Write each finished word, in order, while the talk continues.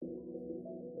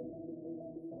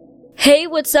Hey,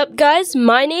 what's up, guys?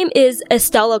 My name is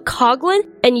Estella Coughlin,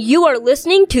 and you are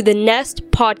listening to the Nest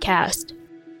Podcast.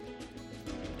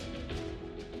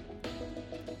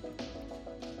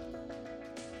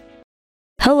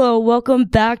 Hello, welcome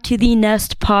back to the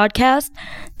Nest Podcast.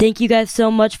 Thank you guys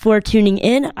so much for tuning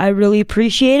in. I really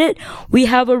appreciate it. We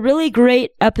have a really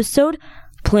great episode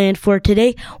planned for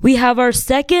today. We have our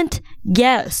second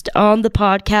guest on the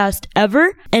podcast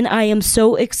ever, and I am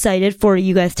so excited for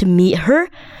you guys to meet her.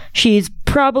 She's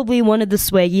probably one of the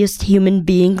swaggiest human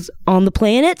beings on the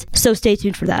planet, so stay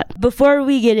tuned for that. Before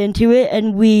we get into it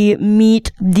and we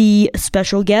meet the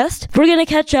special guest, we're gonna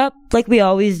catch up like we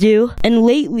always do. And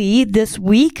lately, this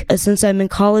week, since I'm in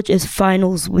college, is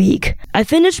finals week. I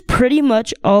finished pretty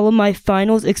much all of my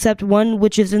finals except one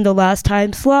which is in the last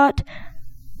time slot,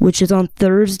 which is on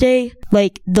Thursday,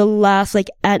 the last,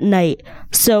 at night.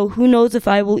 So who knows if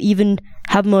I will even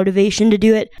have motivation to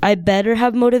do it. I better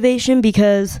have motivation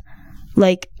because,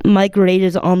 my grade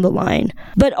is on the line.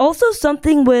 But also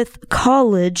something with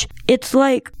college, it's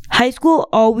high school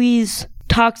always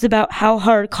talks about how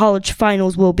hard college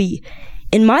finals will be.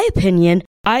 In my opinion,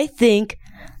 I think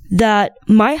that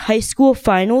my high school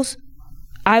finals,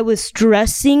 I was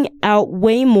stressing out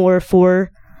way more for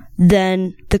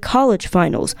than the college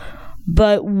finals.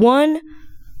 But one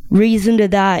reason to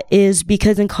that is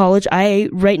because in college, I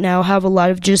right now have a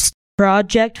lot of just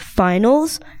project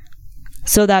finals.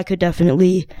 So that could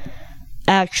definitely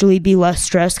actually be less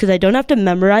stress because I don't have to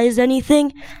memorize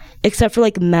anything except for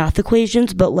math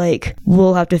equations, but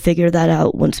we'll have to figure that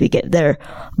out once we get there.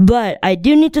 But I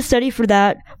do need to study for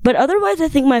that. But otherwise, I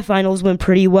think my finals went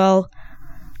pretty well.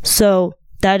 So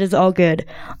that is all good.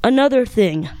 Another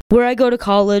thing, where I go to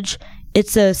college,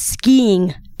 it's a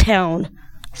skiing town.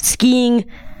 Skiing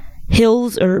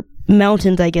hills or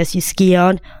mountains, I guess you ski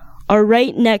on, are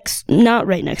not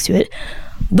right next to it,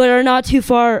 but are not too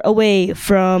far away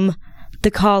from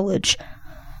the college.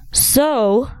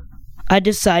 So I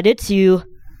decided to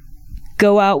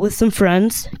go out with some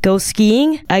friends, go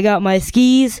skiing. I got my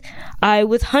skis. I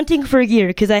was hunting for gear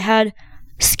because I had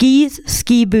skis,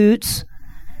 ski boots,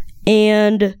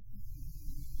 and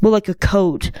a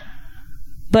coat.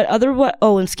 But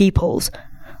and ski poles.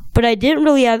 But I didn't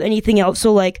really have anything else,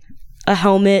 so a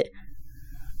helmet,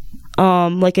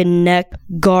 a neck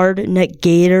guard, neck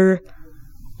gaiter,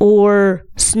 or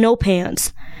snow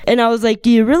pants. And I was like,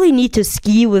 do you really need to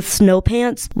ski with snow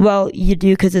pants? Well, you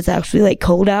do because it's actually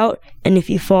cold out, and if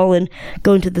you fall and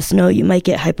go into the snow, you might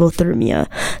get hypothermia.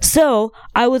 So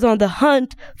I was on the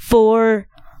hunt for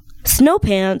snow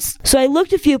pants. So I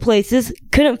looked a few places,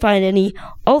 couldn't find any.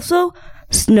 Also,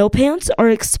 snow pants are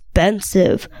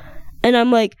expensive. And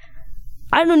I'm like,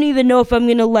 I don't even know if I'm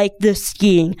gonna like this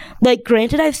skiing.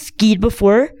 Granted, I've skied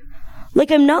before.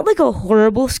 I'm not a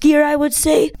horrible skier, I would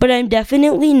say, but I'm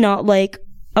definitely not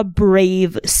a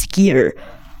brave skier.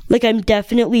 I'm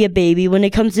definitely a baby when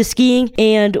it comes to skiing,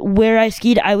 and where I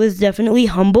skied, I was definitely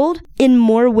humbled in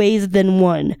more ways than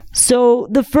one. So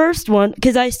the first one,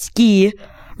 because I ski,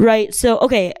 right? So,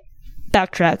 okay,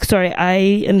 backtrack. Sorry, I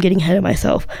am getting ahead of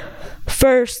myself.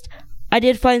 First, I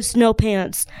did find snow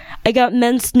pants. I got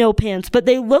men's snow pants, but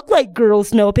they look like girls'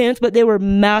 snow pants, but they were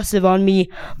massive on me.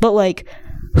 But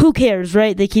who cares,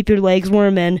 right? They keep your legs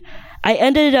warm, and I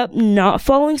ended up not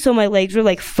falling, so my legs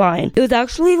were fine. It was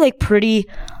actually pretty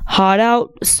hot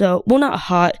out, so, well, not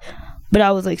hot, but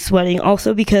I was sweating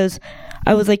also because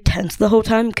I was tense the whole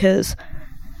time because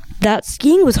that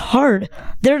skiing was hard.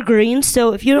 They're greens,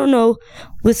 so if you don't know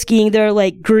with skiing, there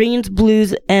are greens,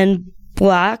 blues, and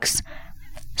blacks.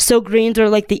 So greens are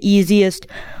the easiest,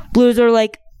 blues are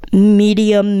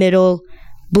medium, middle,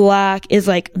 black is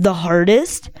the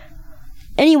hardest.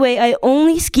 Anyway, I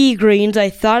only ski greens. I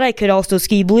thought I could also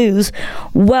ski blues.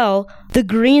 Well, the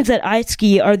greens that I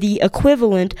ski are the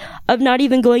equivalent of not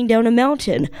even going down a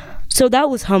mountain. So that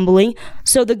was humbling.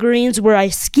 So the greens where I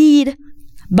skied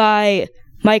by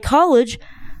my college,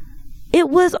 it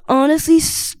was honestly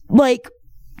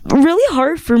really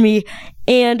hard for me.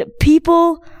 And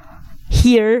people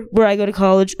here where I go to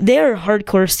college, they're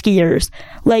hardcore skiers.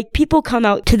 People come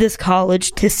out to this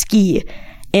college to ski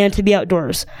and to be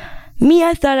outdoors. Me,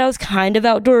 I thought I was kind of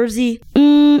outdoorsy.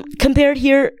 Compared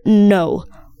here, no.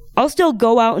 I'll still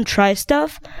go out and try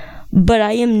stuff, but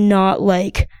I am not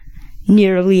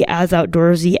nearly as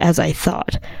outdoorsy as I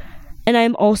thought. And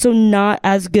I'm also not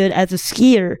as good as a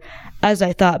skier as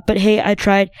I thought. But hey, I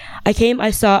tried. I came, I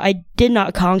saw, I did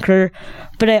not conquer,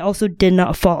 but I also did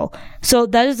not fall. So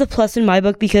that is a plus in my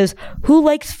book because who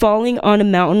likes falling on a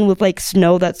mountain with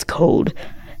snow that's cold?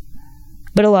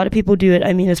 But a lot of people do it.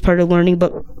 I mean, it's part of learning,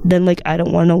 but then I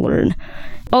don't want to learn.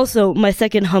 Also, my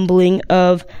second humbling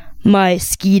of my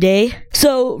ski day.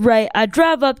 So, right, I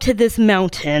drive up to this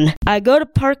mountain. I go to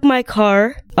park my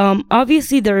car.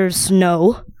 Obviously there's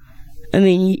snow. I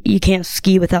mean, you can't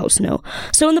ski without snow.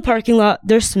 So in the parking lot,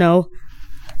 there's snow.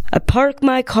 I park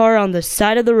my car on the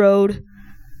side of the road.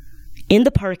 In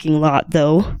the parking lot,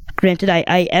 though. Granted, I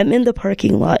am in the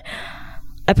parking lot.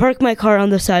 I park my car on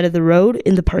the side of the road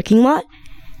in the parking lot.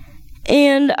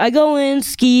 And I go in,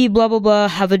 ski, blah, blah, blah,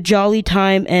 have a jolly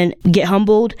time and get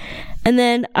humbled. And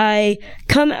then I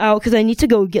come out because I need to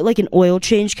go get like an oil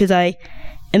change because I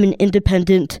am an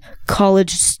independent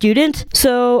college student.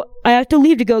 So I have to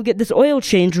leave to go get this oil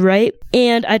change, right?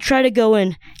 And I try to go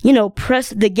and, press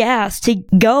the gas to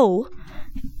go.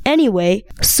 Anyway,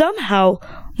 somehow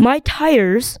my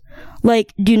tires,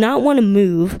 do not want to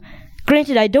move.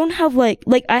 Granted, I don't have I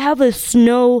have a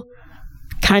snow,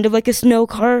 kind of like a snow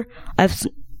car.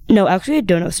 No, actually I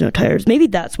don't have snow tires. Maybe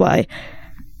that's why.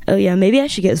 Oh yeah, maybe I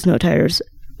should get snow tires,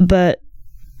 but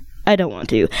I don't want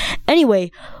to.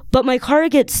 Anyway, but my car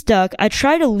gets stuck. I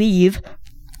try to leave.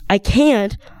 I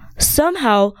can't.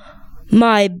 Somehow,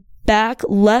 my back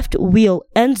left wheel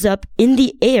ends up in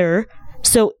the air,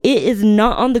 so it is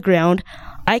not on the ground.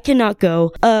 I cannot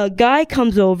go. A guy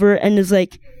comes over and is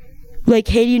like, hey,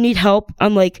 do you need help?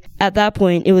 I'm like, at that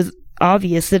point, it was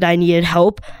obvious that I needed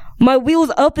help. My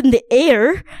wheel's up in the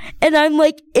air, and I'm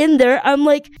in there. I'm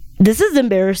like, this is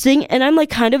embarrassing, and I'm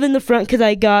kind of in the front because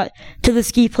I got to the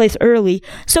ski place early.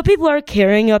 So people are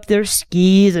carrying up their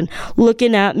skis and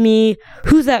looking at me.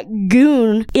 Who's that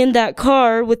goon in that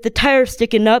car with the tire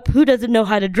sticking up? Who doesn't know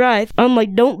how to drive? I'm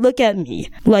like, don't look at me.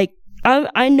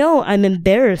 I know I'm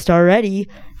embarrassed already.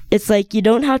 It's you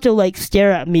don't have to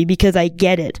stare at me because I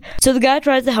get it. So the guy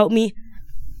tries to help me.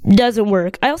 Doesn't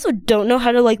work. I also don't know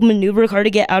how to maneuver a car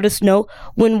to get out of snow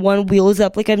when one wheel is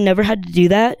up. I've never had to do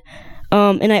that.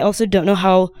 And I also don't know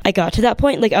how I got to that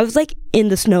point. I was in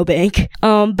the snowbank.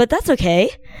 But that's okay.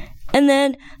 And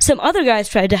then some other guys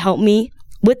tried to help me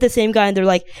with the same guy, and they're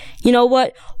like, you know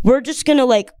what? We're just gonna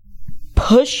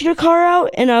push your car out.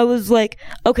 And I was like,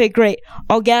 okay, great.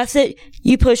 I'll gas it.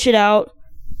 You push it out.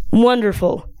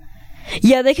 Wonderful.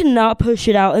 Yeah, they cannot push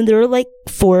it out, and there were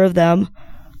 4 of them.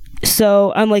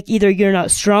 So I'm either you're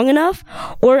not strong enough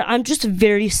or I'm just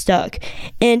very stuck.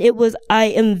 And it was, I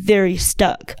am very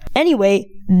stuck. Anyway,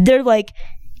 they're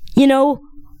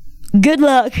good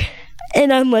luck.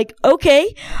 And I'm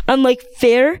okay. I'm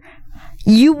fair.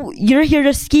 You're here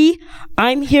to ski.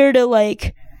 I'm here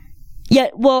to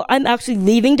I'm actually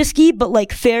leaving to ski,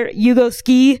 but fair, you go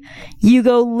ski. You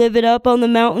go live it up on the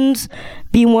mountains.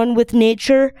 Be one with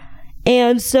nature.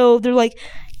 And so they're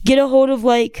get a hold of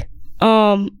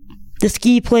the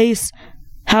ski place,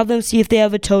 have them see if they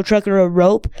have a tow truck or a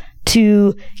rope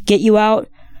to get you out.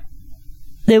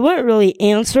 They wouldn't really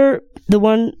answer.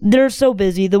 They're so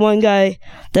busy. The one guy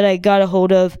that I got a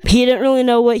hold of, he didn't really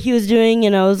know what he was doing,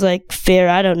 and I was fair,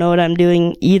 I don't know what I'm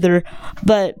doing either.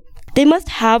 But they must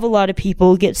have a lot of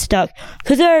people get stuck,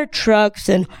 because there are trucks,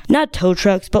 and not tow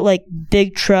trucks, but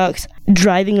big trucks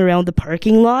driving around the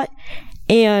parking lot.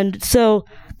 And so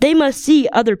they must see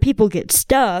other people get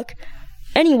stuck.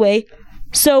 Anyway,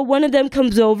 so one of them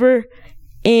comes over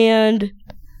and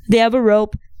they have a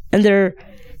rope and they're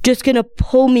just going to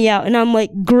pull me out. And I'm like,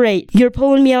 great, you're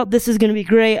pulling me out. This is going to be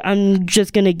great. I'm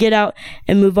just going to get out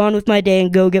and move on with my day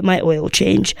and go get my oil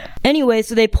change. Anyway,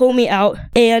 so they pull me out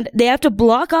and they have to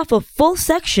block off a full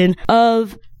section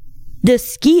of the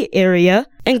ski area.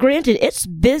 And granted, it's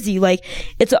busy.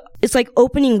 It's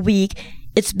opening week.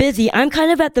 It's busy. I'm kind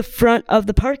of at the front of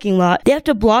the parking lot. They have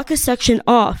to block a section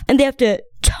off, and they have to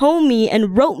tow me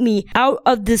and rope me out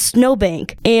of this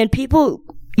snowbank. And people,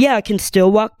 can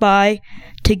still walk by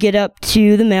to get up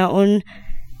to the mountain.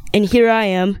 And here I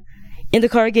am in the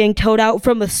car getting towed out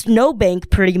from a snowbank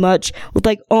pretty much with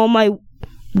all my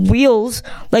wheels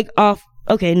off.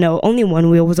 Okay, no, only one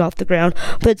wheel was off the ground,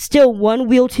 but still one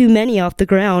wheel too many off the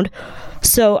ground.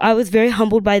 So I was very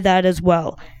humbled by that as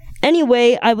well.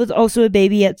 Anyway, I was also a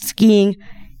baby at skiing.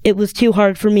 It was too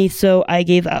hard for me, so I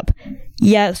gave up.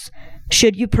 Yes,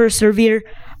 should you persevere?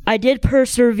 I did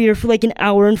persevere for an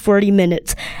hour and 40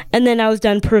 minutes, and then I was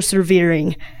done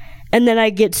persevering. And then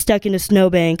I get stuck in a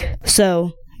snowbank.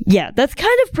 So, yeah, that's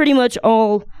kind of pretty much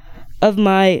all of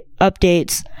my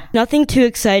updates. Nothing too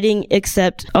exciting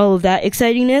except all of that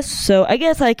excitingness. So I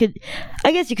guess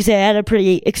you could say I had a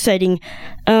pretty exciting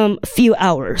few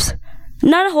hours.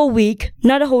 Not a whole week,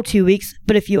 not a whole 2 weeks,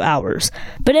 but a few hours.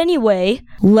 But anyway,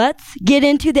 let's get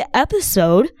into the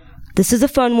episode. This is a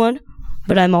fun one,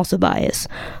 but I'm also biased.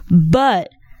 But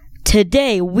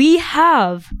today we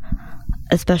have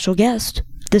a special guest,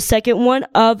 the second one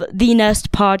of the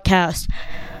Nest podcast.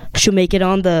 She'll make it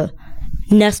on the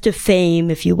nest of fame,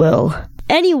 if you will.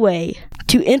 Anyway,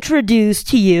 to introduce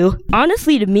to you,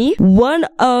 honestly to me, one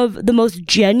of the most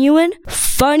genuine,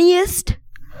 funniest,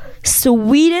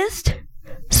 sweetest,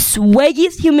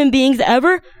 swaggiest human beings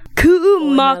ever,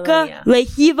 Ku'umaka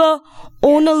Lehiva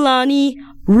Onalani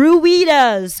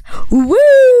Ruidas.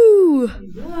 Woo!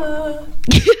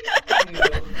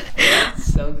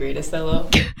 So great, Estella.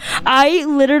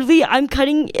 I'm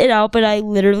cutting it out, but I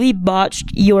literally botched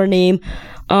your name.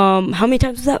 How many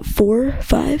times was that? 4?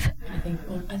 5?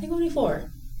 I think only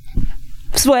 4.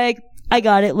 Swag. I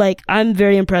got it. Like, I'm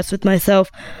very impressed with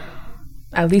myself.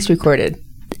 At least recorded.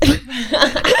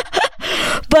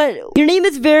 But your name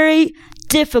is very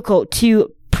difficult to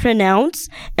pronounce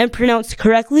and pronounce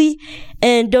correctly,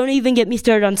 and don't even get me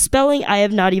started on spelling. I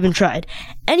have not even tried.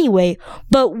 Anyway,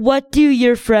 but what do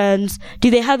your friends, do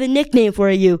they have a nickname for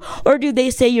you, or do they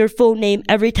say your full name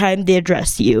every time they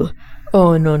address you?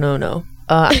 Oh, no.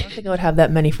 I don't think I would have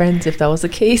that many friends if that was the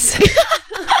case.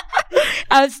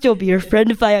 I would still be your friend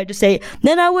if I had to say it.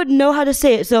 Then I would know how to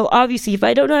say it. So obviously, if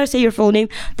I don't know how to say your full name,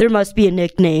 there must be a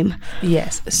nickname.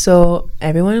 Yes. So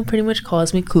everyone pretty much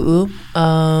calls me Ku'u.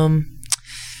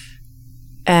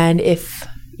 And if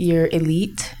you're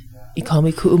elite, you call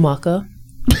me Ku'umaka.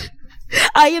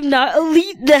 I am not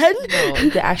elite then.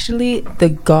 No,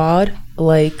 the god,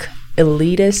 like,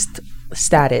 elitist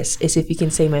status is if you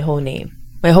can say my whole name.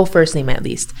 My whole first name, at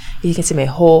least. If you can say my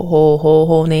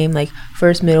whole name, like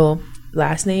first, middle,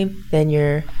 last name, then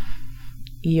you're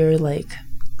like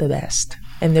the best.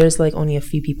 And there's like only a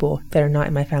few people that are not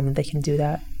in my family that can do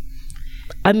that.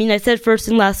 I mean, I said first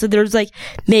and last, so there's like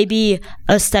maybe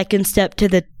a second step to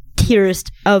the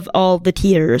tierest of all the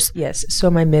tiers. Yes. So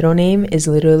my middle name is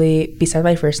literally, besides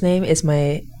my first name, is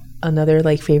my another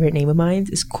like favorite name of mine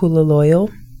is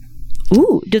Kulaloyo.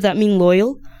 Ooh, does that mean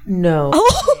loyal? No.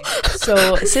 Oh.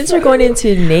 So since we're going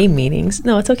into name meanings,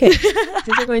 no, it's okay.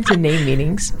 Since we're going to name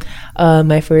meanings,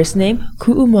 my first name,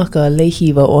 Ku'umaka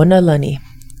Lehiva Onalani.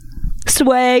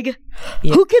 Swag.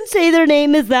 Yeah. Who can say their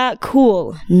name is that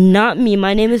cool? Not me.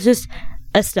 My name is just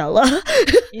Estella.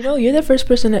 You know, you're the first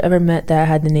person I ever met that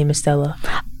had the name Estella.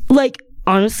 Like,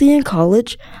 honestly, in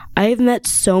college, I've met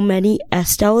so many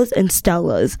Estellas and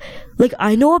Stellas. Like,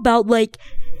 I know about like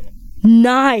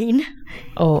 9.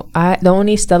 Oh, the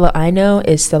only Stella I know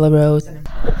is Stella Rose.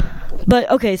 But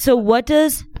okay, so what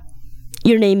does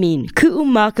your name mean?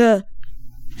 Ku'umaka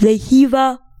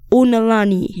Lehiva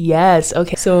Onalani. Yes,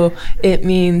 okay. So it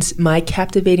means my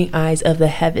captivating eyes of the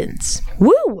heavens.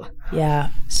 Woo!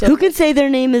 Yeah. So who can say their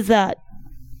name is that?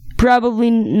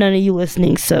 Probably none of you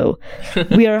listening, so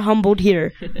we are humbled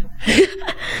here.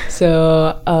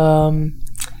 So,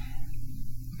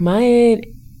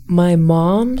 my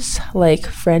mom's like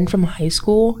friend from high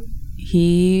school,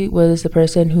 he was the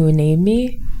person who named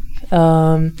me.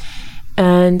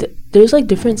 And there's like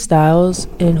different styles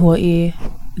in Hawaii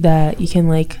that you can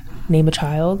like name a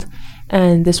child.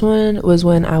 And this one was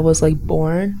when I was like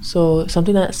born. So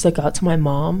something that stuck out to my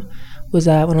mom was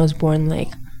that when I was born, like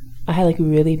I had like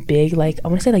really big, like I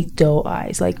want to say like doe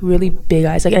eyes, like really big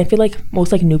eyes. Like, and I feel like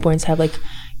most like newborns have like,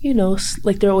 you know,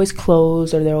 like they're always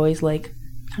closed or they're always like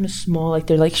kind of small, like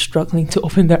they're like struggling to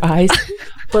open their eyes.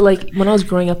 But like when I was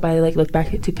growing up, I like looked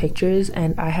back to pictures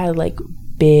and I had like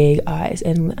big eyes,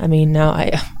 and I mean now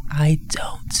I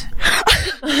don't.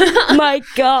 My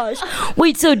gosh.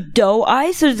 Wait, so doe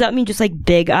eyes? So does that mean just like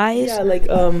big eyes? Yeah, like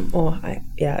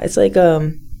it's like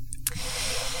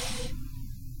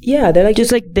yeah, they're like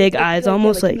just like big eyes,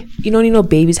 almost like you know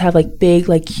babies have like big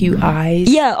like cute eyes.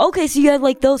 Yeah, okay, so you had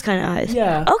like those kind of eyes.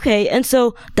 Yeah. Okay, and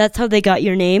so that's how they got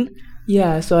your name?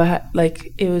 Yeah, so I had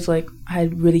like it was like I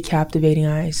had really captivating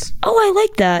eyes. Oh, I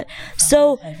like that.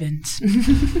 So heavens.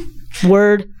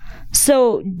 Word.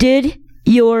 So did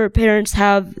your parents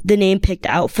have the name picked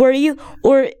out for you,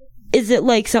 or is it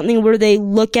like something where they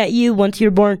look at you once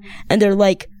you're born and they're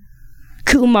like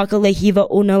Ku'umaka Lehiva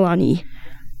Onalani?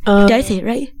 Did I say it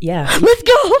right? Yeah. Let's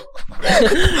go.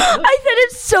 I said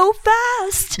it so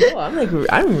fast. No,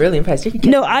 I'm really impressed.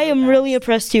 No, I am really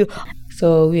impressed too.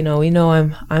 So we know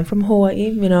I'm from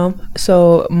Hawaii, you know.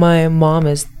 So my mom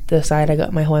is the side I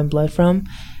got my Hawaiian blood from,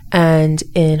 and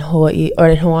in Hawaii or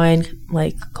in Hawaiian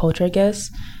like culture, I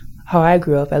guess, how I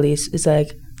grew up at least, is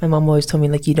like my mom always told me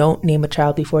like you don't name a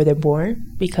child before they're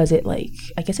born because it like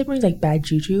I guess it brings like bad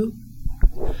juju.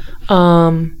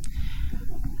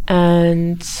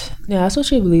 And yeah, that's what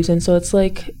she believes in. So it's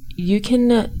like you can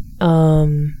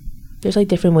there's like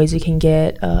different ways you can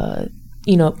get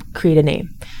create a name.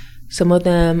 Some of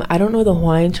them, I don't know the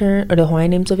Hawaiian term or the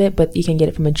Hawaiian names of it, but you can get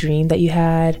it from a dream that you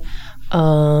had.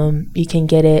 You can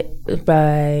get it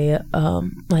by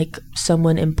like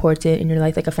someone important in your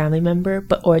life, like a family member,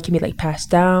 or it can be like passed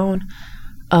down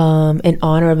in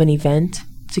honor of an event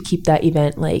to keep that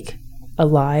event like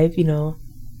alive,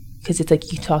 because it's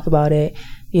like you talk about it,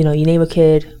 you name a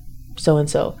kid so and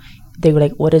so, they were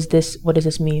like, what does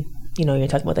this mean? You're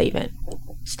talking about that event,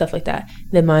 stuff like that.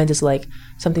 Then mine is like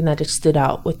something that just stood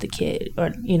out with the kid,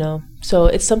 or so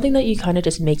it's something that you kind of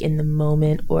just make in the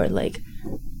moment, or like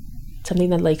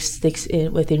something that like sticks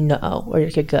in with your know or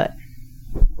your gut.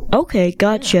 Okay,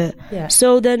 gotcha. Yeah.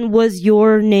 So then, was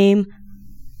your name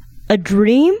a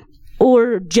dream,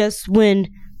 or just when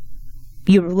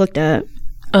you were looked at?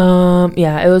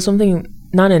 Yeah, it was something,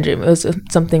 not a dream. It was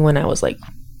something when I was like,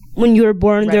 when you were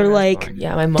born, right, they're like,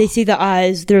 yeah, my mom, they see the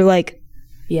eyes, they're like,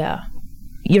 yeah,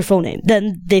 your full name.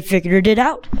 Then they figured it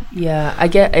out. Yeah, I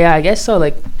guess so.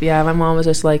 Like, yeah, my mom was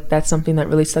just like, that's something that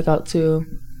really stuck out to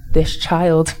this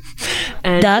child.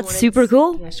 And that's super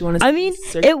cool. Yeah, she wanted. I mean,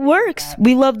 it works.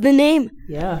 We love the name.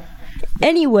 Yeah.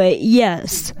 Anyway,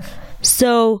 yes.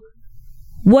 So,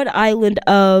 what island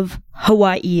of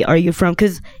Hawaii are you from?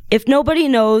 Because if nobody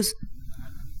knows,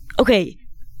 okay,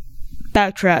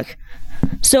 backtrack.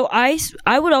 So I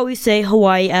would always say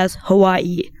Hawaii as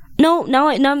Hawaii. No, now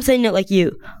I'm saying it like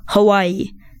you. Hawaii.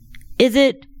 Is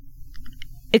it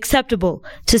acceptable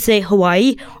to say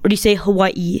Hawaii, or do you say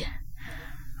Hawaii?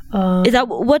 Is that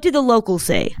what do the locals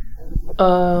say?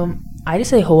 I just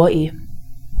say Hawaii.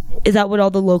 Is that what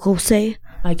all the locals say?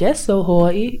 I guess so.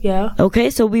 Hawaii. Yeah. Okay,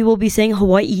 so we will be saying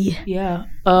Hawaii. Yeah.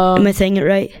 Am I saying it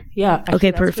right? Yeah. Actually,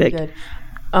 okay, that's pretty perfect.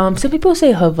 Good. Some people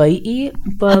say Hawaii,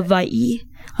 but Hawaii,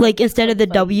 like instead of the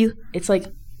W. It's like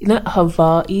not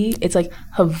Hawaii. It's like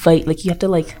Hawaii. Like you have to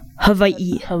like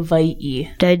Hawaii. Hawaii.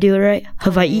 Did I do it right?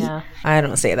 Hawaii. Yeah. I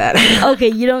don't say that. Okay,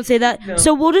 you don't say that. No.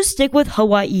 So we'll just stick with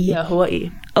Hawaii. Yeah,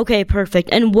 Hawaii. Okay, perfect.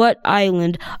 And what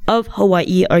island of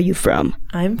Hawaii are you from?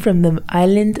 I'm from the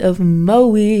island of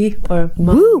Maui, or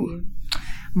Maui. Woo!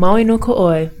 Maui no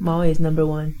ko'oi. Maui is number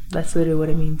one. That's literally what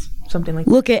it means. Something like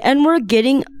that. Look at, and we're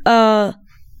getting a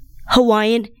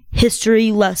Hawaiian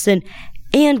history lesson,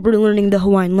 and we're learning the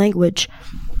Hawaiian language.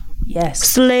 Yes.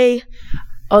 Slay.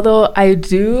 Although I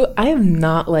am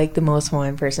not like the most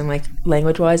Hawaiian person, like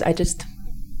language-wise. I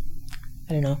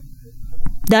don't know.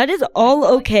 That is all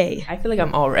okay. I feel like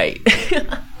I'm all right.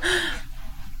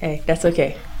 Hey, that's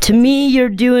okay. To me, you're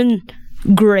doing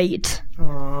great.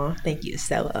 Aw, thank you,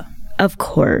 Stella. Of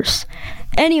course.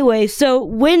 Anyway, so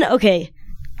okay,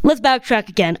 let's backtrack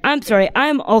again. I'm sorry,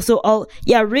 I'm also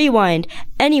rewind.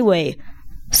 Anyway,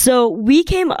 so we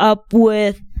came up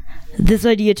with this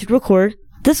idea to record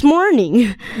this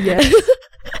morning. Yes.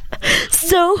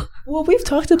 So, well, we've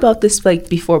talked about this like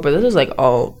before, but this was like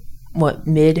all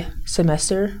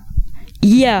mid-semester?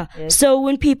 Yeah. So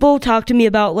when people talk to me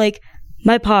about like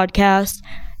my podcast,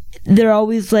 they're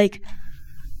always like,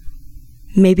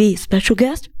 maybe special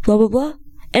guest, blah blah blah,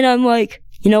 and I'm like,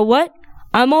 you know what?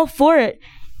 I'm all for it.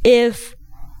 If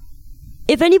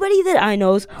anybody that I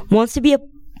know wants to be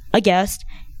a guest,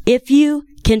 if you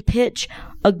can pitch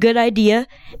a good idea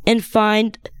and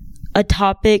find a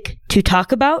topic to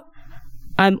talk about,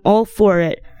 I'm all for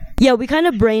it. Yeah, we kind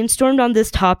of brainstormed on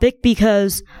this topic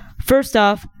because, first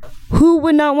off, who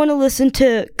would not want to listen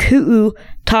to Ku'u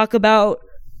talk about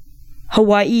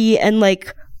Hawaii and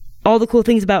like all the cool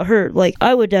things about her? Like,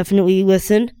 I would definitely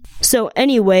listen. So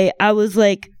anyway, I was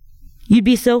like, you'd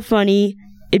be so funny.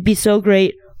 It'd be so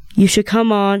great. You should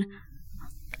come on.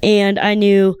 And I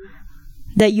knew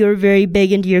that you were very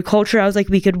big into your culture. I was like,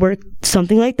 we could work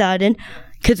something like that in,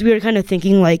 because we were kind of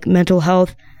thinking like mental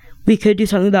health. We could do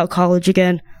something about college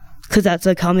again, because that's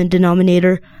a common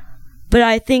denominator. But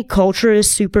I think culture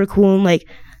is super cool and like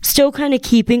still kind of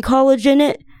keeping college in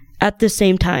it at the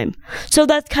same time. So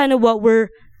that's kind of what we're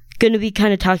going to be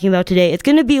kind of talking about today. It's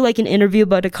going to be like an interview,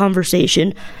 but a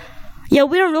conversation. Yeah,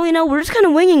 we don't really know. We're just kind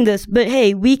of winging this. But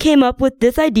hey, we came up with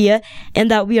this idea and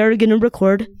that we are going to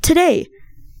record today.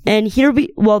 And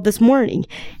this morning,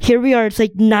 here we are. It's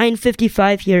like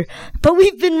 9:55 here, but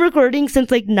we've been recording since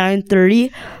like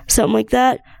 9:30, something like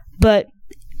that. But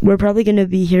we're probably going to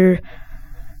be here.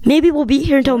 Maybe we'll be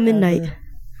here until midnight.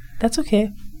 That's okay.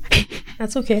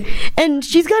 That's okay. And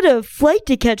she's got a flight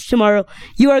to catch tomorrow.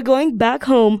 You are going back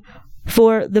home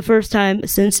for the first time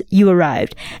since you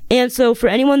arrived. And so for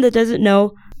anyone that doesn't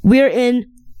know, we're in,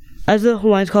 as the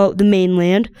Hawaiians call it, the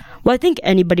mainland. Well, I think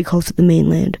anybody calls it the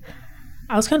mainland.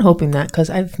 I was kind of hoping that, because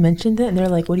I've mentioned it and they're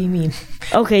like, what do you mean?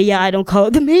 Okay, yeah, I don't call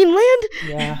it the mainland.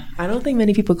 Yeah, I don't think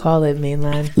many people call it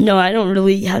mainland. No, I don't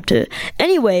really have to.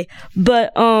 Anyway,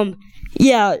 but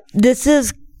yeah, this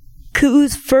is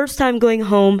Ku'u's first time going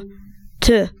home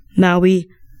to Maui.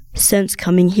 since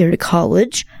coming here to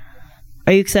college.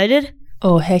 Are you excited?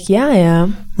 Oh, heck yeah, I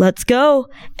am. Let's go.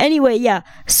 Anyway, yeah,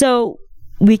 so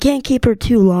we can't keep her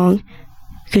too long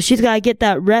because she's got to get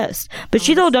that rest. But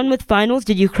she's all done with finals.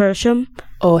 Did you crush them?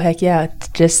 Oh, heck yeah.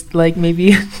 Just like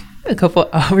maybe a couple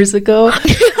hours ago.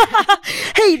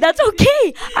 Hey, that's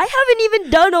okay. I haven't even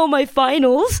done all my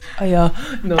finals. Oh, yeah.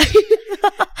 No.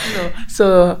 No.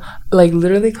 So, like,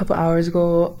 literally a couple hours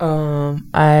ago,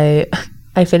 I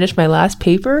finished my last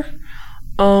paper.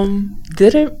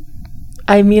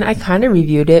 I kind of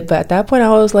reviewed it, but at that point I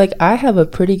was like, I have a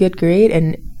pretty good grade,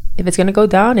 and if it's gonna go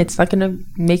down,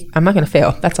 I'm not gonna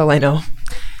fail. That's all I know.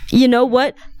 You know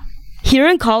what? Here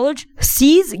in college,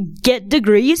 C's get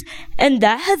degrees, and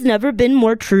that has never been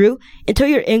more true. Until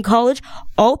you're in college,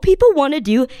 all people want to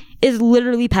do is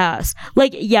literally pass.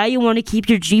 Like, yeah, you want to keep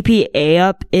your GPA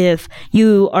up if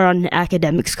you are on an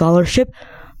academic scholarship,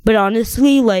 but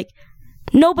honestly, like,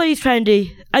 nobody's trying to,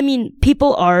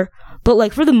 people are, but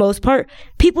like for the most part,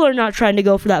 people are not trying to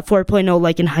go for that 4.0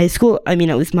 like in high school. At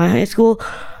least my high school.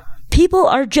 People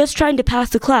are just trying to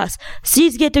pass the class.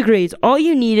 C's get degrees. All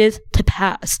you need is to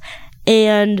pass.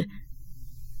 And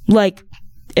like,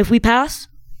 if we pass,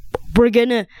 we're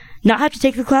gonna not have to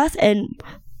take the class, and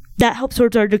that helps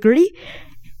towards our degree.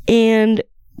 And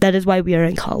that is why we are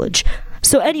in college.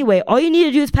 So anyway, all you need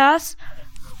to do is pass.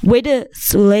 Way to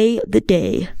slay the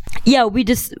day. Yeah, we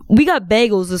got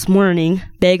bagels this morning.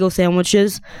 Bagel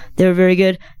sandwiches. They were very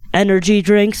good. Energy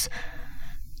drinks.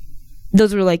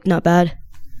 Those were like not bad.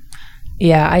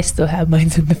 Yeah, I still have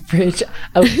mine in the fridge.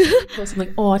 I was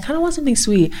like, I kind of want something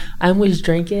sweet. I almost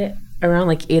drank it around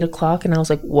like 8 o'clock, and I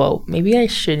was like, whoa, maybe I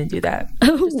shouldn't do that.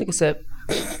 Just take a sip.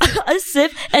 A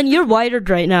sip? And you're wired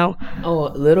right now. Oh,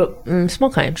 a little, small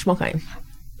kind.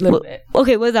 Little bit.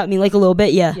 Okay, what does that mean? Like a little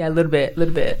bit? Yeah. Yeah, a little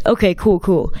bit. Okay,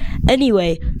 cool.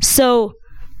 Anyway, so,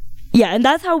 yeah, and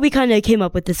that's how we kind of came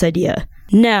up with this idea.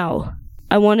 Now,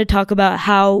 I want to talk about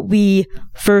how we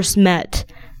first met.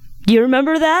 Do you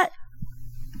remember that?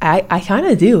 I kind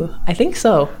of do. I think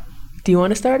so. Do you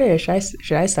want to start it, or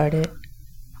should I start it?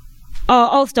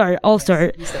 I'll start.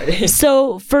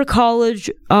 So for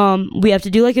college, we have to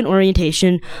do like an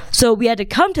orientation. So we had to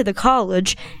come to the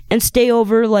college and stay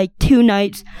over like 2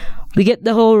 nights. We get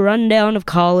the whole rundown of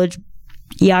college,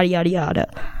 yada, yada, yada.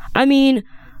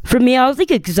 For me, I was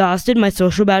like exhausted. My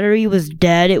social battery was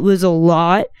dead. It was a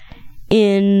lot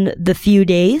in the few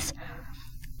days.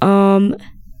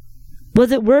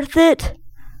 Was it worth it?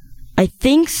 I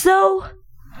think so.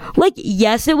 Like,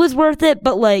 yes, it was worth it,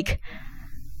 but like,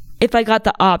 if I got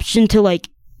the option to like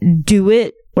do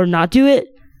it or not do it,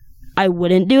 I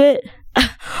wouldn't do it.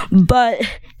 But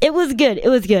it was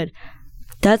good.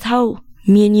 That's how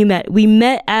me and you met. We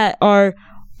met at our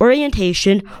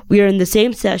orientation. We were in the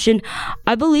same session.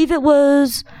 I believe it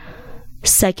was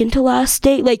second to last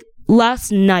day, like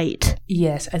last night.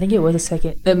 Yes, I think it was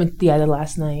the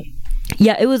last night.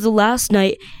 Yeah, it was the last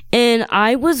night, and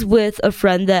I was with a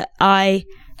friend that I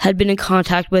had been in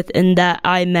contact with and that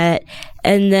I met,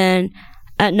 and then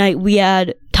at night we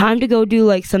had time to go do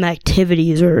like some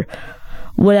activities or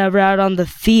whatever out on the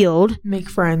field. Make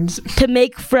friends,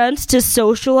 to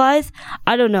socialize.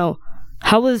 I don't know.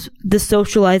 How was the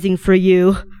socializing for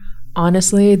you?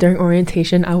 Honestly, during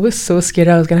orientation, I was so scared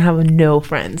I was going to have no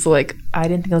friends. Like, I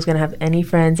didn't think I was going to have any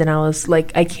friends, and I was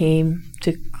like, I came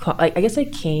to college.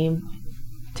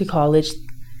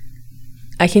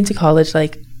 I came to college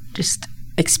like just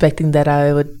expecting that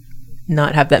I would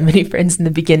not have that many friends in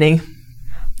the beginning.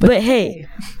 But hey,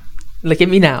 look at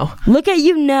me now. Look at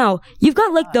you now. You've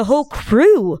got like the whole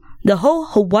crew, the whole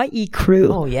Hawaii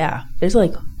crew. Oh yeah, there's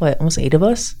like almost 8 of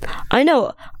us. I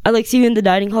know. I like see you in the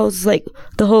dining halls. It's like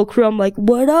the whole crew. I'm like,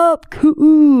 what up,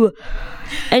 crew?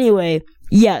 Anyway,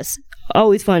 yes,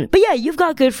 always fun. But yeah, you've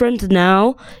got good friends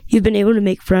now. You've been able to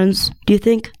make friends. Do you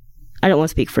think? I don't want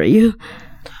to speak for you.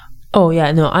 Oh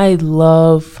yeah, no, I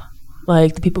love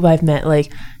like the people I've met.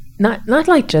 Like not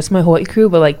like just my Hawaii crew,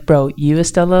 but like, bro, you,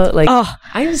 Estella, like,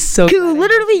 I'm so cool.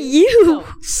 Literally you. No,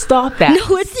 stop that.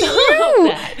 No,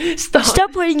 it's you.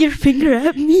 Stop pointing your finger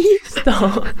at me.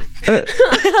 Stop.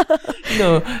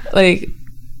 No, like,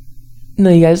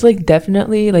 no, you guys, like,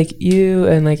 definitely, like, you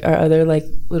and like our other like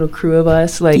little crew of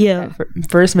us, like, yeah,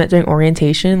 first met during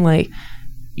orientation. Like,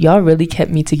 y'all really kept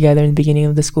me together in the beginning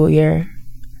of the school year.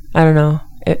 I don't know.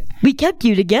 We kept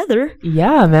you together.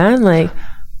 Yeah, man. Like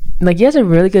you guys are a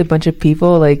really good bunch of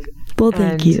people. Like, well,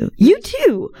 thank you. You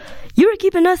too. You were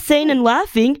keeping us sane and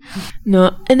laughing.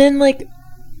 No, and then like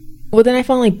Well, then I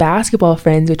found like basketball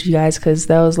friends with you guys because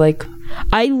that was like,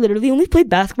 I literally only played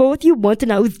basketball with you once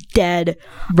and I was dead.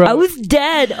 bro. I was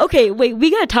dead. Okay, wait,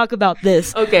 we gotta talk about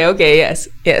this. Okay,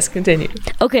 yes, continue.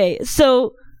 Okay,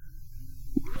 so,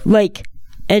 like,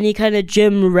 any kind of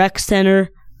gym, rec center,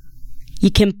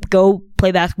 you can go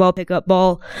play basketball, pick up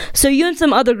ball. So you and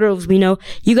some other girls we know,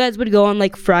 you guys would go on,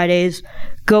 like, Fridays,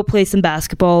 go play some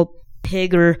basketball,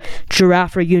 pig or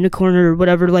giraffe or unicorn or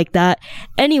whatever like that.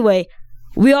 Anyway,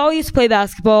 we all used to play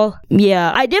basketball.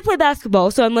 Yeah, I did play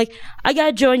basketball, so I'm like, I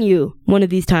gotta join you one of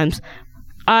these times.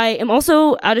 I am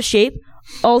also out of shape.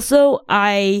 Also,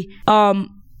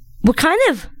 we're kind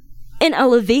of in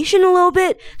elevation a little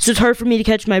bit, so it's hard for me to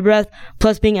catch my breath,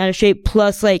 plus being out of shape,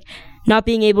 plus, like, not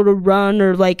being able to run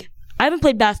or, like, I haven't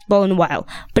played basketball in a while,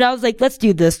 but I was like, let's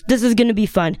do this. This is gonna be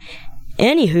fun.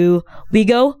 Anywho, we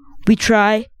go, we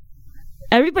try.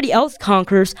 Everybody else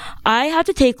conquers. I have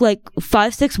to take like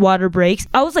 5-6 water breaks.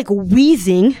 I was like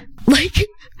wheezing. Like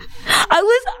I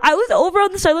was over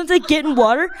on the sidelines like getting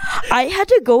water. I had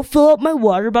to go fill up my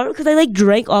water bottle because I like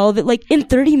drank all of it like in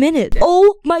 30 minutes.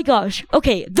 Oh my gosh.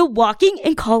 Okay, the walking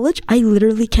in college, I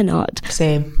literally cannot.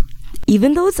 Same.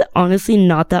 Even though it's honestly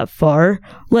not that far,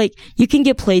 like you can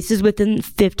get places within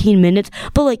 15 minutes,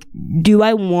 but like do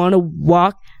I want to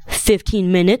walk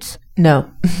 15 minutes?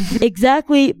 No.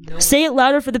 Exactly. No. Say it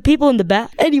louder for the people in the back.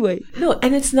 Anyway. No,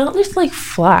 and it's not just like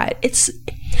flat. It's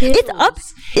up.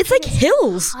 It's like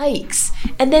hills. Hikes.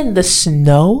 And then the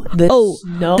snow.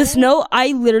 The snow,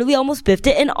 I literally almost biffed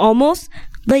it and almost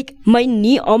like my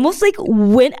knee almost like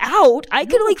went out. I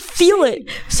could like feel it.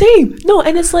 Same. No,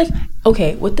 and it's like,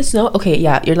 okay, with the snow, okay,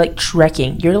 yeah, you're like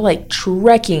trekking. You're like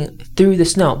trekking through the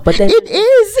snow. But then it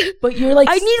is. But you're like,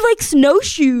 I need like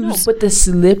snowshoes. No, but the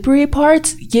slippery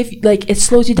parts give like it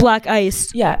slows you down. Black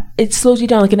ice. Yeah, it slows you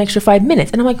down like an extra 5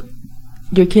 minutes. And I'm like,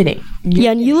 you're kidding.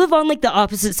 Yeah, and you live on like the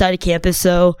opposite side of campus,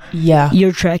 so yeah,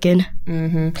 you're trekking.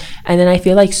 Mm-hmm. And then I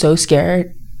feel like so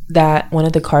scared that one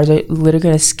of the cars are literally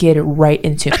gonna skid right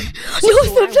into me.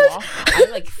 I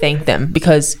like thank them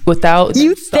because without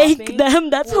you thank them,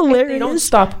 that's hilarious. If they don't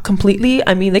stop completely,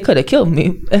 I mean, they could have killed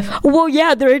me. Well,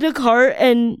 yeah, they're in a car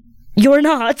and you're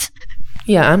not.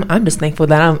 Yeah, I'm just thankful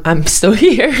that I'm still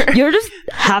here. You're just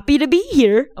happy to be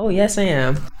here. Oh yes, I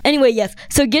am. Anyway, yes.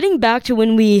 So getting back to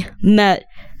when we met,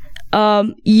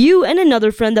 you and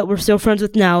another friend that we're still friends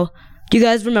with now. Do you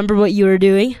guys remember what you were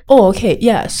doing? Oh, okay.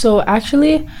 Yeah. So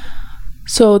actually,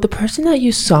 the person that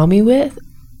you saw me with,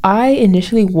 I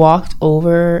initially walked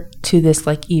over to this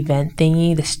like event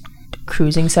thingy, this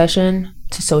cruising session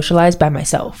to socialize by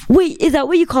myself. Wait, is that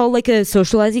what you call like a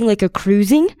socializing, like a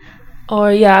cruising?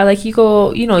 Or yeah, like you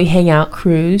go, you hang out,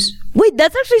 cruise. Wait,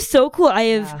 that's actually so cool.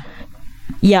 I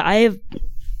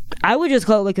would just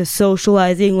call it like a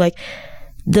socializing, like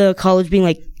the college being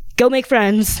like, go make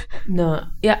friends. No.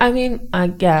 Yeah, I mean,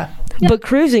 yeah. But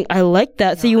cruising, I like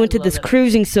that. So you went to this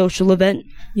cruising social event.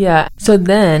 Yeah. So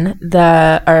then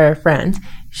our friend,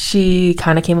 she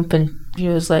kind of came up and she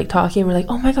was like talking. We're like,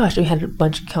 oh my gosh, we had a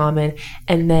bunch in common.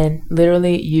 And then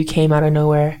literally you came out of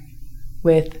nowhere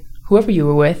with whoever you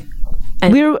were with.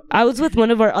 And I was with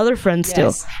one of our other friends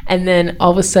still. And then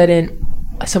all of a sudden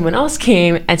someone else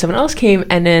came and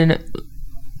then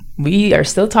we are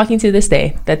still talking to this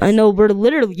day. I know, we're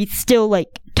literally still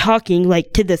like talking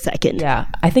like to the second. Yeah.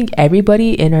 I think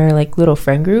everybody in our like little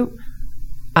friend group,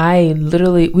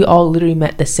 we all literally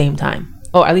met the same time.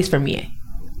 Oh, at least for me.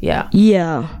 Yeah.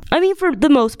 Yeah. I mean, for the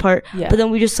most part. Yeah. But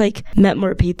then we just like met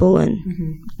more people and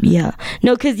yeah.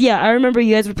 No, because I remember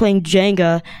you guys were playing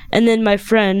Jenga and then my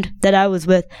friend that I was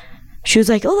with, she was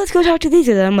like, oh, let's go talk to these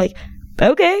guys. And I'm like,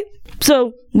 okay.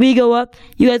 So we go up.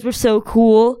 You guys were so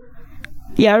cool.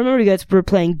 Yeah, I remember you guys were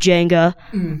playing Jenga.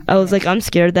 I was like, I'm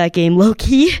scared of that game,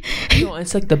 low-key. No,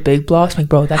 it's like the big blocks. I'm like,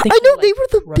 bro, that thing. I know, they were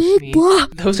the big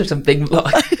blocks. Those are some big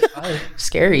blocks.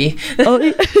 Scary.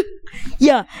 Oh,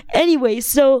 yeah. Anyway,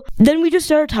 so then we just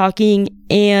started talking,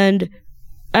 and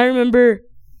I remember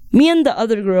me and the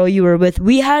other girl you were with,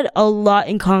 we had a lot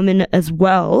in common as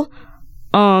well.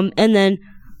 And then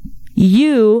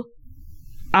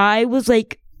I was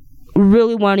like,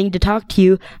 really wanting to talk to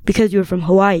you because you were from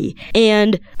Hawaii,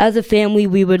 and as a family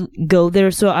we would go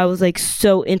there, so I was like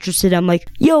so interested. I'm like,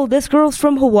 yo, this girl's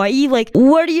from Hawaii, like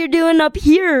what are you doing up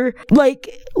here, like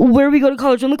where we go to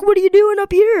college? I'm like, what are you doing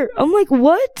up here? I'm like,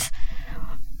 what?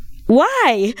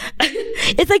 Why?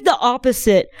 It's like the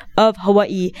opposite of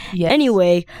Hawaii. Yes.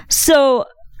 Anyway, so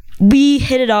we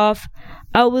hit it off.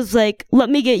 I was like, let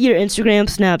me get your Instagram,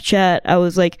 Snapchat. I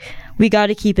was like, we got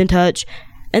to keep in touch.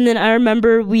 And then I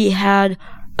remember we had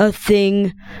a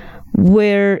thing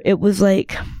where it was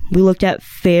like, we looked at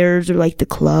fairs or like the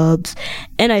clubs,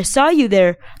 and I saw you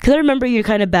there because I remember you're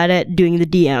kind of bad at doing the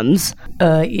DMs.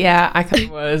 Yeah, I kind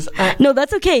of was. No,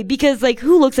 that's okay because like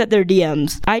who looks at their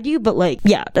DMs? I do, but like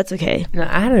yeah, that's okay. No,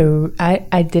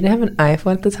 I didn't have an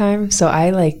iPhone at the time, so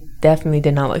I like definitely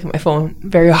did not look at my phone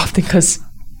very often because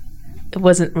it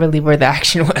wasn't really where the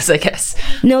action was, I guess.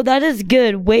 No, that is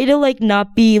good. Way to like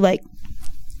not be like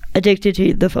addicted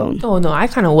to the phone. Oh no, I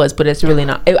kind of was, but it's really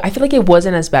not. I feel like it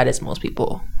wasn't as bad as most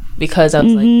people because I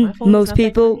was like, my phone most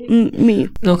people, me.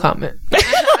 No comment.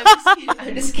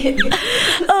 I'm just kidding.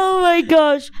 Oh my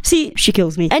gosh. See, she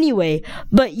kills me. Anyway,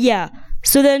 but yeah.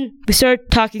 So then we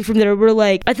started talking from there. We're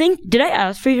like, I think, did I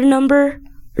ask for your number?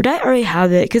 Or did I already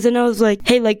have it? Because then I was like,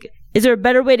 hey, like, is there a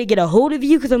better way to get a hold of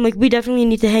you? Because I'm like, we definitely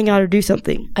need to hang out or do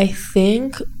something. I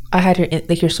think I had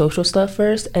your social stuff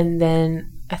first, and then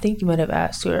I think you might have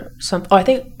asked her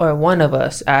or one of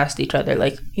us asked each other,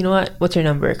 like, you know what, what's your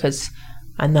number? Because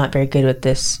I'm not very good with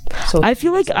this. So I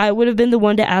feel like I would have been the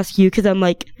one to ask you because I'm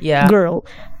like, yeah, girl,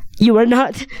 you are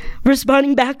not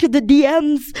responding back to the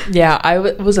DMs. Yeah,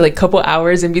 was like a couple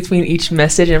hours in between each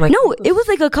message, and I'm like, no, it was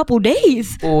like a couple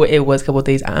days. Oh, it was a couple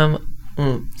days.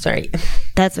 Sorry.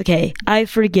 That's okay. I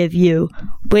forgive you.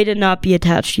 Way to not be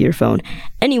attached to your phone.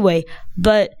 Anyway,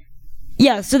 but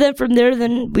yeah, so then from there,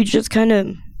 then we just kind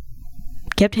of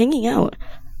kept hanging out.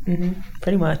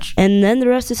 Pretty much. And then the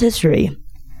rest is history.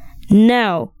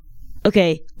 Now,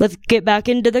 okay, let's get back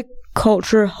into the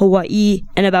culture, Hawaii,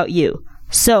 and about you.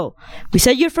 So, we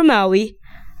said you're from Maui.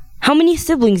 How many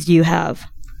siblings do you have?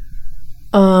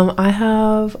 I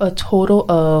have a total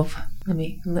of... Let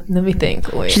me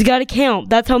think. Wait. She's got to count.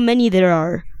 That's how many there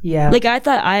are. Yeah. Like, I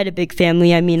thought I had a big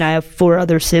family. I mean, I have 4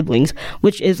 other siblings,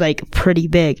 which is, like, pretty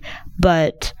big.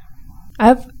 But... I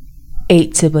have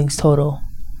 8 siblings total.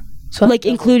 So like,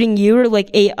 including you, or, like,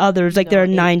 8 others? Like, there are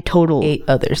 9 total. 8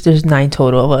 others. There's 9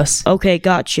 total of us. Okay,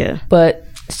 gotcha. But,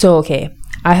 so, okay.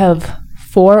 I have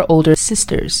 4 older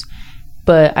sisters,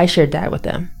 but I share dad with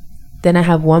them. Then I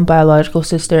have 1 biological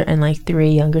sister and, like, 3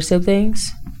 younger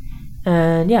siblings.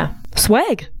 And, yeah.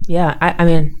 Swag. Yeah, I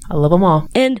mean, I love them all.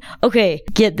 And, okay,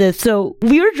 get this. So,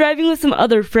 we were driving with some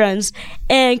other friends,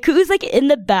 and Ku's, like, in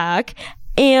the back,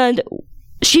 and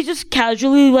she just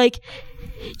casually, like,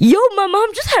 yo, my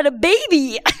mom just had a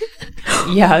baby.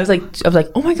 Yeah, I was like,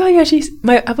 oh my god, yeah,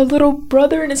 I have a little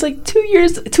brother, and it's, like,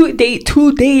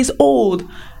 2 days old.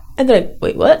 And they're like,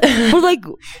 wait, what? We're like,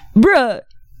 bruh,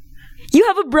 you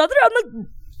have a brother? I'm like,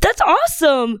 that's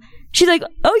awesome. She's like,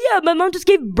 oh yeah, my mom just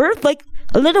gave birth, like,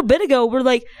 a little bit ago. We're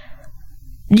like,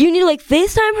 do you need to, like,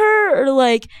 FaceTime her? Or,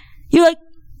 like, you're like,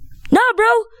 nah, bro,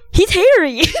 he's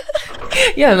hairy.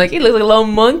 Yeah, I'm like, he looks like a little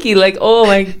monkey. Like, oh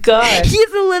my god.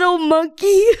 He's a little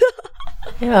monkey.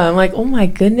 Yeah, I'm like, oh my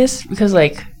goodness. Because,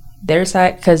 like, their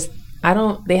side, because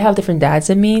they have different dads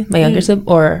than me, my younger sibling,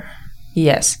 or,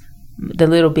 yes, the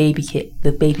little baby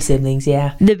siblings,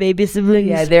 yeah. The baby siblings?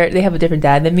 Yeah, they have a different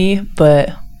dad than me, but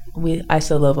I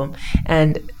still love them.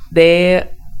 And they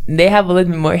have a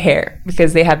little bit more hair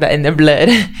because they have that in their blood.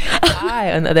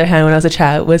 I, on the other hand, when I was a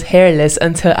child, was hairless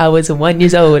until I was 1 year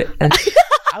old, and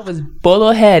I was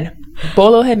bolo head.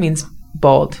 Bolo head means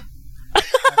bald.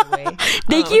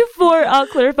 Thank you for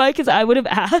clarifying, because I would have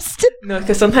asked. No,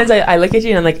 because sometimes I look at you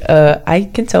and I'm like, I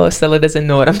can tell Stella doesn't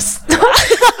know what I'm.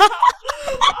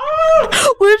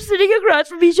 We're sitting across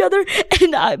from each other,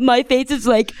 and my face is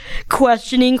like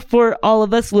questioning for all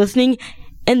of us listening,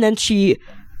 and then she,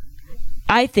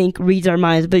 I think, reads our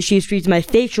minds, but she reads my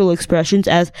facial expressions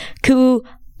as, Ku,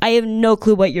 I have no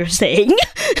clue what you're saying.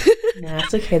 Nah,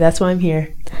 it's okay. That's why I'm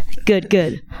here. Good.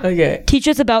 Okay. Teach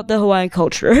us about the Hawaiian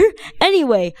culture.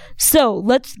 Anyway, so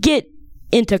let's get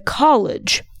into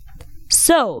college.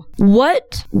 So,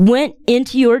 what went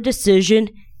into your decision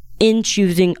in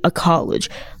choosing a college?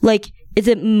 Like, is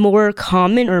it more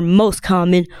common or most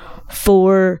common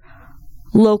for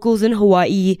locals in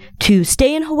Hawaii to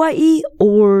stay in Hawaii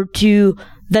or to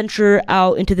venture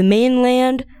out into the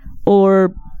mainland,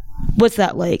 or what's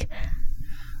that like?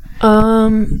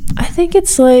 I think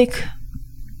it's like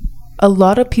a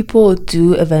lot of people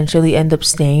do eventually end up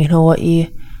staying in Hawaii,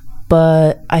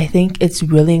 but I think it's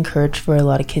really encouraged for a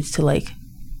lot of kids to like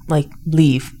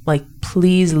leave, like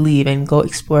please leave and go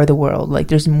explore the world. Like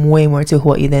there's way more to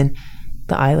Hawaii than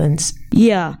the islands.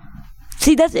 Yeah.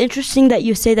 See, that's interesting that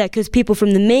you say that, because people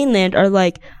from the mainland are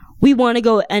like, we want to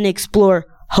go and explore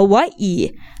Hawaii,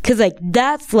 because like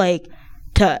that's like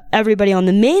to everybody on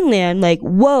the mainland, like,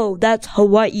 whoa, that's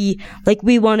Hawaii, like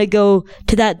we want to go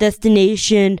to that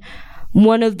destination,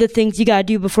 one of the things you gotta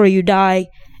do before you die,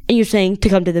 and you're saying to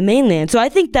come to the mainland. So I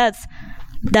think that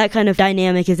kind of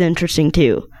dynamic is interesting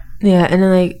too. Yeah, and then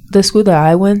like the school that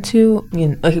I went to, I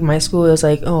mean, like my school was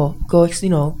like, oh, go,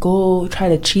 go try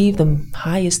to achieve the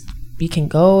highest you can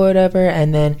go or whatever.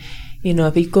 And then,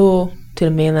 if you go to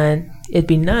the mainland, it'd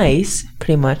be nice,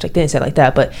 pretty much. Like they didn't say it like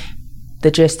that, but the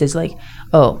gist is like,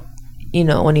 oh,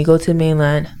 when you go to the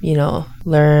mainland,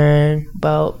 learn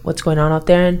about what's going on out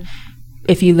there, and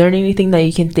if you learn anything that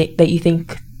you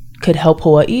think could help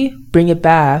Hawaii, bring it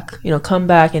back. Come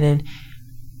back and then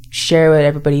share with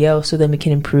everybody else, so then we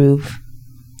can improve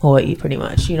Hawaii, pretty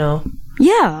much.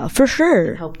 Yeah, for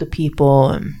sure. Help the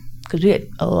people, because we had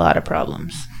a lot of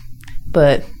problems,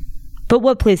 but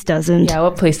what place doesn't? Yeah,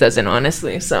 what place doesn't,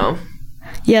 honestly? So.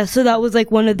 Yeah, so that was like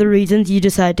one of the reasons you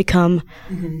decided to come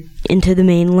into the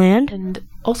mainland. And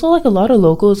also like a lot of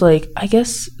locals, like I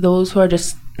guess those who are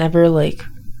just never like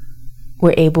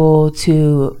were able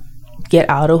to get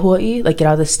out of Hawaii, like get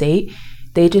out of the state,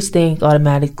 they just think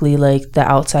automatically like the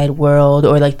outside world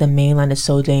or like the mainland is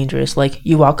so dangerous. Like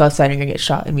you walk outside and you're gonna get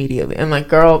shot immediately. I'm like,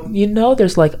 girl,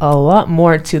 there's like a lot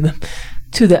more to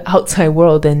the outside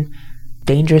world than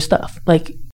dangerous stuff.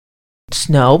 Like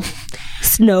snow.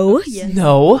 Yes.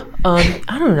 Snow. I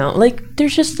don't know. Like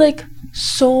there's just like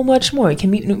so much more. You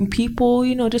can meet new people,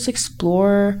 just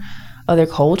explore other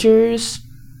cultures.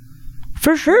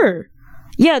 For sure.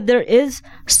 Yeah, there is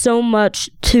so much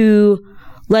to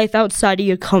life outside of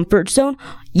your comfort zone.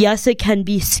 Yes, it can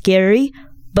be scary,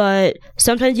 but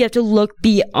sometimes you have to look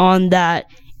beyond that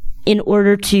in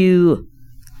order to...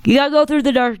 You gotta go through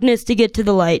the darkness to get to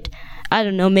the light. I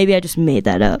don't know, maybe I just made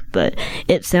that up, but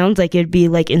it sounds like it'd be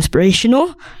like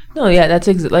inspirational. No, yeah,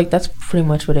 that's pretty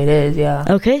much what it is, yeah.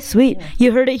 Okay, sweet. Yeah.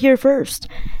 You heard it here first.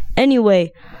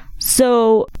 Anyway,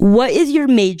 so what is your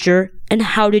major and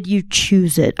how did you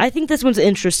choose it? I think this one's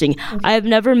interesting. I have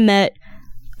never met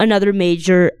another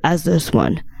major as this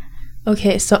one.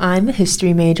 Okay, so I'm a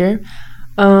history major.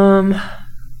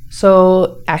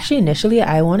 So actually initially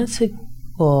I wanted to,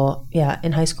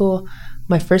 in high school,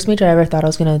 my first major I ever thought I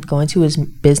was going to go into was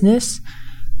business.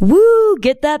 Woo!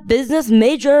 Get that business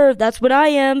major. That's what I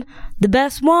am. The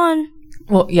best one.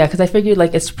 Well, yeah, because I figured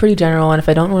like it's pretty general, and if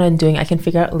I don't know what I'm doing, I can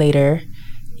figure out later.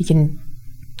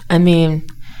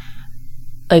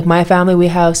 Like my family, we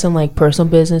have some like personal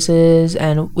businesses,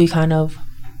 and we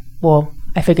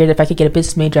I figured if I could get a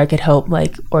business major, I could help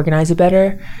like organize it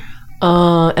better.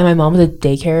 And my mom was a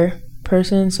daycare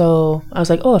person, so I was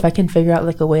like, oh, if I can figure out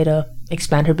like a way to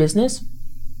expand her business,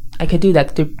 I could do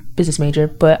that through business major.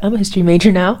 But I'm a history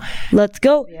major now. Let's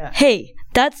go. Yeah. Hey,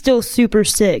 that's still super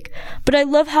sick. But I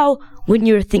love how when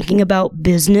you're thinking about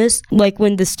business, like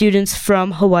when the students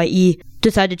from Hawaii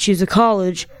decide to choose a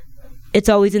college, it's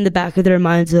always in the back of their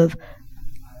minds of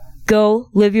go,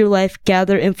 live your life,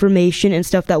 gather information and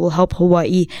stuff that will help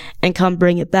Hawaii and come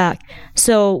bring it back.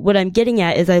 So what I'm getting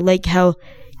at is I like how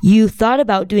you thought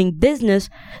about doing business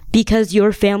because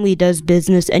your family does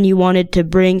business and you wanted to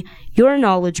bring your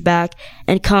knowledge back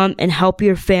and come and help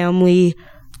your family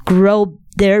grow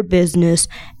their business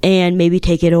and maybe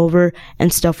take it over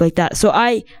and stuff like that. So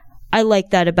I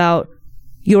like that about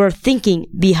your thinking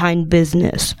behind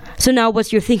business. So now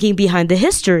what's your thinking behind the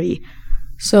history?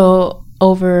 So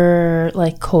over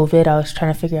like COVID, I was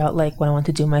trying to figure out like what I want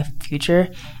to do in my future.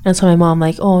 And so my mom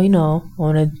like, oh, I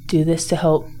want to do this to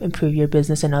help improve your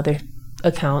business and other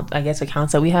accounts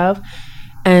that we have.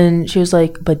 And she was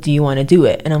like, but do you want to do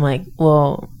it? And I'm like,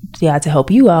 well, yeah, to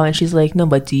help you out. And she's like, no,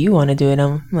 but do you want to do it? And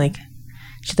I'm like,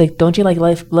 she's like, don't you like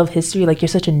love history? Like you're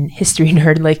such a history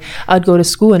nerd. Like I'd go to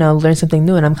school and I'll learn something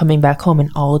new and I'm coming back home and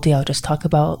all day I'll just talk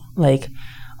about like,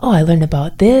 oh, I learned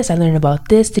about this.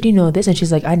 Did you know this? And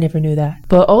she's like, I never knew that.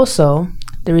 But also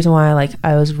the reason why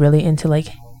I was really into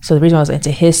the reason I was into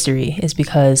history is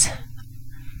because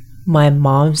my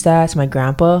mom's dad, so my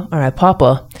grandpa or my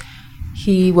papa,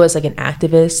 he was like an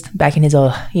activist back in his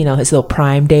little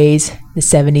prime days, the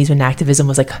 70s when activism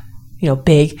was like,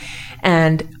 big.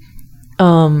 And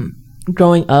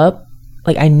growing up,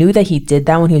 like I knew that he did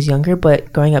that when he was younger,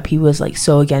 but growing up he was like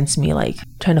so against me, like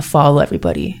trying to follow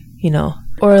everybody,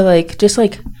 or like just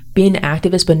like being an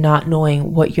activist but not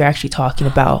knowing what you're actually talking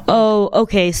about. Oh,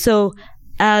 okay. So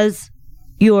as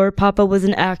your papa was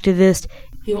an activist,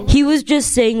 he was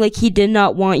just saying like he did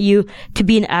not want you to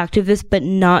be an activist but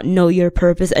not know your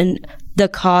purpose and the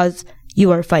cause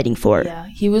you are fighting for. Yeah,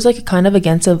 he was like kind of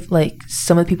against of like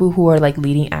some of the people who are like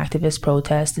leading activist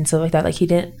protests and stuff like that. Like he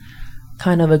didn't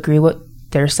kind of agree what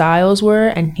their styles were,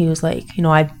 and he was like,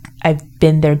 I've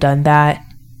been there, done that.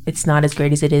 It's not as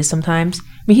great as it is sometimes.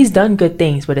 I mean, he's done good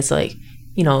things, but it's like,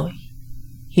 he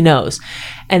knows.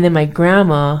 And then my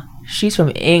grandma, she's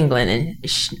from England, and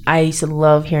I used to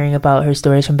love hearing about her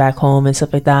stories from back home and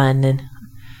stuff like that. And then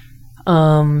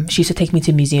she used to take me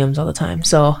to museums all the time.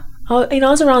 So I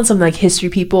was around some like history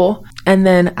people. And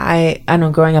then I don't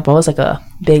know, growing up, I was like a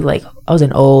big, like, I was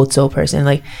an old soul person.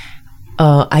 Like,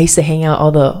 I used to hang out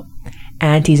all the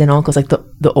aunties and uncles, like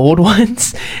the old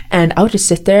ones, and I would just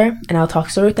sit there and I'll talk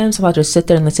story with them. So I'll just sit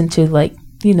there and listen to, like,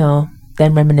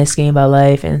 them reminiscing about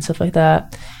life and stuff like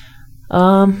that.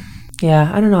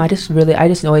 Yeah, I don't know. I just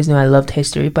always knew I loved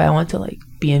history, but I want to like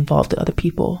be involved with other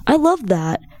people. I love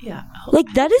that. Yeah,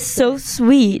 like that is so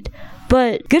sweet.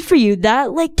 But good for you.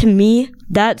 That, like, to me,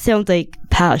 that sounds like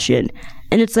passion.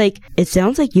 And it's like, it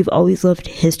sounds like you've always loved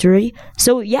history.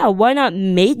 So yeah, why not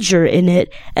major in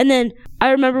it? And then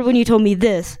I remember when you told me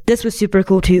this was super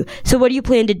cool too. So what do you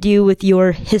plan to do with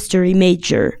your history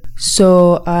major?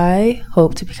 So I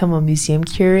hope to become a museum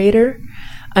curator.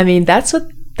 I mean, that's what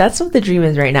the dream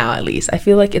is right now, at least. I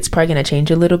feel like it's probably going to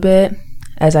change a little bit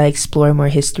as I explore more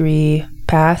history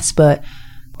paths, but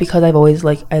because I've always,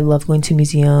 like, I love going to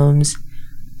museums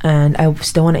and I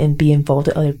still want to be involved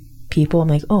with other people. I'm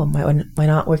like, oh, why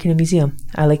not work in a museum?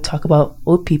 I like talk about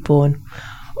old people and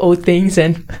old things,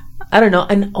 and I don't know.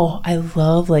 And I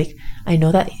love, like, I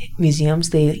know that museums,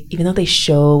 they, even though they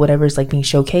show whatever is like being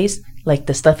showcased, like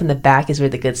the stuff in the back is where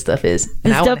the good stuff is.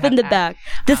 And the stuff in the back,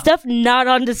 the stuff not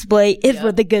on display is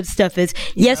where the good stuff is.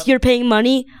 Yes, you're paying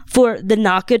money for the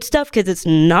not good stuff because it's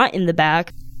not in the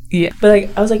back. Yeah, but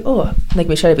like I was like, oh, like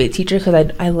we try to be a teacher because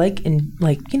I like, and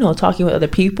like, talking with other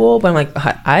people. But I'm like,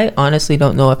 I honestly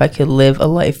don't know if I could live a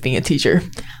life being a teacher.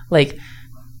 Like,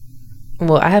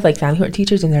 well, I have like family who are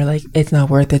teachers, and they're like, it's not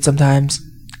worth it sometimes.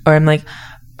 Or I'm like,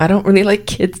 I don't really like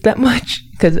kids that much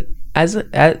because as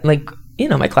like,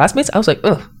 my classmates, I was like,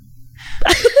 ugh.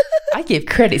 I give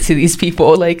credit to these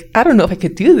people. Like, I don't know if I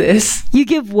could do this. You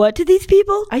give what to these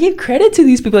people? I give credit to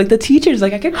these people, like the teachers.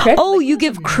 Like, I give credit. Oh, like, you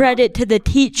give credit to the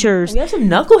teachers. We have some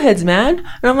knuckleheads, man.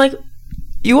 And I'm like,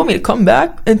 you want me to come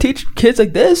back and teach kids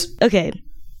like this? Okay.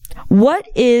 What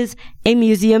is a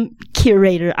museum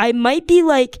curator? I might be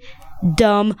like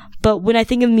dumb, but when I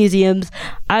think of museums,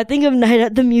 I think of Night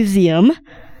at the Museum.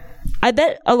 I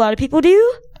bet a lot of people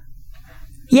do.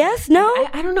 Yes? No?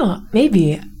 I don't know.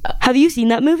 Maybe. Have you seen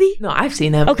that movie? No, I've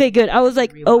seen it. Okay, good. I was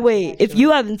like, oh wait, if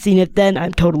you haven't seen it, then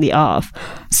I'm totally off.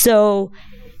 So,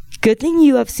 good thing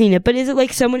you have seen it. But is it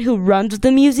like someone who runs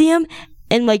the museum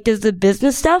and like does the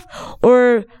business stuff,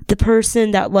 or the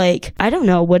person that, like, I don't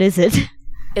know, what is it?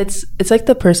 It's like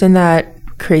the person that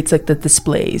creates like the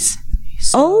displays.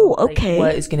 So, okay. Like,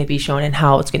 what is going to be shown and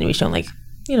how it's going to be shown, like,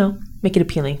 make it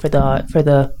appealing for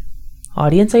the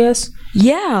audience, I guess.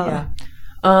 Yeah.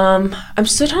 I'm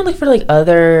still trying to look for like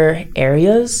other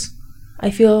areas,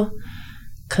 I feel,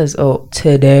 because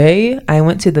today I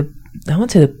went to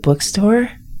the bookstore,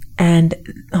 and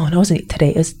no, it wasn't today,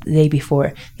 it was the day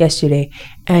before, yesterday,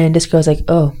 and this girl's like,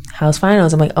 oh, how's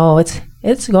finals? I'm like, oh,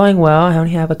 it's going well, I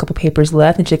only have a couple papers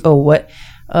left. And she's like, oh, what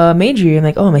major? I'm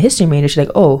like, oh, I'm a history major. She's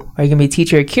like, oh, are you gonna be a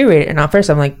teacher or curator? And at first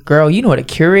I'm like, girl, you know what a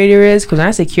curator is? Because when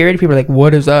I say curator, people are like,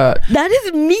 what is that? That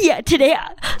is me today.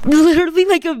 Literally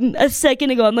like a second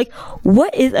ago, I'm like,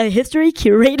 what is a history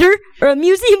curator or a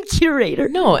museum curator?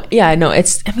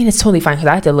 It's totally fine because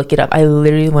I had to look it up. I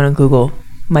literally went on Google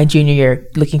my junior year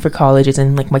looking for colleges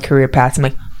and like my career paths. I'm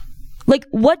like,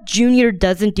 what junior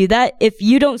doesn't do that? If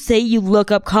you don't say you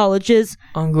look up colleges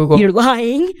on Google, you're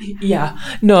lying. Yeah.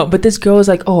 No, but this girl was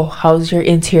like, oh, how's your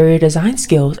interior design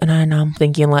skills? And I'm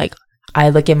thinking, like, I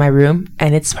look at my room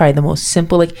and it's probably the most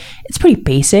simple, like, it's pretty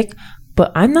basic,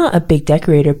 but I'm not a big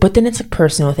decorator. But then it's a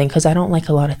personal thing because I don't like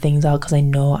a lot of things out because I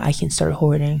know I can start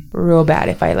hoarding real bad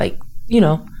if I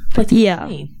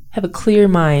have a clear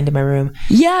mind in my room.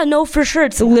 Yeah, no, for sure.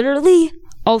 It's literally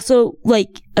also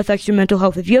like affects your mental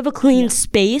health. If you have a clean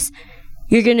space,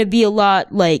 you're gonna be you're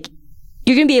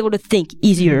gonna be able to think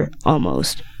easier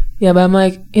almost. Yeah, but I'm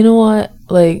like, you know what?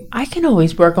 Like, I can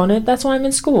always work on it. That's why I'm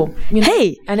in school.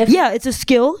 Hey, and it's a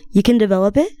skill. You can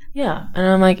develop it. Yeah, and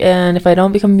I'm like, and if I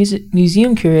don't become a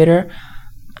museum curator,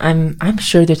 I'm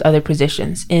sure there's other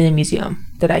positions in a museum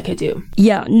that I could do.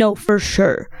 Yeah, no, for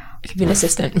sure. I could be an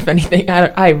assistant, if anything.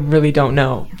 I really don't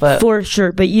know, but for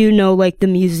sure. But like the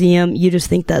museum, you just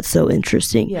think that's so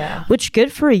interesting. Yeah, which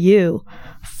good for you,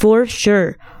 for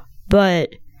sure.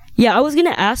 But yeah, I was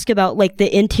gonna ask about like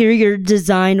the interior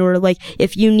design, or like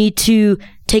if you need to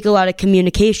take a lot of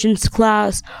communications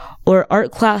class or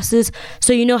art classes,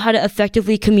 so you know how to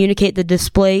effectively communicate the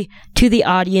display to the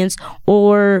audience,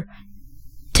 or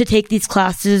to take these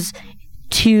classes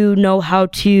to know how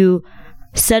to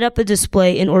set up a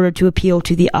display in order to appeal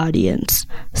to the audience,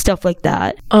 stuff like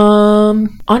that.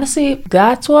 Honestly,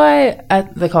 that's why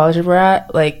at the college we're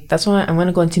at, like, that's why I'm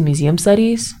gonna go into museum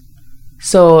studies.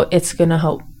 So it's gonna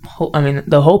help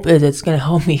the hope is it's gonna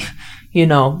help me,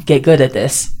 get good at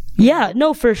this. Yeah,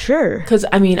 no, for sure. Because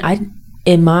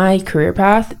in my career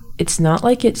path, it's not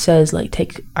like it says like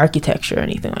take architecture or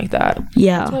anything like that.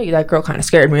 Yeah. I'll tell you, that girl kind of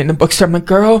scared me in the bookstore. I'm like,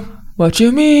 girl, what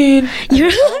you mean?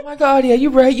 Oh my god, yeah, you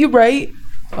right.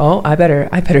 Oh, I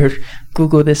better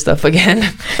Google this stuff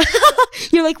again.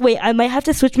 You're like, wait, I might have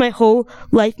to switch my whole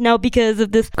life now because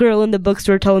of this girl in the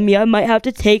bookstore telling me I might have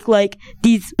to take like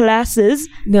these classes.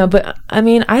 No, but I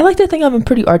like to think I'm a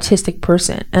pretty artistic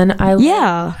person, and I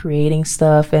love creating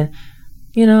stuff. And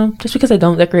just because I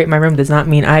don't decorate my room does not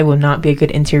mean I will not be a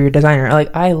good interior designer.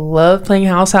 Like, I love playing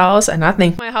house, and I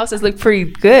think my houses look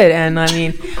pretty good. And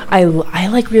I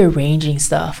like rearranging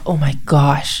stuff. Oh my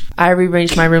gosh, I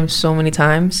rearranged my room so many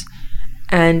times,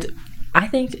 and I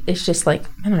think it's just like,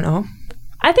 I don't know.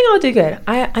 I think I'll do good.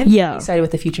 I'm excited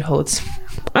what the future holds.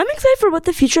 I'm excited for what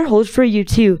the future holds for you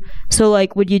too. So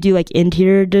like, would you do like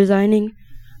interior designing?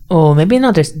 Oh, maybe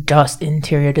not just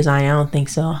interior design. I don't think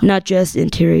so. Not just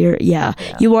interior. Yeah.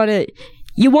 You want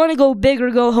to go big or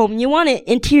go home. You want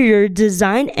to interior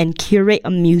design and curate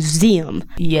a museum.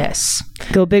 Yes.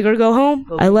 Go big or go home.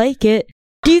 I like it.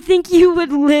 Do you think you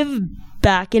would live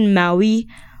back in Maui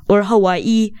or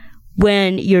Hawaii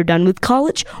when you're done with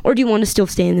college, or do you want to still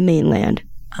stay in the mainland?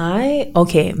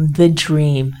 The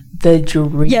dream.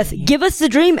 Yes, give us the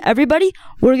dream, everybody.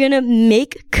 We're gonna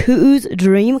make Ku'u's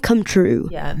dream come true.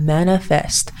 Yeah,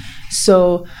 manifest.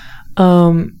 So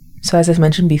as I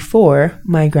mentioned before,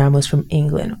 my grandma's from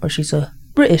England, or she's a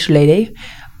British lady,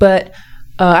 but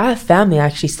I have family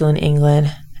actually still in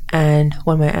England, and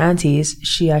one of my aunties,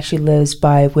 she actually lives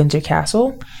by Windsor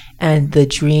Castle, and the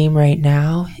dream right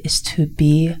now is to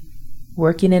be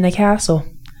working in a castle.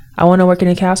 I want to work in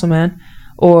a castle, man.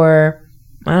 Or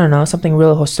I don't know, something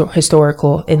real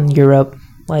historical in Europe.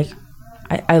 Like,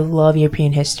 I love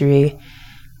European history.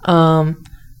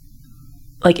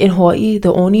 Like in Hawaii,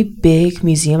 the only big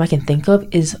museum I can think of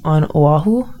is on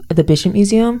Oahu, at the Bishop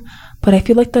Museum. But I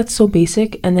feel like that's so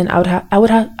basic. And then I would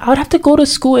have to go to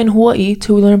school in Hawaii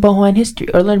to learn about Hawaiian history,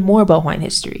 or learn more about Hawaiian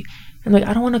history. And like,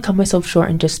 I don't want to cut myself short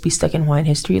and just be stuck in Hawaiian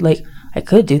history. Like, I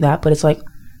could do that, but it's like,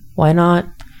 why not?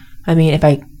 I mean,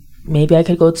 maybe I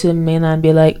could go to mainland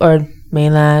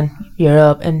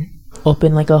Europe and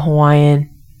open like a Hawaiian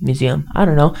museum. I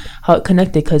don't know how it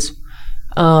connected, because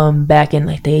back in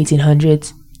like the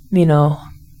 1800s,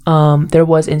 there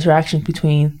was interaction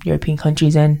between European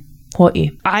countries and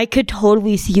Hawaii. I could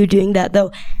totally see you doing that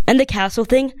though. And the castle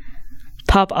thing,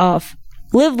 pop off.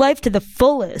 Live life to the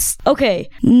fullest. Okay,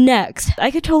 next.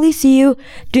 I could totally see you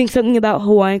doing something about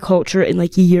Hawaiian culture in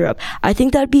like Europe. I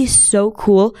think that'd be so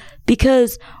cool,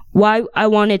 because why I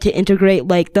wanted to integrate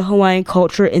like the Hawaiian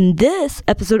culture in this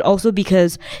episode, also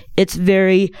because it's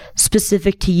very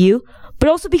specific to you, but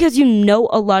also because you know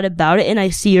a lot about it and I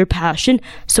see your passion.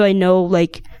 So I know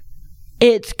like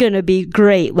it's gonna be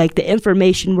great. Like the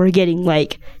information we're getting,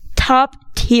 like top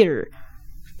tier.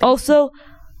 Also,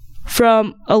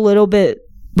 from a little bit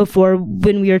before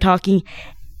when we were talking,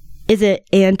 is it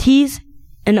aunties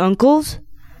and uncles?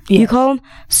 Yes. You call them?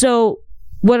 So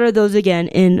what are those again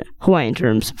in Hawaiian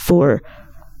terms for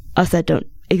us that don't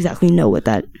exactly know what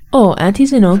that? Oh,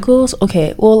 aunties and uncles?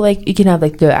 Okay, well, like you can have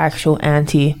like the actual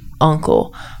auntie,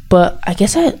 uncle, but I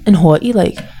guess in Hawaii,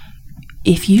 like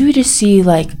if you just see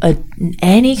like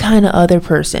any kind of other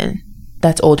person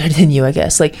that's older than you, I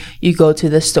guess, like you go to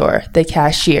the store, the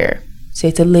cashier, say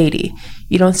it's a lady,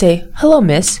 you don't say, hello,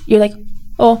 miss. You're like,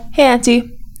 oh, hey,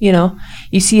 auntie.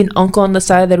 You see an uncle on the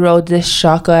side of the road, this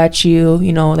shaka at you,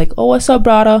 like, oh, what's up,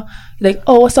 brother? You're like,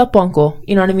 oh, what's up, uncle?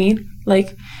 You know what I mean?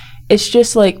 Like, it's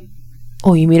just like,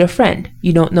 oh, you meet a friend.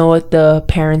 You don't know what the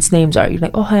parents' names are. You're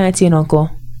like, oh, hi, auntie and uncle.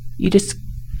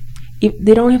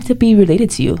 They don't have to be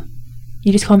related to you.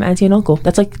 You just call them auntie and uncle.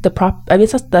 That's like I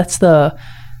guess that's the,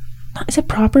 is it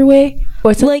proper way?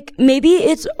 Or it's like, maybe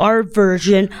it's our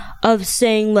version of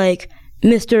saying like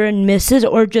Mr. and Mrs.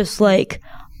 or just like,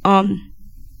 Mr.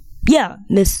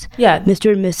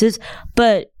 and Mrs.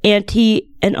 But auntie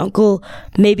and uncle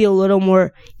maybe a little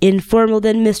more informal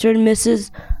than Mr. and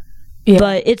Mrs. Yeah.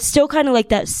 But it's still kind of like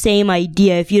that same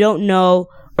idea. If you don't know,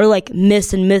 or like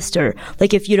Miss and Mr.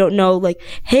 Like if you don't know, like,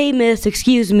 hey, miss,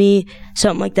 excuse me,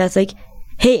 something like that. It's like,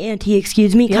 hey, auntie,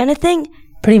 excuse me, kind of thing.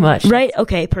 Pretty much. Right?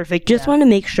 Okay, perfect. Just want to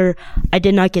make sure I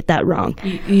did not get that wrong.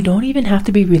 You don't even have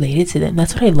to be related to them.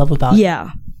 That's what I love about it. Yeah.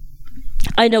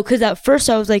 I know, because at first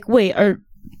I was like, wait,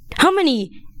 how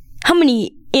many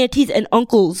aunties and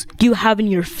uncles do you have in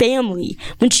your family?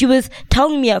 When she was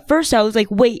telling me at first, I was like,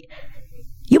 wait,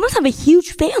 you must have a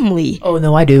huge family. Oh,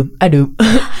 no, I do.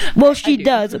 Well, she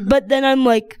does. But then I'm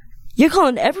like, you're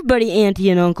calling everybody auntie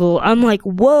and uncle. I'm like,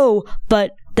 whoa.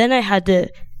 But then I had to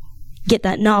get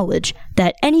that knowledge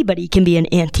that anybody can be an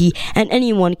auntie and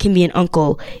anyone can be an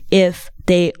uncle if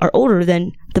they are older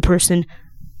than the person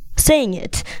saying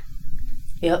it.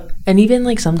 Yep. And even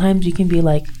like sometimes you can be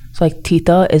like, so like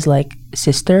tita is like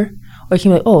sister, or you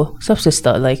can be like, oh, what's up,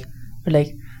 sister? Like, or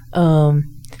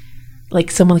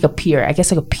like someone like a peer, I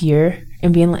guess like a peer,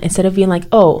 and being like, instead of being like,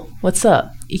 oh, what's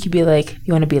up? You could be like,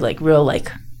 you want to be like real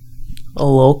like a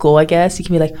local, I guess. You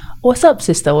can be like, oh, what's up,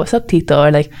 sister? What's up, tita?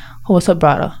 Or like, oh, what's up,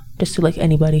 brother? Just to like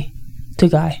anybody, to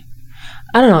guy.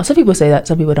 I don't know. Some people say that,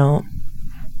 some people don't.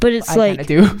 But it's I like,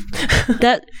 do.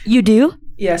 that you do?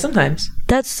 Yeah, sometimes.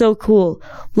 That's so cool.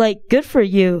 Like, good for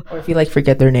you. Or if you like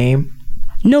forget their name.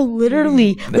 No,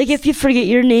 literally. Like, if you forget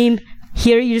your name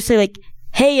here, you just say like,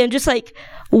 hey, and just like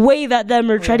wave at them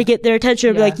or try to get their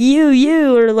attention, or be like,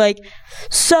 you, or like,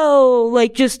 so,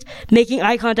 like, just making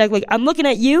eye contact. Like, I'm looking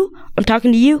at you, I'm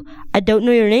talking to you, I don't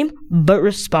know your name, but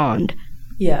respond.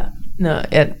 Yeah. No,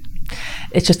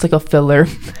 it's just like a filler.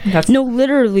 No,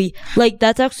 literally. Like,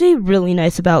 that's actually really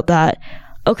nice about that.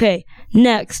 Okay,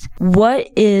 next, what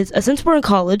is, since we're in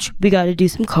college, we got to do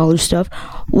some college stuff.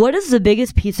 What is the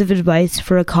biggest piece of advice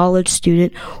for a college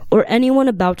student or anyone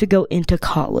about to go into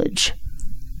college?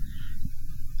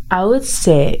 I would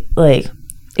say, like,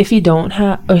 if you don't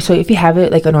have, or so if you have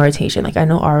it like an orientation, like I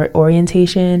know our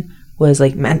orientation was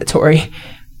like mandatory,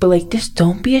 but like just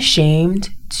don't be ashamed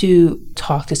to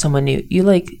talk to someone new. You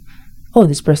like, oh,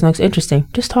 this person looks interesting.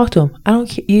 Just talk to them. I don't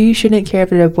care. You shouldn't care if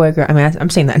they're a boy or girl. I mean, I'm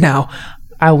saying that now.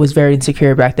 I was very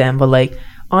insecure back then, but like,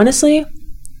 honestly,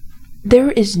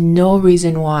 there is no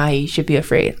reason why you should be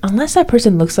afraid. Unless that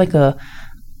person looks like a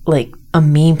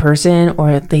mean person,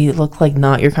 or they look like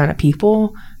not your kind of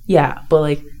people. Yeah, but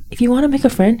like, if you want to make a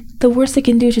friend, the worst they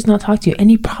can do is just not talk to you,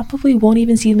 and you probably won't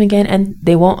even see them again, and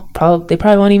they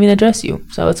probably won't even address you.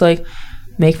 So it's like,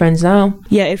 make friends now.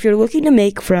 Yeah, if you're looking to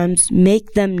make friends,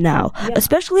 make them now. Yeah.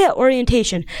 Especially at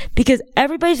orientation, because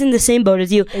everybody's in the same boat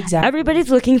as you. Exactly. Everybody's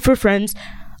looking for friends.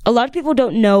 A lot of people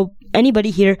don't know anybody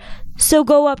here, so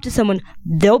go up to someone.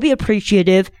 They'll be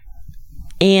appreciative,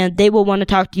 and they will want to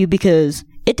talk to you, because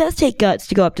it does take guts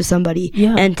to go up to somebody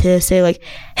and to say like,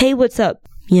 hey, what's up?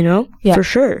 You know? Yeah. For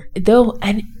sure.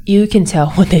 And you can tell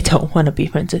when they don't want to be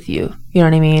friends with you. You know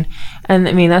what I mean? And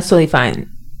I mean, that's totally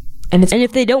fine. And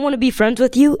if they don't want to be friends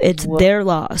with you, it's their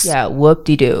loss. Yeah,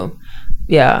 whoop-de-doo.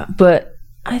 Yeah, but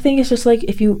I think it's just like,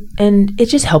 and it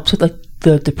just helps with like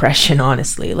the depression,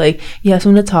 honestly. Like, you have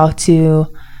someone to talk to,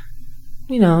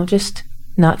 you know, just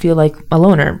not feel like a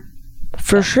loner.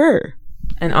 For sure.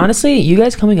 And honestly, you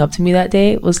guys coming up to me that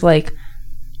day was like,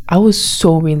 I was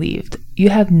so relieved. You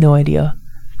have no idea.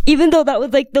 Even though that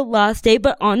was like the last day,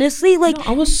 but honestly, like, no,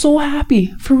 I was so happy,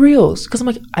 for reals. Because I'm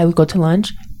like, I would go to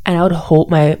lunch, and I would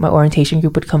hope my orientation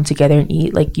group would come together and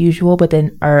eat like usual. But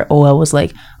then our OL was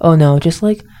like, oh no, just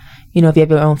like, you know, if you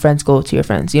have your own friends, go to your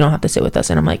friends. You don't have to sit with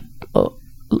us. And I'm like, oh,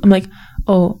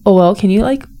 OL,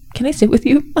 can I sit with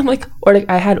you? I'm like, or like,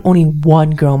 I had only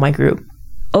one girl in my group.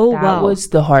 Oh, wow. That was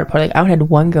the hard part. Like, I only had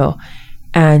one girl,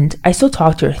 and I still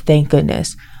talk to her, thank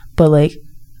goodness. But like,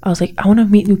 I was like, I want to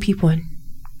meet new people, and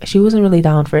she wasn't really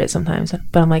down for it sometimes.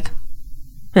 But I'm like,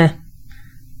 nah,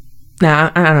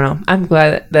 I don't know. I'm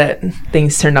glad that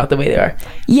things turned out the way they are.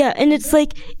 Yeah, and it's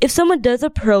like, if someone does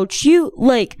approach you,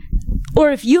 like,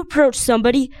 or if you approach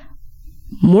somebody,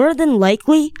 more than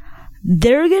likely,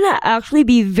 they're gonna actually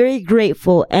be very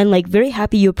grateful and like very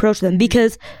happy you approach them,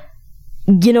 because,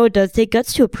 you know, it does take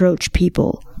guts to approach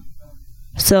people.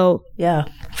 So, yeah,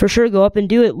 for sure, go up and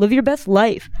do it. Live your best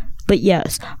life. But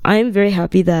yes, I'm very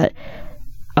happy that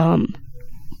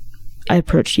I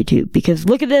approached you too, because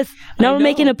look at this. Now we're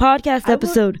making a podcast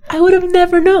episode. I would have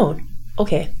never known.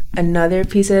 Okay, another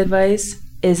piece of advice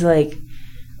is like,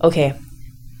 okay,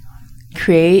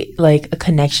 create like a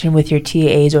connection with your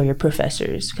TAs or your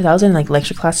professors. Because I was in like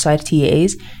lecture class side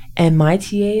TAs, and my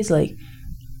TAs, like,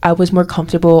 I was more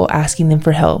comfortable asking them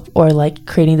for help or like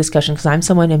creating discussion, because I'm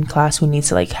someone in class who needs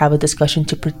to like have a discussion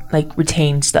to like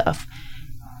retain stuff.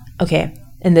 Okay,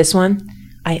 and this one,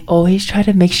 I always try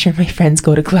to make sure my friends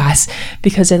go to class,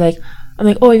 because they're like, I'm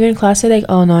like, oh, you're in class today? Like,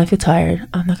 oh no, I feel tired,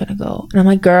 I'm not gonna go. And I'm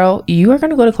like, girl, you are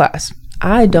gonna go to class,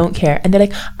 I don't care. And they're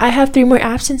like, I have 3 more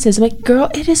absences. I'm like,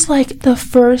 girl, it is like the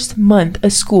first month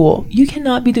of school, you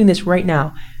cannot be doing this right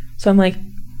now. So I'm like,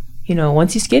 you know,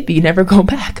 once you skip, you never go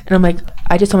back. And I'm like,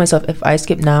 I just told myself, if I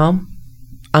skip now,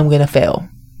 I'm gonna fail.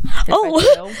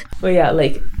 But yeah,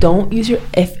 like, don't use you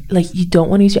don't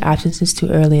want to use your absences too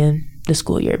early in the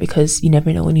school year, because you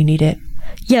never know when you need it.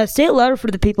 Yeah, say it louder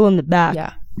for the people in the back.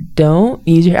 Yeah, don't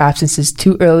use your absences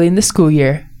too early in the school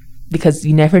year, because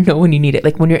you never know when you need it,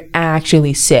 like when you're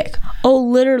actually sick. Oh,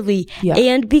 literally. Yeah.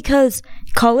 And because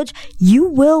college, you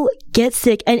will get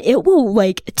sick and it will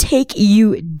like take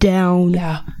you down.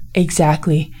 Yeah,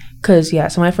 exactly. Because, yeah,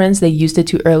 so my friends, they used it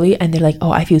too early and they're like,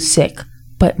 oh, I feel sick.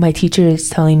 But my teacher is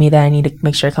telling me that I need to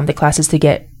make sure I come to classes to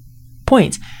get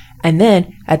points. And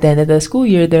then at the end of the school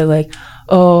year, they're like,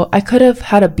 oh, I could have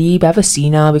had a B, but I have a C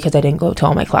now because I didn't go to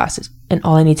all my classes. And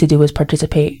all I need to do is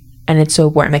participate. And it's so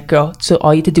boring. I'm like, girl, so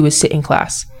all you have to do is sit in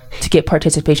class to get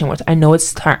participation awards. I know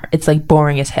it's like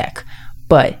boring as heck,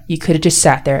 but you could have just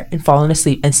sat there and fallen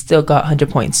asleep and still got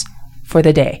 100 points for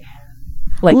the day.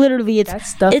 Like, literally,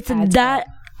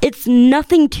 it's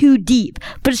nothing too deep,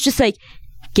 but it's just like,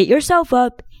 get yourself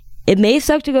up. It may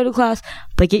suck to go to class,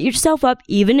 but get yourself up,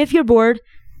 even if you're bored.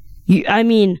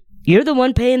 You're the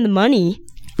one paying the money.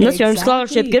 Unless you're on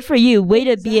scholarship, good for you. Way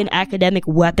to be an academic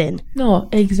weapon. No,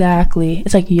 exactly.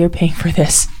 It's like you're paying for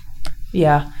this.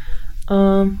 Yeah.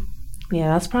 Yeah,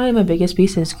 that's probably my biggest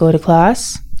piece is go to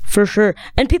class. For sure.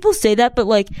 And people say that, but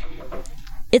like,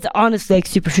 it's honestly like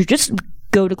super true. Just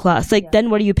go to class. Like, then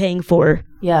what are you paying for?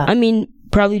 Yeah.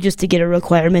 Probably just to get a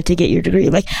requirement to get your degree.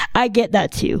 Like, I get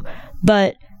that too.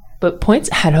 But points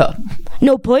add up.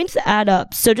 No, points add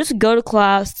up. So just go to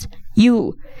class.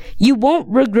 You won't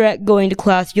regret going to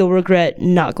class. You'll regret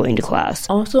not going to class.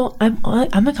 Also, I'm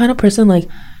the kind of person, like,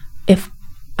 if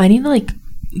I need to, like,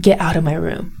 get out of my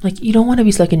room. Like, you don't want to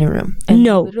be stuck in your room. And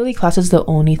no. Literally, class is the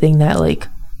only thing that, like,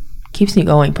 keeps me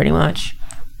going, pretty much.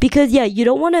 Because, yeah, you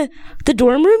don't want to... The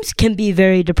dorm rooms can be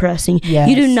very depressing. Yes.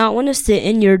 You do not want to sit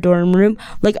in your dorm room.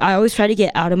 Like, I always try to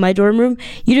get out of my dorm room.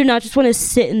 You do not just want to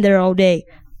sit in there all day.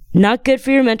 Not good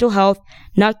for your mental health.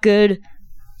 Not good,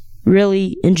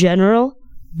 really, in general.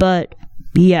 But,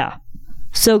 yeah.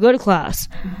 So, go to class.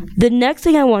 The next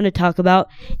thing I want to talk about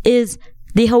is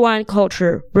the Hawaiian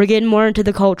culture. We're getting more into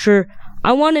the culture.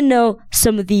 I want to know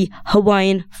some of the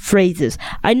Hawaiian phrases.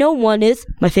 I know one is,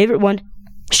 my favorite one,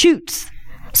 shoots.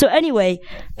 So anyway,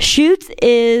 shoots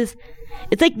is,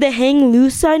 it's like the hang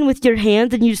loose sign with your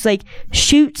hands and you just like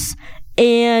shoots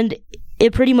and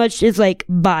it pretty much is like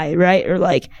bye, right? Or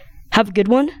like have a good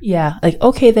one. Yeah, like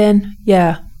okay then,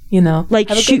 yeah, you know. Like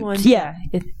have shoot, a good one. yeah.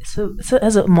 It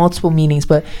has multiple meanings,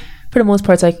 but for the most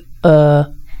part it's like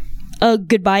a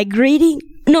goodbye greeting?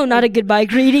 No, not a goodbye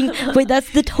greeting. Wait,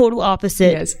 that's the total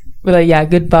opposite. Yes. But like, yeah,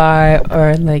 goodbye,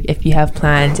 or like if you have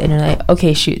plans and you're like,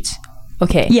 okay, shoots.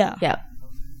 Okay. Yeah. Yeah.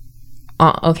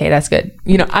 Okay, that's good.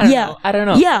 You know, I don't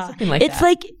know. Yeah. Something like it's that.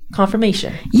 like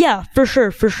confirmation. Yeah, for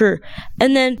sure.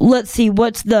 And then let's see,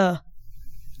 what's the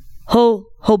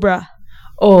hobra?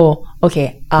 Oh,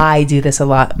 okay. I do this a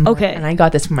lot. Okay. And I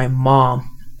got this from my mom.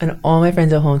 And all my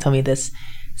friends at home tell me this.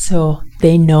 So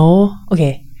they know,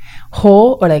 okay,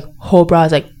 ho or like ho bra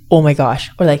is like, oh my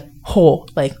gosh. Or like ho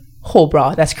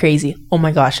bra, that's crazy. Oh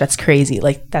my gosh, that's crazy.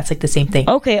 Like, that's like the same thing.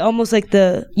 Okay, almost like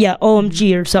the,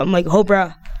 OMG or something like ho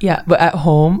bra. Yeah, but at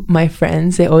home, my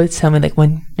friends, they always tell me like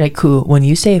when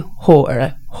you say ho or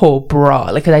like ho bra,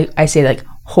 like 'cause I say like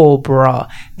ho bra,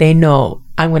 they know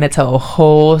I'm gonna tell a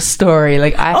whole story.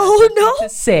 Like I have to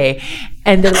say,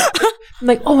 and they're like, I'm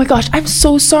like, oh my gosh, I'm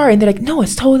so sorry, and they're like, no,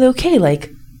 it's totally okay.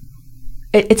 Like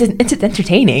it's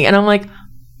entertaining, and I'm like,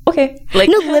 okay. Like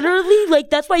no, literally, like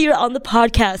that's why you're on the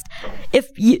podcast. If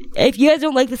you guys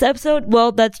don't like this episode,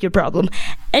 well, that's your problem.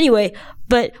 Anyway,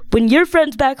 but when your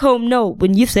friends back home know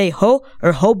when you say ho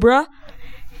or ho bruh,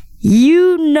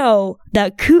 you know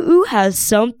that Ku'u has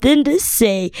something to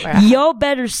say. Wow. Y'all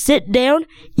better sit down.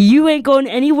 You ain't going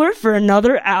anywhere for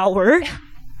another hour.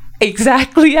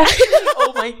 Exactly.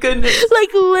 Oh my goodness.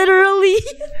 Like literally.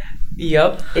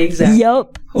 Yup. Exactly.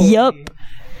 Yup.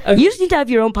 Okay. You just need to have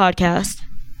your own podcast.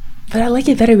 But I like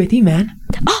it better with you, man.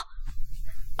 Oh,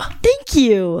 thank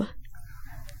you.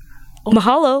 Oh.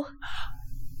 Mahalo.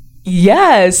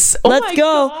 Yes. Let's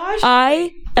go. Gosh.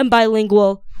 I am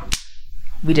bilingual.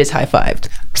 We just high-fived.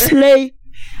 Slay.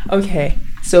 Okay.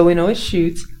 So we know it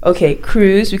shoots. Okay,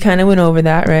 cruise. We kind of went over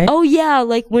that, right? Oh, yeah.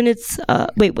 Like when it's...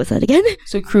 wait, what's that again?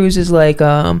 So cruise is like...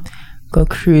 go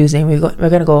cruising. We're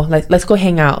gonna go... Like, let's go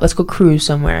hang out. Let's go cruise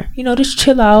somewhere. You know, just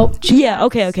chill out. Yeah,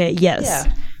 okay. Yes.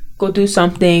 Yeah. Go do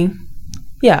something.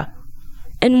 Yeah.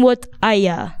 And what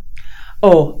aya?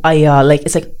 Oh, aya. Like,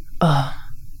 it's like...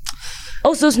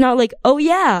 Oh, so it's not like, oh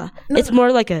yeah. No. It's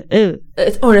more like a,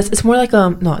 It's more like,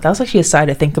 no, that was actually a side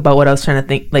to think about what I was trying to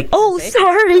think. Like, oh,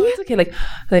 sorry. No, it's okay.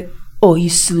 Like, oh,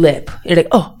 you slip. You're like,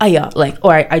 oh, aya. Like,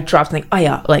 or I dropped something,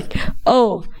 aya. Like,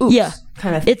 oh, oops, yeah.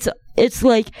 Kind of. It's it's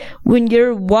like when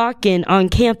you're walking on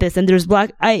campus and there's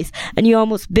black ice and you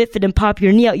almost biff it and pop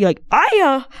your knee out. You're like,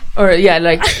 "Aya!" Or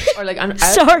I'm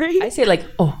sorry. I say like,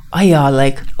 "Oh, aya,"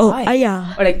 like, "Oh, "Ay."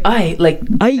 aya," or like, "Ay," like,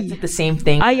 "Ay." it's like the same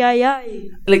thing. "Ay, ay, ay."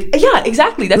 Like, yeah,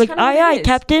 exactly. That's Like, kind of "Ay, ay,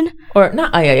 Captain." or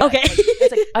not, "Ay, ay, ay." Okay.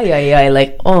 It's like, "Ay, ay, ay,"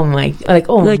 like, oh my, like,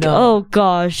 oh Like, no. oh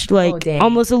gosh, like dang.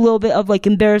 almost a little bit of like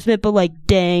embarrassment, but like,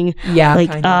 dang. Yeah,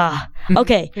 Like, kind of.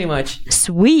 Okay. Pretty much.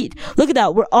 Sweet. Look at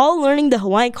that. We're all learning the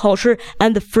Hawaiian culture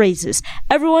and the phrases.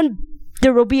 Everyone,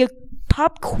 there will be a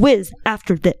pop quiz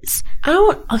after this. I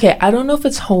don't know if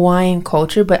it's Hawaiian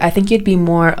culture, but I think it'd be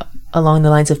more along the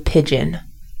lines of pigeon.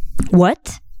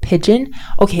 What? Pigeon?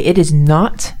 Okay, it is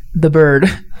not the bird.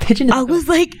 Pigeon is I was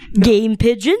like, game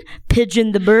pigeon?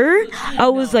 Pigeon the bird? I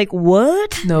was like,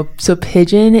 what? No, so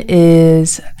pigeon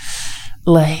is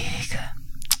like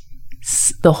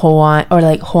the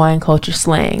Hawaiian culture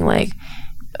slang. Like,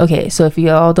 okay, so if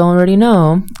you all don't already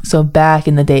know, so back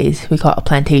in the days, we call it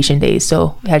plantation days.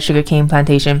 So we had sugarcane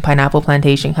plantation, pineapple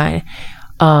plantation kind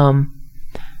of.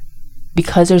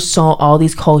 Because there's all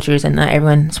these cultures and not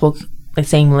everyone spoke the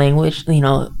same language,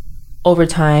 over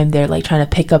time they're like trying to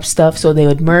pick up stuff, so they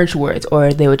would merge words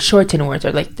or they would shorten words,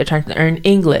 or like they're trying to learn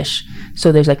English,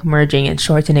 so there's like merging and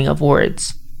shortening of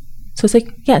words. So it's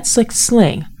like, yeah, it's like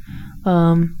slang.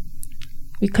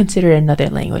 We consider it another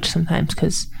language sometimes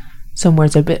because some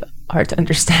words are a bit hard to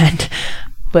understand.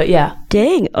 But yeah.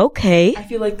 Dang, okay. I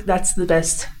feel like that's the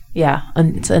best. Yeah,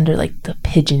 it's under like the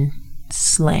pigeon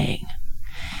slang.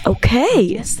 Okay.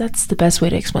 Yes, that's the best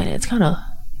way to explain it. It's kind of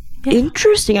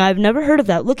interesting. I've never heard of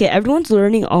that. Look at everyone's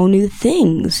learning all new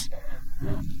things.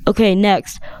 Okay,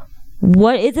 next.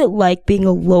 What is it like being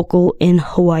a local in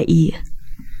Hawaii?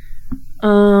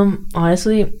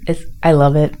 Honestly, I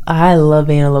love it. I love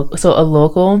being a local. So a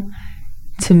local,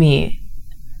 to me,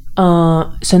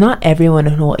 so not everyone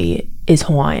in Hawaii is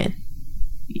Hawaiian.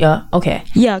 Yeah, okay.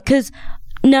 Yeah, because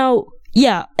now,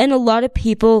 yeah, and a lot of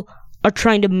people are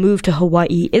trying to move to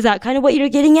Hawaii. Is that kind of what you're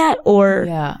getting at, or?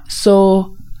 Yeah,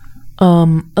 so,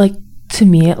 like, to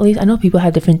me at least, I know people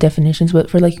have different definitions, but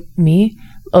for like me,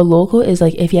 a local is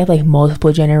like if you have like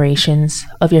multiple generations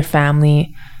of your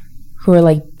family who are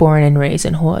like born and raised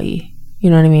in Hawaii.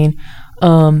 You know what I mean?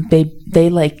 They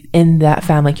like in that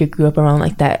family, like you grew up around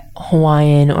like that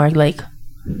Hawaiian or like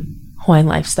Hawaiian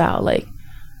lifestyle. Like,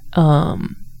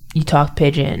 you talk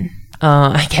pigeon,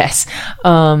 I guess.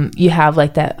 You have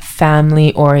like that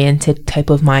family oriented type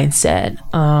of mindset.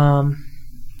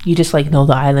 You just like know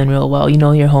the island real well. You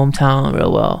know your hometown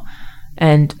real well.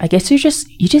 And I guess you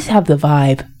just have the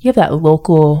vibe. You have that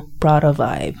local Brada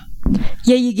vibe.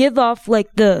 Yeah, you give off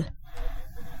like the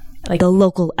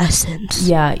local essence.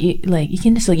 Yeah, you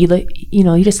can just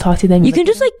you just talk to them. You can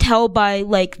just like tell by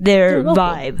like their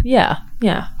vibe. Yeah.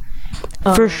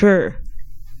 For sure.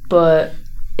 But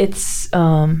it's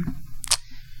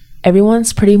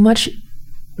everyone's pretty much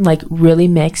like really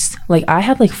mixed. Like I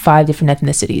have like 5 different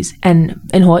ethnicities, and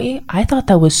in Hawaii I thought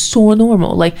that was so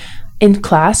normal. Like in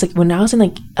class, like when I was in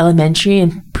like elementary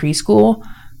and preschool,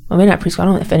 I mean not preschool, I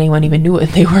don't know if anyone even knew what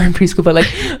they were in preschool,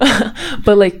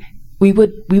 but like we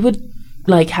would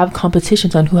like have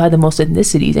competitions on who had the most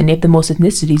ethnicities, and if you have the most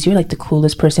ethnicities, you're like the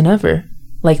coolest person ever.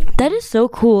 Like that is so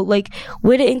cool. Like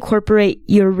way to incorporate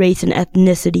your race and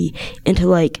ethnicity into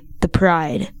like the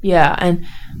pride. Yeah, and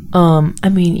I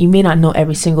mean you may not know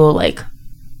every single like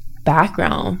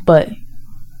background, but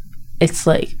it's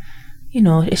like,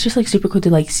 it's just like super cool to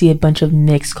like see a bunch of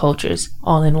mixed cultures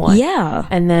all in one. Yeah.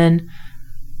 And then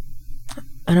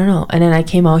I don't know, and then I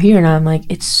came out here and I'm like,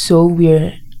 it's so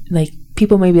weird. Like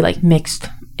people may be like mixed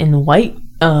in white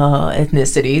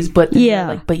ethnicities, but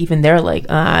yeah, but even they're like,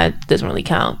 it doesn't really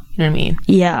count. You know what I mean?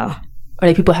 Yeah. Or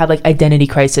like people have like identity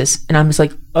crisis, and I'm just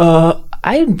like,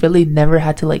 I really never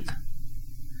had to like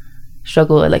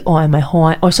struggle with like, oh, am I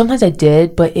Hawaiian? Or sometimes I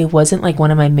did, but it wasn't like one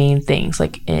of my main things.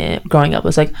 Like growing up, it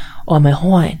was like, oh, am I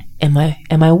Hawaiian? Am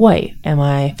I white? Am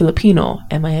I Filipino?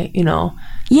 Am I,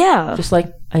 Yeah. Just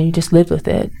like I just lived with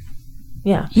it.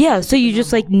 Yeah. Yeah, so you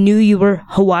just like knew you were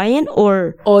Hawaiian,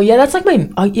 or? Oh yeah, that's like my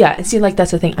yeah. See, like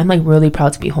that's the thing. I'm like really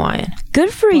proud to be Hawaiian.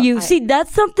 Good for you. See,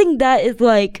 that's something that is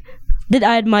like that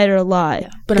I admire a lot.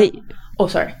 Yeah, but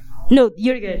sorry. No,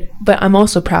 you're good. But I'm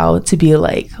also proud to be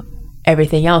like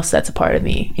everything else that's a part of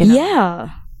me. Yeah.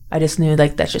 I just knew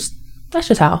like that's just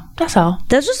how. That's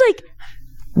just like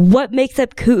what makes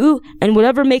up Ku'u, and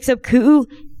whatever makes up Ku'u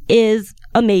is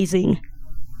amazing.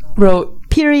 Bro.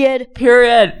 Period.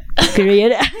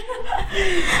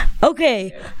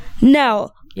 Okay.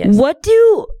 Now, yes.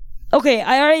 Okay,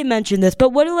 I already mentioned this, but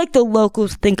what do like the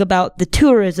locals think about the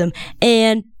tourism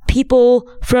and people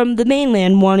from the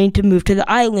mainland wanting to move to the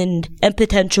island and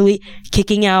potentially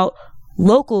kicking out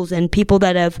locals and people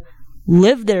that have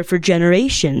lived there for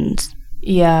generations.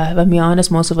 Yeah, if I'm being honest,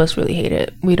 most of us really hate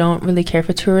it. We don't really care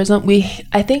for tourism.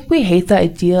 I think we hate the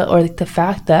idea or like the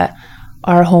fact that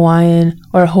our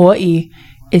Hawaii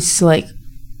is like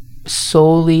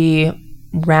solely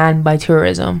ran by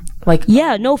tourism. Like,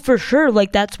 yeah, no, for sure.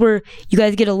 Like, that's where you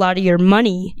guys get a lot of your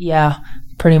money. Yeah,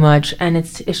 pretty much. And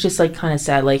it's just like kind of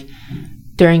sad. Like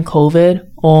during COVID,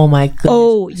 oh my goodness.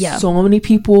 Oh, yeah. So many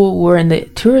people were in the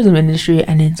tourism industry,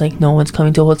 and it's like no one's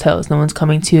coming to hotels, no one's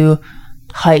coming to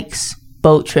hikes,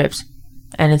 boat trips.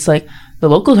 And it's like the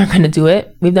locals aren't going to do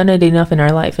it. We've done it enough in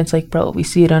our life. It's like, bro, we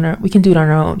can do it on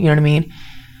our own. You know what I mean?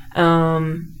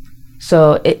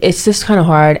 So it's just kind of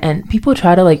hard, and people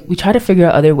we try to figure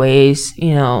out other ways,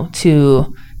 you know,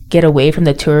 to get away from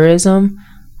the tourism,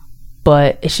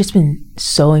 but it's just been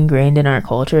so ingrained in our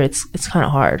culture. It's kind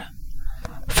of hard.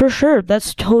 For sure,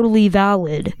 that's totally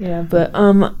valid. Yeah, but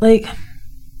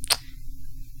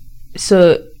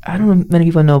so I don't know if many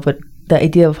people know, but the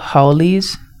idea of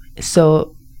haoles.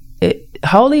 So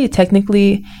haole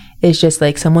technically is just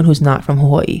like someone who's not from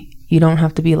Hawaii. You don't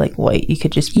have to be like white. You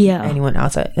could just be anyone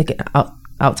outside, like an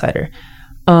outsider.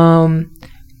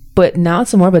 But now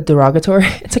it's more of a derogatory.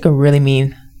 It's like a really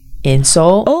mean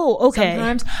insult. Oh, okay.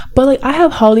 Sometimes, but like I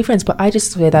have haole friends, but I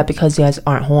just say that because you guys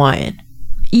aren't Hawaiian.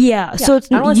 Yeah, so it's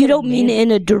you don't mean it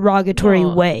in a derogatory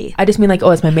way. I just mean like,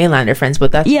 oh, it's my mainlander friends,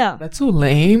 but that's so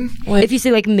lame. Like, if you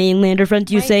say like mainlander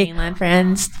friends, you say mainland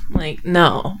friends. Like,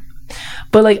 no.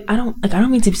 But like I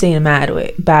don't mean to say in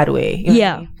a bad way. You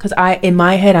know because in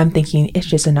my head I'm thinking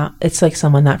it's like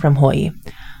someone not from Hawaii.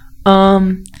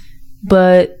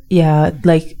 But yeah,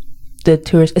 like the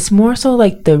tourists, it's more so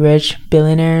like the rich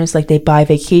billionaires, like they buy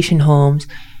vacation homes,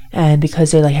 and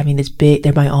because they're like having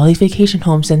they're buying all these vacation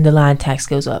homes, and the land tax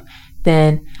goes up.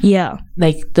 Then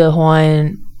like the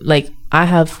Hawaiian, like I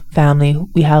have family,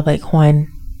 we have like Hawaiian,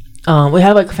 we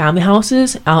have like family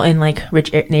houses out in like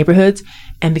rich neighborhoods.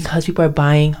 And because people are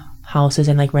buying houses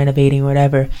and like renovating or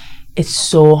whatever, it's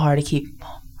so hard to keep,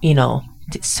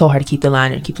 it's so hard to keep the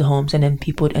land and keep the homes. And then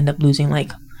people would end up losing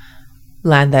like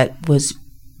land that was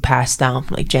passed down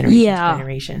from like generation to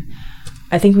generation.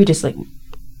 I think we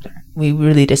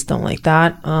really just don't like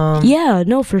that. Yeah,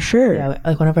 no, for sure. Yeah,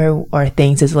 like one of our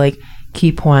things is like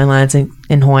keep Hawaiian lands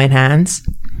in Hawaiian hands.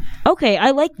 Okay, I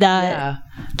like that. Yeah.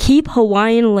 Keep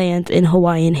Hawaiian lands in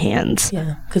Hawaiian hands.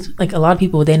 Yeah, because like a lot of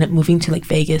people, they end up moving to like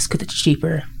Vegas because it's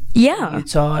cheaper. Yeah.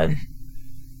 Utah and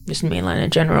just mainland in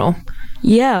general.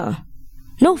 Yeah.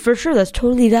 No, for sure. That's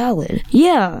totally valid.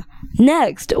 Yeah.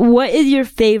 Next, what is your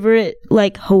favorite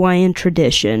like Hawaiian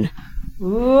tradition?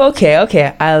 Ooh,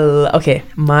 okay.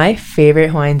 My favorite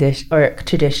Hawaiian dish or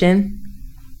tradition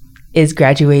is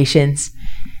graduations.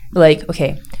 Like,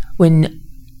 okay, when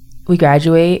we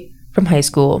graduate from high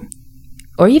school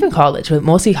or even college, but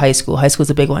mostly high school. High school's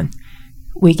a big one.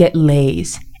 We get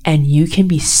leis, and you can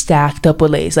be stacked up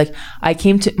with leis. Like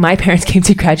my parents came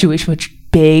to graduation with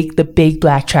the big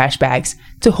black trash bags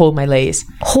to hold my leis.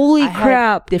 Holy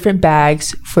crap! Different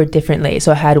bags for different leis.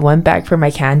 So I had one bag for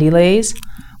my candy leis.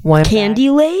 One candy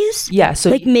leis? Yeah. So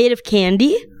like made of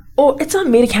candy? Oh, it's not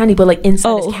made of candy, but like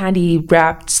inside is candy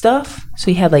wrapped stuff.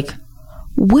 So you had like.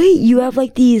 Wait, you have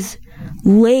like these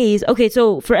leis. Okay,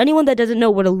 so for anyone that doesn't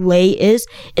know what a lei is,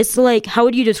 it's like, how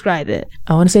would you describe it?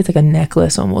 I want to say it's like a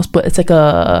necklace almost, but it's like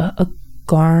a I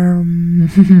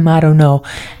don't know.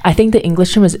 I think the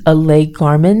English term is a lei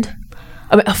garment.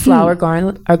 I mean, a flower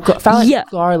garland.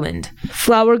 Garland.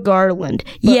 Flower garland.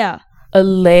 But yeah. A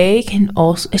lei can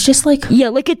also, it's just like. Yeah,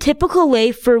 like a typical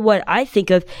lei for what I think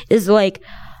of is like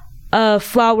a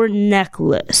flower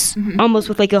necklace, almost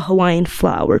with like a Hawaiian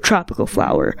flower, tropical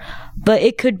flower. But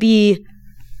it can be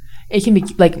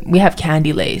like, we have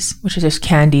candy leis, which is just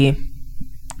candy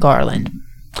garland.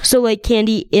 So like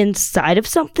candy inside of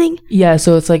something? Yeah,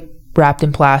 so it's like wrapped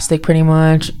in plastic pretty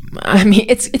much. I mean,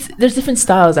 it's there's different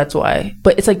styles, that's why.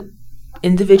 But it's like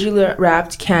individually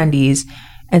wrapped candies,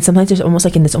 and sometimes there's almost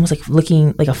like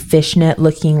looking like a fishnet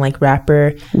looking like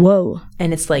wrapper. Whoa.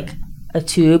 And it's like a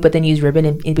tube, but then you use ribbon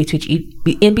in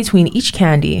between each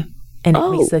candy, and it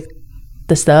makes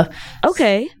the stuff.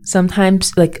 Okay.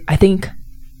 Sometimes, like, I think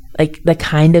like the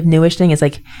kind of newish thing is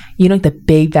like, like the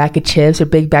big bag of chips or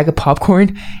big bag of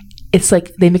popcorn. It's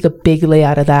like they make a big lei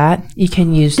out of that. You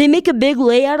can use. They make a big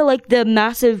lei out of like the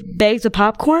massive bags of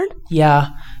popcorn? Yeah.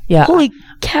 Holy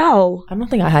cow. I don't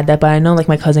think I had that, but I know like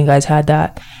my cousin guys had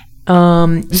that.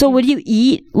 So would you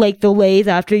eat like the Lays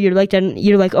after you're like done?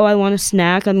 You're like, oh, I want a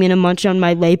snack. I'm gonna munch on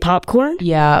my Lay popcorn.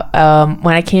 Yeah.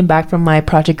 When I came back from my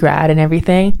project grad and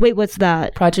everything. Wait, what's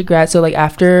that? Project grad. So like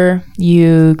after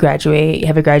you graduate, you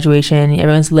have a graduation.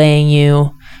 Everyone's laying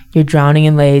you. You're drowning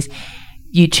in Lays.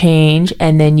 You change,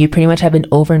 and then you pretty much have an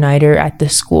overnighter at the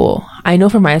school. I know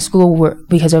for my school,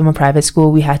 because I'm a private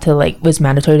school, we had to like, it was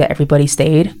mandatory that everybody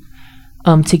stayed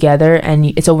together, and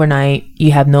it's overnight.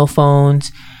 You have no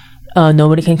phones.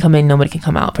 Nobody can come in, nobody can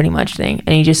come out, pretty much thing.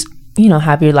 And you just,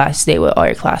 have your last day with all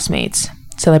your classmates,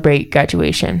 celebrate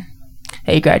graduation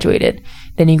that you graduated.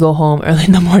 Then you go home early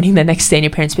in the morning the next day, and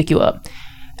your parents pick you up.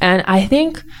 And I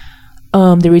think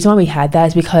the reason why we had that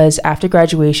is because after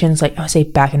graduations, like I would say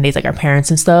back in days, like our parents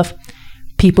and stuff,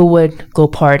 people would go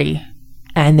party,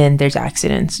 and then there's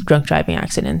accidents, drunk driving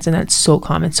accidents, and that's so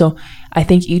common. So I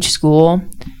think each school,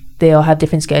 they all have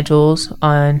different schedules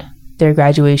on their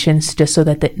graduations, just so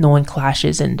that no one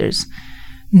clashes and there's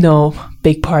no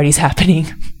big parties happening.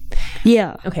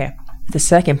 Yeah. Okay. The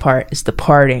second part is the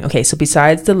partying. Okay, so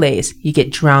besides the Lays, you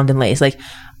get drowned in Lays. Like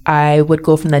I would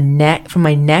go from my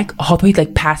neck all the way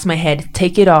like past my head,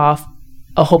 take it off.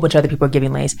 A whole bunch of other people are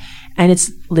giving Lays, and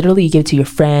it's literally you give it to your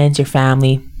friends, your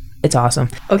family. It's awesome.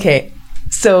 Okay,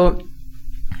 so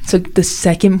the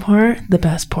second part, the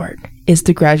best part, is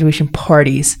the graduation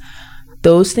parties.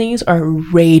 Those things are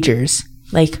ragers,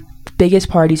 like the biggest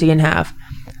parties you can have.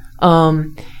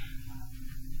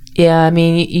 Yeah, I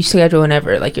mean, you schedule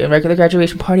whenever, like your regular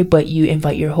graduation party, but you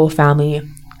invite your whole family.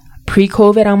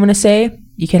 Pre-COVID, I'm gonna say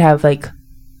you could have like a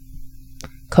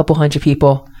couple hundred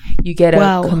people. You get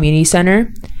a community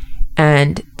center,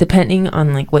 and depending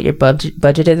on like what your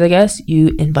budget is, I guess,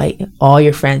 you invite all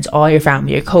your friends, all your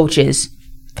family, your coaches,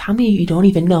 family you don't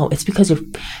even know. It's because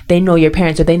they know your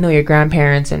parents or they know your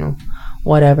grandparents and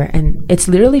whatever, and it's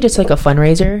literally just like a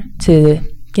fundraiser to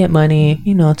get money,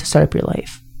 to start up your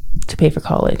life, to pay for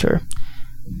college or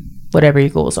whatever your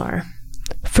goals are.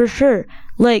 For sure.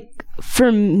 Like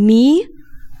for me,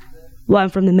 well, I'm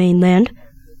from the mainland,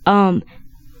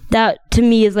 that to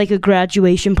me is like a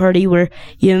graduation party where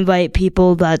you invite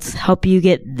people that's help you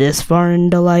get this far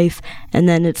into life, and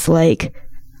then it's like,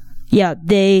 yeah,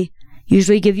 they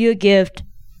usually give you a gift,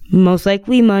 most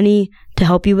likely money, to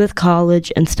help you with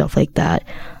college and stuff like that.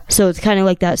 So it's kind of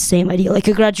like that same idea, like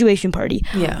a graduation party.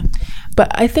 Yeah.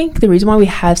 But I think the reason why we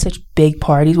have such big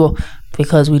parties, well,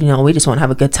 because we just want to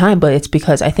have a good time, but it's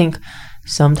because I think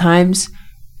sometimes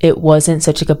it wasn't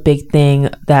such like a big thing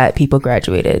that people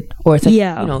graduated, or it's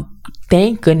like,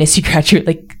 thank goodness you graduated.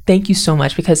 Like, thank you so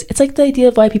much, because it's like the idea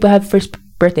of why people have first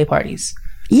birthday parties.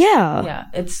 Yeah. Yeah.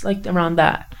 It's like around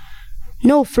that.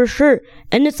 No, for sure.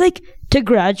 And it's like, to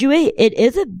graduate, it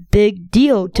is a big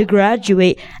deal to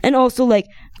graduate. And also, like,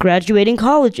 graduating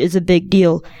college is a big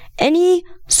deal. Any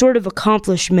sort of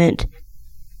accomplishment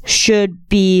should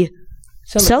be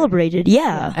celebrated.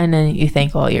 Yeah. And then you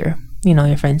thank all your,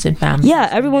 your friends and family. Yeah,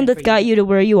 everyone that's got you to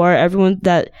where you are, everyone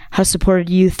that has supported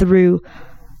you through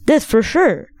this, for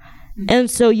sure.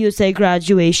 And so you would say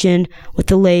graduation with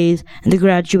the Lays and the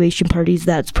graduation parties,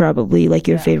 that's probably like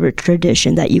your favorite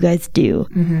tradition that you guys do.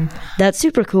 Mm-hmm. That's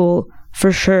super cool,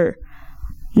 for sure.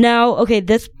 Now, okay,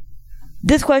 this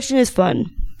question is fun.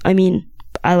 I mean,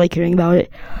 I like hearing about it.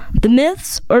 The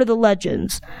myths or the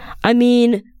legends? I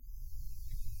mean,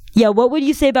 yeah, what would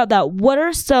you say about that? What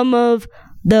are some of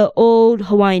the old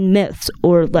Hawaiian myths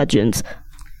or legends?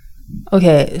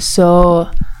 Okay, so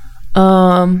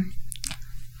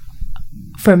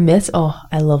for myths,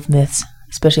 I love myths,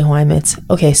 especially Hawaiian myths.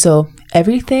 Okay, so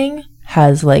everything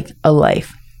has like a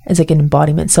life. It's like an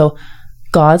embodiment. So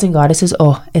gods and goddesses,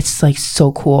 it's like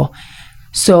so cool.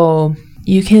 So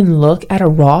you can look at a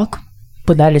rock,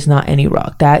 but that is not any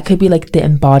rock. That could be like the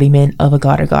embodiment of a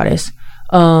god or goddess.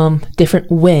 Different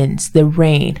winds, the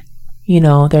rain,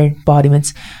 their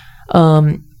embodiments.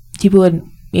 People would,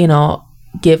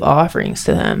 give offerings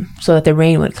to them so that the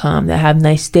rain would come, that have a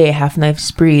nice day, have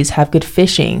nice breeze, have good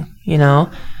fishing,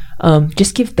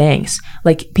 just give thanks.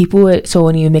 Like people would, so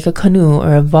when you make a canoe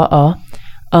or a va'a,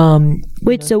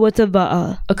 so what's a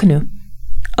va'a? A canoe.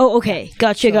 Oh, okay.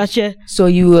 Gotcha. So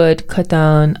you would cut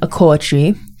down a koa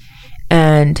tree,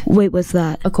 and what's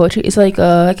that? A koa tree is like,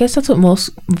 I guess that's what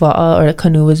most va'a or a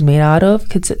canoe is made out of.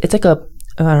 It's like a,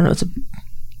 I don't know, it's a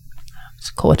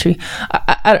koa tree.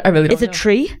 I really don't know. It's a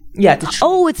tree? Yeah, it's a tree.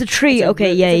 Oh, it's a tree.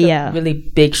 Okay, yeah. A really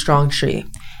big, strong tree.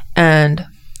 And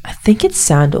I think it's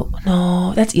sandal.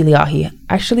 No, that's iliahi.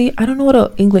 Actually, I don't know what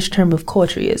an English term of koa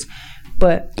tree is,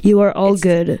 but you are all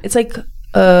good. It's like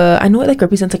I know it like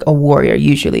represents like a warrior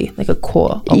usually, like a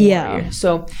warrior.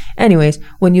 So anyways,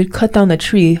 when you'd cut down the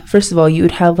tree, first of all, you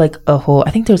would have like a whole,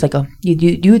 I think there's like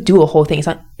you would do a whole thing. It's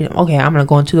not, okay, I'm gonna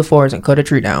go into the forest and cut a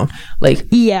tree down. Like,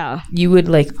 yeah, you would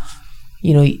like,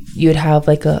 you would have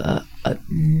like a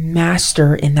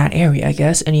master in that area, I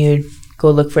guess, and you'd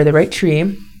go look for the right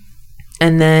tree,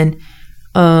 and then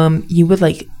you would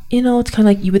like, it's kind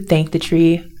of like you would thank the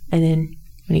tree, and then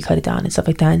when you cut it down and stuff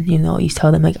like that, and, you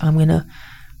tell them like, I don't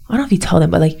know if you tell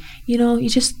them, but like,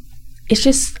 it's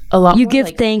just a lot. You more, give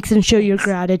like, thanks and show your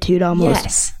gratitude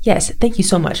almost. Yes. Thank you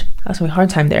so much. That was my hard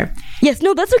time there. Yes,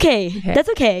 no, that's okay. That's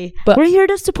okay. But we're here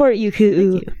to support you,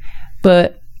 Ku'u. Thank you.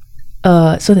 But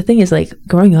so the thing is, like,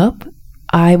 growing up,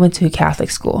 I went to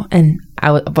Catholic school, and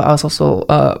I was also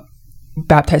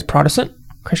baptized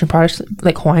Christian Protestant,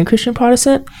 like Hawaiian Christian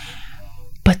Protestant.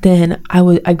 But then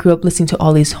I grew up listening to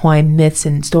all these Hawaiian myths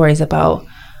and stories about,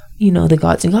 the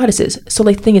gods and goddesses. So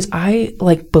like the thing is, I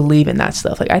like believe in that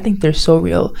stuff. Like I think they're so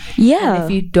real. Yeah. And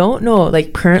if you don't know,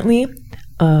 like currently,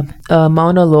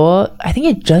 Mauna Loa, I think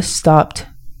it just stopped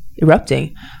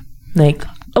erupting. Like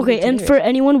okay, and for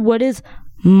anyone, what is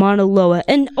Mauna Loa?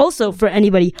 And also for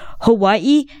anybody,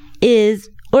 Hawaii is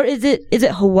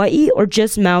it Hawaii or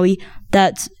just Maui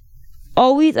that's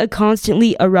always a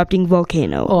constantly erupting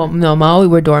volcano? Oh no, Maui,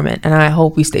 we're dormant, and I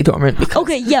hope we stay dormant. Because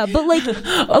okay, yeah, but like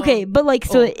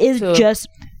so it is just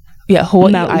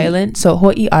Hawaii Maui. Island. So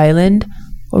Hawaii Island,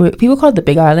 or people call it the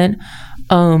Big Island.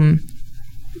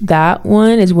 That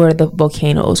one is where the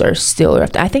volcanoes are still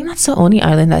erupting. I think that's the only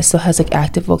island that still has like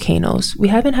active volcanoes. We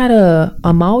haven't had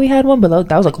a Maui had one, but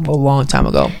that was like a long time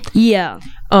ago. Yeah.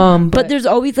 But there's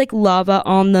always like lava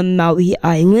on the Maui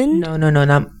Island. No,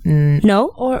 not no,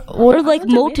 or like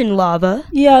molten lava.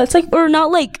 Yeah, it's like, or not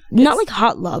like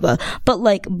hot lava, but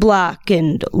like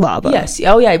blackened lava. Yes.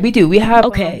 Oh yeah, we do. We have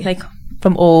like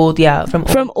from old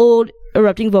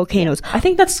erupting volcanoes. I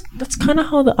think that's kind of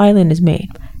how the island is made.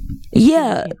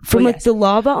 Yeah, from like the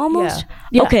lava almost.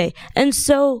 Yeah. Okay, and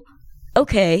so.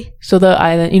 Okay. So the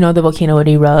island, the volcano would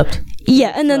erupt.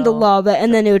 Yeah, and then the lava,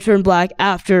 and then it would turn black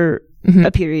after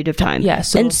a period of time. Yeah.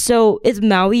 So is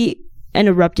Maui an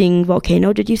erupting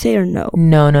volcano, did you say, or no?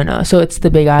 No. So it's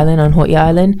the Big Island on Hawaii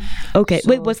Island. Okay. So,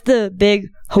 wait, what's the Big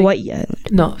Hawaii Island?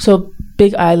 No, so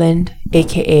Big Island,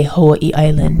 aka Hawaii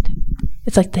Island.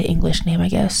 It's like the English name, I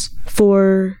guess.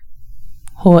 For?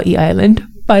 Hawaii Island.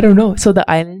 I don't know. So the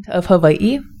island of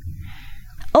Hawaii.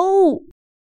 Oh!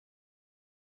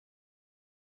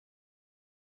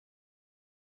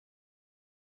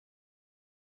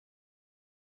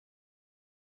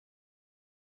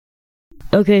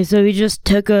 Okay, so we just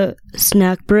took a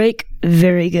snack break.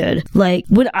 Very good. Like,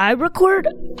 when I record,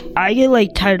 I get,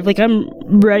 like, tired. Like, I'm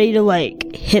ready to,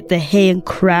 like, hit the hay and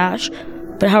crash.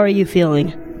 But how are you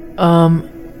feeling?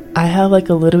 I have, like,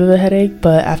 a little bit of a headache,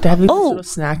 but after having this little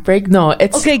snack break, no,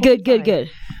 it's... Okay, good.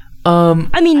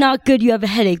 I mean, not good you have a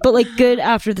headache, but, like, good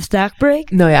after the snack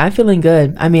break? No, yeah, I'm feeling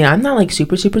good. I mean, I'm not, like,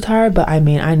 super, super tired, but, I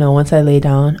mean, I know once I lay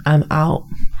down, I'm out.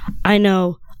 I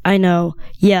know.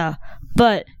 Yeah,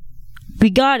 but... we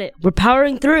got it. We're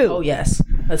powering through. Oh, yes.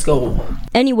 Let's go.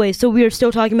 Anyway, so we are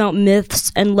still talking about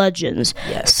myths and legends.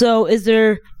 Yes. So is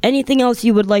there anything else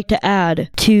you would like to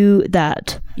add to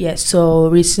that? Yes. So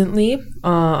recently,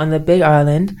 on the Big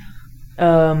Island,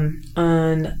 on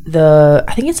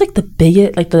I think it's like the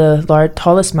biggest, like the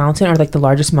tallest mountain, or like the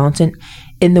largest mountain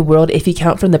in the world, if you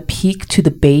count from the peak to the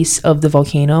base of the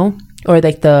volcano, or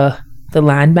like the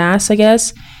landmass, I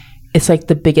guess. It's like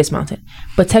the biggest mountain.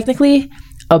 But technically,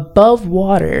 above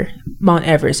water, Mount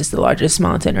Everest is the largest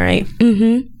mountain, right?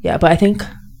 Mm-hmm. Yeah, but I think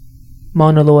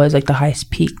Mauna Loa is like the highest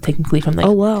peak, technically, from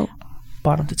like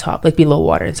bottom to top, like below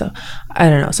water and stuff. I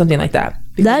don't know, something like that.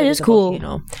 That is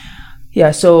cool.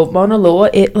 Yeah, so Mauna Loa,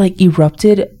 it like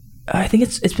erupted. I think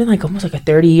it's been like almost like a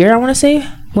 30-year, I want to say,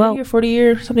 30 or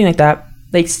 40-year, something like that.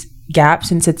 Like gap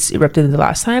since it's erupted the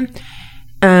last time,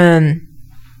 and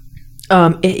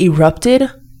it erupted.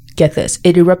 Get this,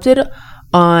 it erupted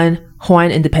on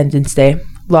Hawaiian Independence Day.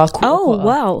 Oh,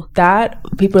 wow. That,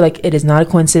 people are like, it is not a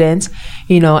coincidence,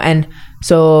 and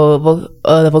so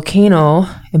the volcano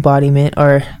embodiment,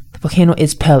 or the volcano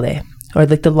is Pele, or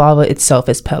like the lava itself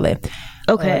is Pele.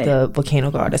 Okay. The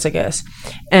volcano goddess, I guess.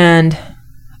 And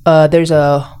there's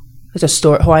a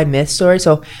story, Hawaiian myth story.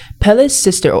 So Pele's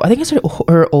sister, I think it's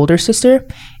her older sister,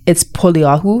 it's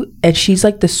Poliahu, and she's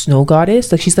like the snow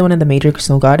goddess. Like, she's the one of the major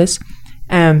snow goddess.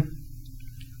 And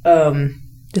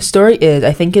the story is,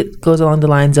 I think it goes along the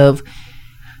lines of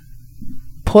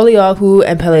Poliahu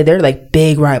and Pele, they're like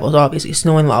big rivals, obviously,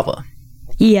 snow and lava.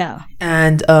 Yeah.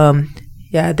 And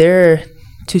they're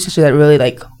two sisters that really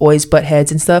like always butt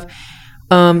heads and stuff.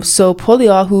 So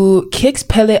Poliahu kicks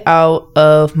Pele out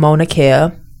of Mauna Kea.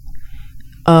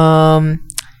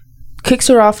 Kicks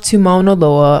her off to Mauna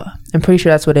Loa. I'm pretty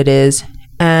sure that's what it is.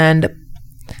 And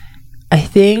I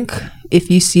think if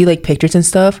you see like pictures and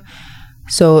stuff,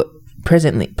 so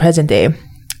present day,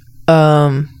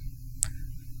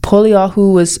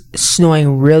 Poliahu was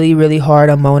snowing really, really hard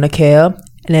on Mauna Kea.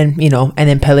 And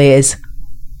then Pele is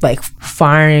like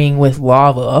firing with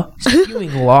lava,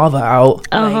 spewing lava out.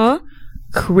 Like,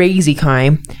 crazy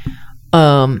kind.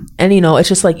 And it's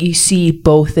just like you see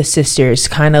both the sisters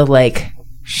kind of like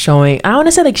showing, I want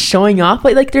to say like showing off,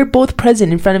 but like they're both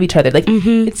present in front of each other. Like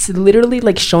it's literally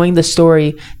like showing the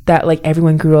story that like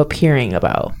everyone grew up hearing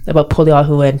about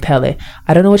Poliahu and Pele.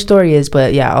 I don't know which story it is,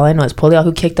 but yeah, all I know is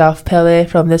Poliahu kicked off Pele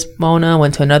from this Mauna,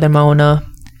 went to another Mauna.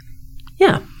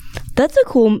 Yeah, that's a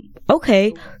cool.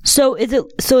 Okay, so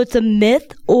it's a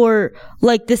myth, or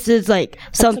like this is like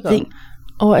something.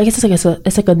 I guess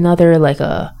it's like another like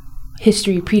a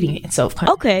history repeating itself kind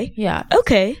of. Okay. Yeah.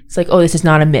 Okay. It's like, this is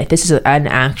not a myth. This is an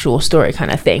actual story kind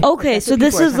of thing. Okay, so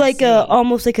this is like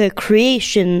almost like a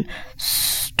creation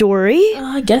story.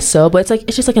 I guess so, but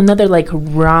it's just like another like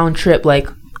round trip, like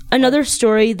another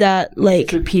story that like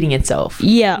it's repeating itself.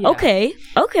 Yeah. Okay.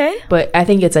 But I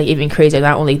think it's like even crazier.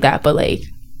 Not only that, but like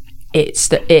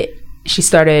she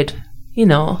started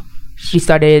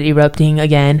erupting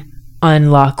again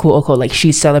on La Ku'oko, like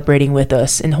she's celebrating with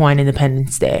us in Hawaiian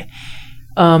Independence Day.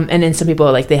 And then some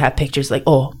people like they have pictures like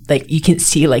like you can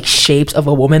see like shapes of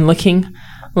a woman looking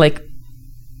like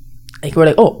we're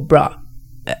like brah,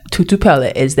 Tutu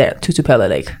Pele is there. Tutu Pele,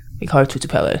 like we call her Tutu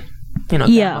Pele,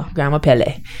 Grandma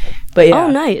Pele. But yeah,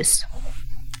 nice.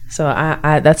 So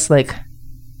I that's like a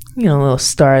little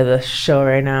star of the show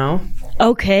right now.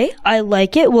 Okay, I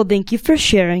like it. Well, thank you for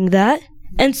sharing that.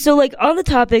 And so like on the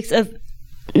topics of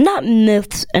not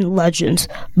myths and legends,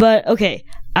 but okay,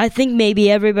 I think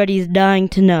maybe everybody's dying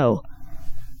to know.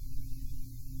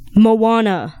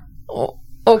 Moana. Oh,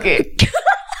 okay. Is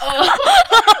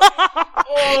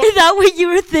that what you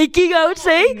were thinking I would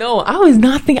say? No, I was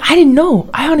not thinking. I didn't know.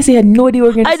 I honestly had no idea what you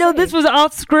were going to say. I know this was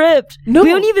off script. No. We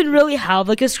don't even really have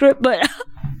like a script, but...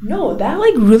 No, that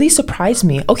like really surprised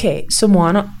me. Okay, so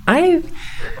Moana, I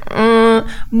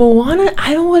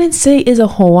wouldn't say is a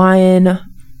Hawaiian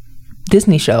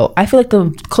Disney show. I feel like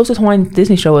the closest Hawaiian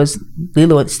Disney show is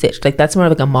Lilo and Stitch. Like that's more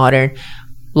of like a modern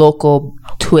local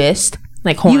twist.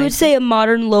 Like Hawaiian. You would say a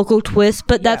modern local twist,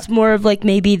 but that's more of like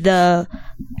maybe the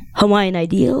Hawaiian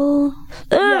ideal.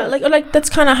 Yeah, like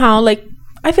that's kind of how like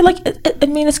I feel like. I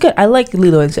mean, it's good. I like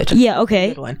Lilo and Stitch. Yeah. Okay.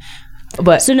 Good one.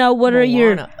 But so now, what are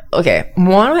your? Okay,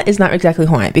 Moana is not exactly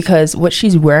Hawaiian because what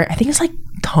she's wearing, I think it's like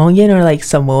Tongan or like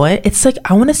Samoan. It's like,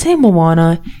 I want to say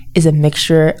Moana is a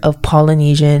mixture of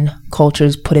Polynesian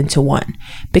cultures put into one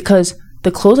because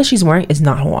the clothes that she's wearing is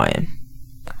not Hawaiian.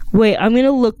 Wait, I'm going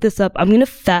to look this up. I'm going to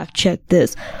fact check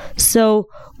this. So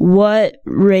what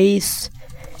race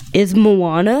is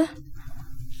Moana?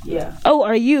 Yeah. Oh,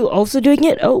 are you also doing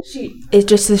it? Oh. It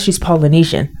just says she's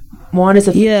Polynesian. Moana's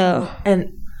a... Yeah.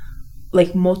 And...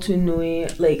 like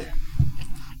Motunui, like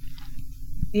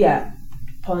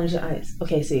Polynesian eyes.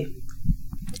 Okay, see.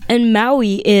 And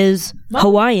Maui is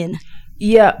Hawaiian.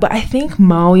 Yeah, but I think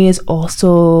Maui is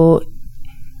also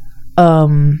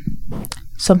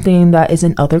something that is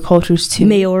in other cultures too.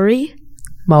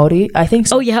 Maori, I think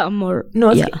so. Oh yeah,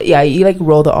 No, you like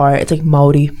roll the R. It's like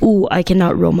Maori. Ooh, I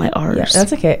cannot roll my R's. Yeah,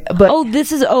 that's okay. But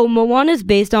Moana is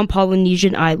based on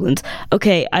Polynesian islands.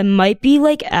 Okay, I might be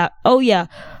like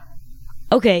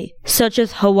okay, such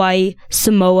as Hawaii,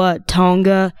 Samoa,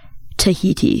 Tonga,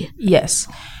 Tahiti. Yes.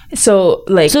 So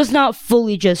it's not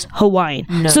fully just Hawaiian.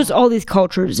 No. So it's all these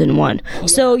cultures in one. Yeah.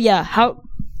 So how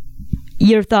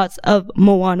your thoughts of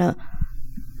Moana?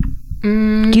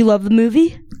 Do you love the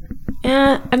movie?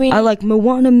 Yeah, I mean, I like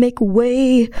Moana, make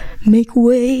way. I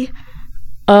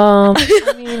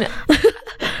mean,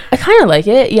 I kind of like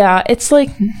it. Yeah, it's like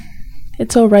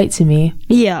it's all right to me.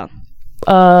 Yeah.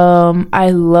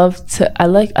 I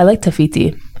like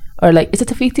Tafiti, or like, is it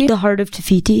Tafiti? The Heart of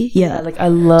Tafiti. Yeah, like I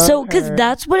love. So, because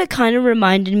that's what it kind of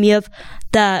reminded me of.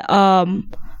 That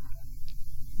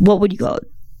what would you call it?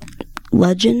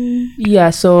 Legend. Yeah.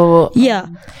 So.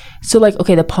 So like,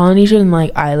 okay, the Polynesian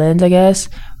like islands, I guess.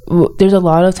 There's a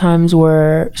lot of times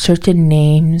where certain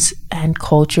names and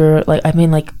culture, like I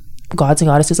mean, like gods and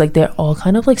goddesses, like they're all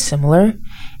kind of like similar.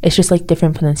 It's just like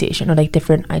different pronunciation or like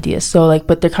different ideas. So like,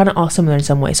 but they're kind of all similar in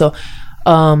some way. So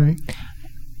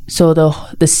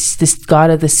this god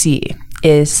of the sea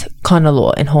is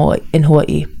Kanaloa in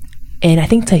Hawaii, and I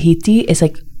think Tahiti is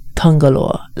like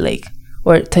Tangaloa, like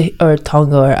or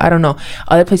Tonga, or I don't know.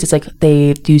 Other places like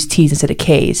they use T's instead of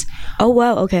K's. Oh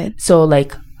wow, okay. So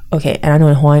like, okay, and I know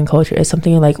in Hawaiian culture it's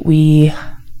something like we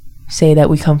say that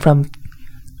we come from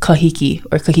Kahiki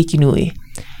or Kahiki Nui,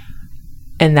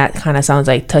 and that kind of sounds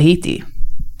like Tahiti.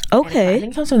 Okay. I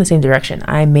think it comes from the same direction.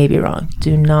 I may be wrong.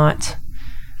 Do not.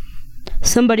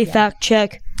 Somebody fact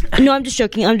check. No, I'm just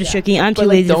joking. I'm just joking. I'm too But,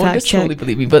 like, lazy to don't fact just check. totally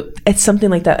believe me, but it's something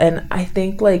like that. And I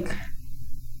think like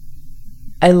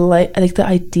I like the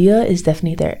idea is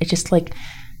definitely there. It's just like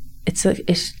it's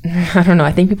I don't know.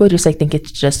 I think people just like think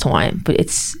it's just Hawaiian, but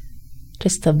it's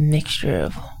just a mixture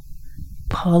of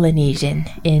Polynesian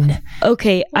in.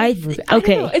 Okay, I don't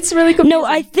know. It's really confusing. No,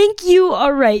 I think you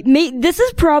are right. This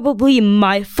is probably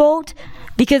my fault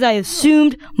because I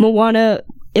assumed Moana.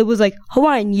 It was like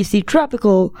Hawaiian. You see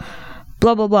tropical.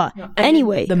 Blah blah blah. No,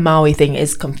 anyway, the Maui thing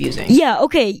is confusing. Yeah.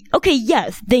 Okay.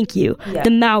 Yes. Thank you. Yeah.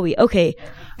 The Maui. Okay.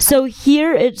 So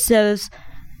here it says,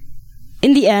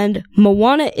 in the end,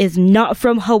 Moana is not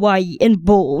from Hawaii in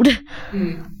bold.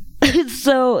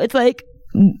 So it's like,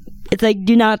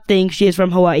 do not think she is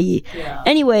from Hawaii. Yeah.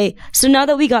 Anyway, so now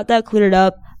that we got that cleared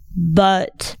up,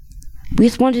 but we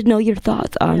just wanted to know your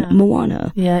thoughts on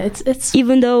Moana. Yeah, it's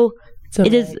even though okay.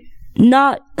 It is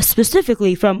not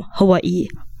specifically from Hawaii.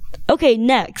 Okay,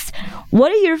 next.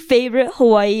 What are your favorite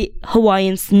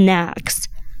Hawaiian snacks?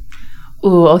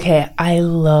 Ooh, okay. I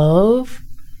love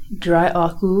dry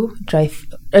aku,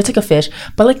 it's like a fish,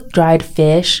 but like dried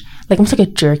fish, like almost like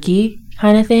a jerky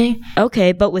kind of thing.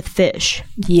 Okay, but with fish.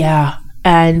 Yeah,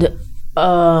 and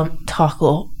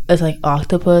taco is like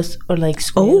octopus or like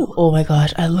squid. Oh my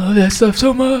gosh, I love that stuff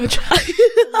so much.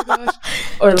 Oh my gosh.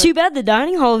 Or too bad the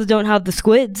dining halls don't have the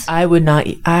squids. I would not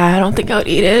eat. I don't think I would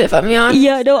eat it if I'm being honest.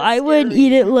 Yeah, no, I wouldn't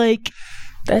eat it. Like,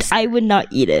 I would not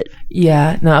eat it.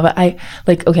 Yeah, no, but I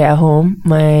like okay at home.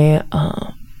 My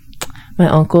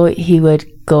uncle, he would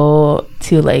go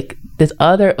to like this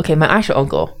other. Okay, my actual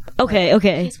uncle.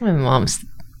 Okay. He's my mom's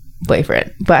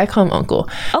boyfriend, but I call him uncle.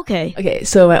 Okay.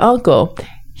 So my uncle,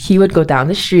 he would go down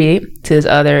the street to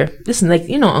this like,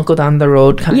 you know, uncle down the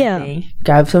road kind of thing.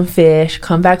 Grab some fish,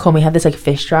 come back home. We have this like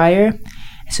fish dryer.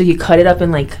 So you cut it up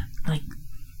in like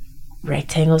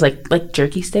rectangles, like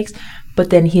jerky sticks. But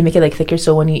then he make it like thicker,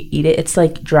 so when you eat it, it's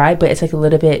like dry, but it's like a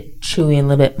little bit chewy and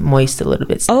a little bit moist, a little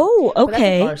bit. Oh, okay. But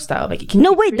that's like our style. Like,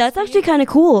 no, wait, that's actually kind of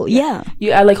cool. Yeah.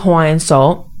 You add like Hawaiian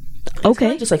salt. Okay.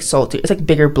 It's just like salty. It's like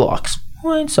bigger blocks.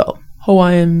 Hawaiian salt.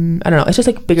 Hawaiian, I don't know. It's just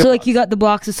like bigger. So like you got the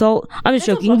blocks of salt. I'm just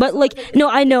joking, but like no,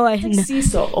 I know. Like sea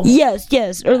salt. Oh.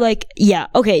 Yes, or like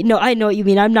okay. No, I know what you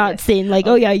mean. I'm not saying like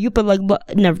oh yeah, you put like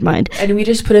never mind. And we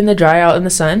just put in the dry out in the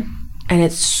sun. And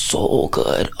it's so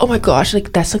good. Oh my gosh.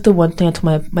 Like that's like the one thing I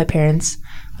told my parents.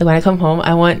 Like when I come home,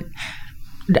 I want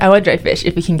dry fish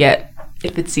if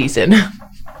it's seasoned.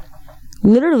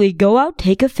 Literally go out,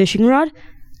 take a fishing rod,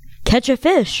 catch a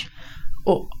fish.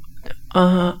 Oh,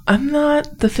 I'm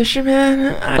not the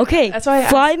fisherman. Okay, that's why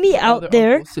fly me out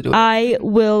there. I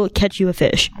will catch you a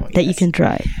fish that you can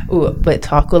try. Ooh, but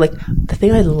taco, like the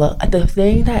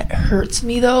thing that hurts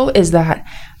me though is that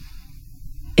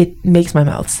it makes my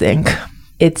mouth stink.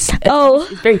 It's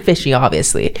very fishy,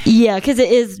 obviously. Yeah, because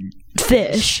it is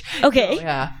fish. Okay. Oh,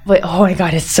 yeah. But oh my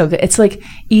god, it's so good. It's like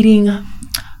eating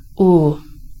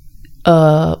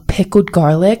pickled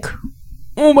garlic.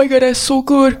 Oh my god, that's so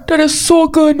good. That is so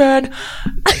good, man.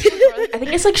 I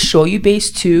think it's like shoyu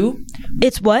based too.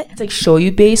 It's what? It's like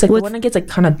shoyu based. Like the one that gets like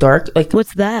kind of dark. Like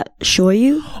what's that?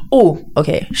 Shoyu? Oh,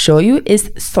 okay. Shoyu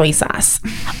is soy sauce.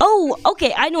 Oh,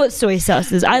 okay. I know what soy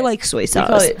sauce is. I like soy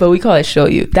sauce. We call it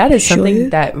shoyu. That is something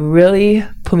that really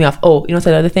put me off. Oh, you know what's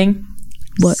that other thing?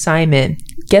 What? Simon.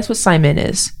 Guess what Simon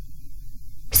is?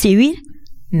 Seaweed?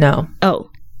 No.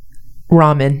 Oh.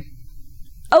 Ramen.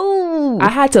 Oh, I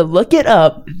had to look it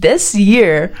up this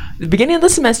year, the beginning of the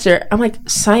semester. I'm like,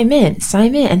 Simon,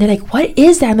 and they're like, what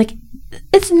is that? I'm like,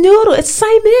 it's noodle, it's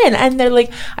Simon. And they're like,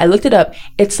 I looked it up.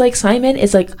 It's like Simon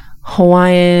is like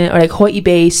Hawaiian or like Hawaii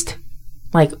based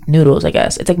like noodles, I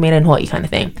guess. It's like made in Hawaii kind of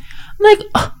thing. I'm like,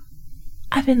 oh,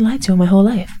 I've been lied to my whole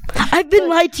life. But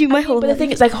the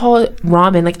thing is, I call it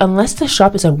ramen. Like unless the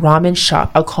shop is a ramen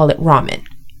shop, I'll call it ramen.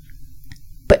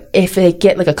 But if I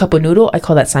get like a cup of noodle, I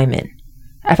call that Simon.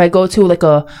 If I go to like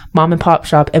a mom and pop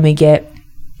shop and we get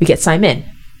Simon,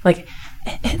 like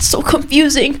it's so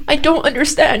confusing. I don't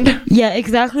understand. Yeah,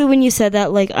 exactly. When you said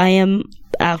that, like I am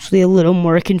actually a little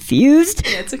more confused.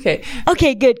 Yeah, it's okay.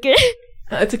 Okay, good.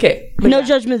 It's okay. But no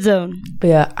judgment zone. But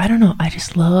yeah, I don't know. I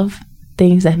just love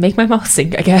things that make my mouth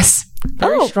sing, I guess.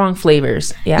 Very strong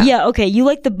flavors. Yeah. Yeah. Okay. You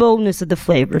like the boldness of the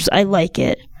flavors. I like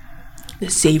it. The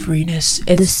savoriness.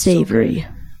 It's the savory,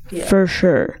 so yeah. For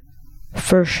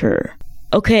sure.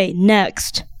 Okay,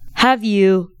 next. Have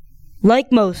you,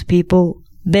 like most people,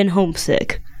 been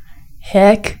homesick?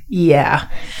 Heck yeah.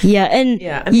 Yeah,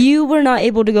 and you were not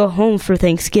able to go home for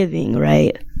Thanksgiving,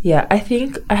 right? Yeah, I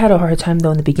think I had a hard time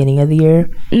though in the beginning of the year.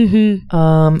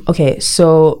 Okay,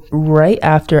 so right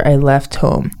after I left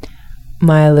home,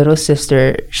 my little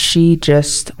sister, she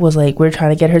just was like, we're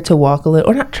trying to get her to walk a little,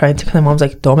 or not trying to, because my mom's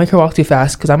like, don't make her walk too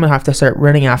fast because I'm gonna have to start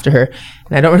running after her,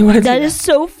 and I don't really want to do that. That is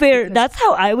so fair. That's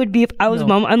how I would be if I was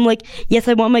mom. I'm like, yes,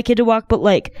 I want my kid to walk, but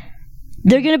like,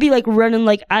 they're gonna be like running,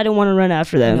 like I don't want to run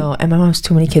after them. No, and my mom's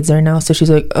too many kids there now, so she's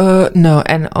like, no.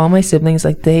 And all my siblings,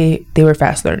 like they were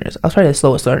fast learners. I was probably the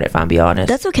slowest learner, if I'm being honest.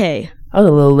 That's okay. I was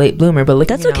a little late bloomer, but look,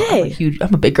 that's okay.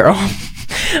 I'm a big girl.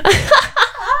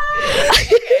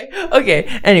 Okay,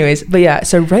 anyways, but yeah,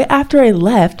 so right after I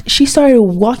left, she started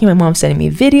walking. My mom sending me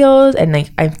videos, and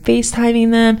like I'm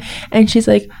FaceTiming them, and she's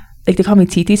like they call me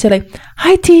Titi, so like,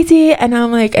 hi Titi, and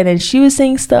I'm like, and then she was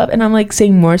saying stuff, and I'm like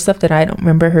saying more stuff that I don't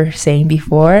remember her saying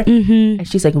before, and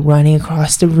she's like running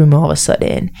across the room all of a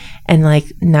sudden, and like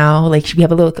now like we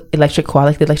have a little electric quad,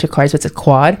 like the electric cars, but it's a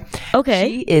quad. Okay,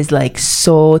 she is like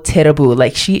so tirabu,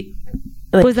 like she.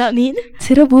 Like, what does that mean?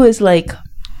 Tirabu is like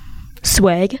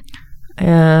swag.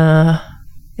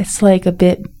 It's like a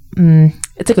bit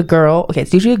it's like a girl. Okay,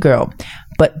 it's usually a girl,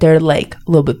 but they're like a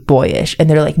little bit boyish, and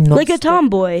they're like like a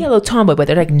tomboy. Yeah, a little tomboy, but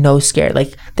they're like no scared.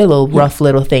 Like they're little rough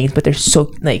little things, but they're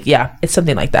so like it's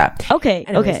something like that. Okay.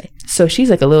 Anyways, okay. So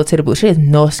she's like a little tittaboo. She is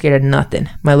no scared of nothing.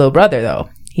 My little brother though,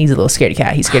 he's a little scaredy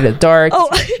cat. He's scared of the dark.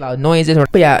 Loud noises.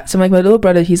 But yeah, so like my little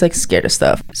brother, he's like scared of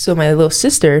stuff. So my little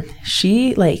sister,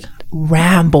 she like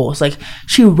rambles, like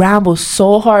she rambles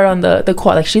so hard on the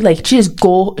quad, like she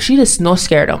just no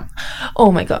scared of them.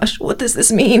 Oh my gosh, what does this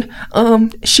mean?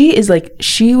 She is like,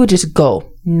 she would just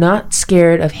go, not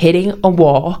scared of hitting a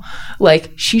wall,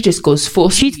 like she just goes full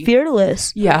speed. She's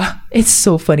fearless. Yeah, it's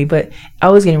so funny. But I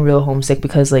was getting real homesick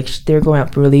because like they're going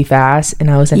up really fast,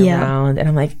 and I wasn't around, and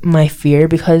I'm like, my fear,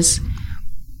 because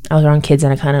I was around kids,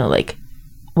 and I kind of like,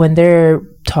 when they're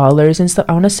toddlers and stuff,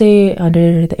 I want to say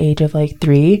under the age of like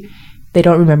 3, they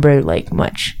don't remember like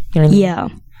much, you know what I mean? Yeah.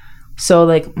 So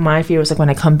like my fear was like when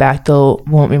I come back, they'll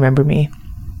won't remember me.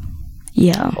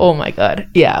 Yeah. Oh my god.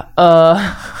 Yeah.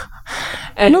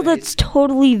 No, that's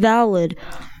totally valid.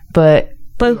 But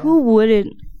who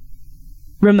wouldn't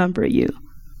remember you?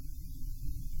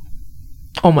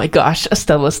 Oh my gosh,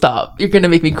 Estella, stop! You're gonna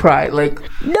make me cry. Like,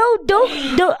 no,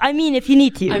 don't. I mean, if you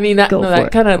need to, I mean that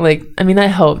kind of like, I mean that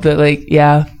helped. But like,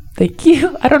 yeah, thank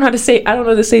you. I don't know how to say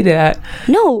that.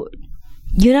 No,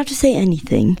 you don't have to say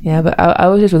anything. Yeah, but I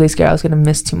was just really scared I was gonna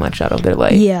miss too much out of their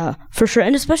life. Yeah, for sure,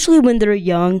 and especially when they're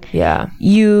young. Yeah,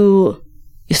 you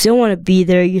still want to be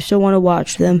there. You still want to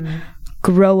watch them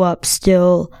grow up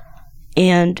still,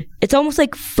 and it's almost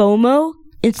like FOMO.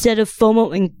 Instead of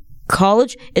FOMO in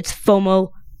college, it's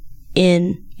FOMO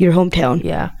in your hometown.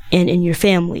 Yeah, and in your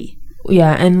family.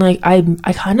 Yeah, and like I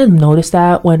kind of noticed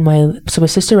that when my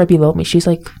sister right below me, she's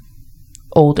like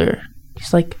older.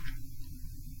 She's like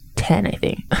 10, I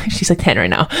think. She's like 10 right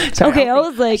now. Sorry, okay, I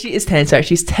was like, she is 10. Sorry,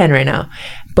 she's 10 right now.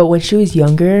 But when she was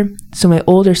younger, so my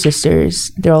older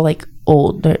sisters, they're all like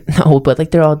old. They're not old, but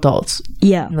like they're all adults.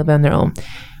 Yeah, and live on their own.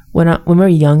 When we were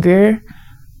younger,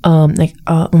 when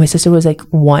my sister was like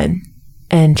 1,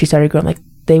 and she started growing, like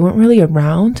they weren't really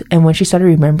around. And when she started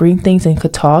remembering things and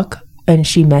could talk, and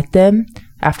she met them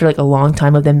after like a long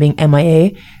time of them being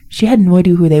MIA, she had no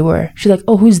idea who they were. She's like,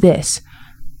 oh, who's this?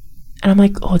 And I'm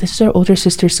like, oh, this is our older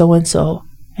sister so-and-so.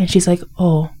 And she's like,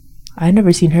 oh, I've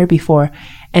never seen her before.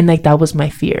 And like that was my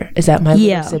fear, is that my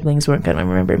little siblings weren't gonna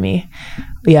remember me.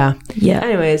 Yeah.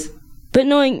 Anyways, but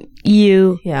knowing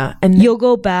you, and you'll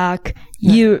go back.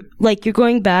 You're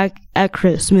going back at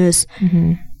Christmas,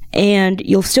 and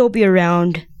you'll still be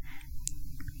around.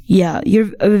 Yeah, you're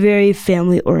a very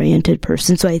family-oriented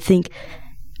person, so I think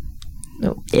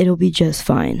it'll be just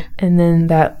fine. And then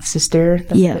that sister,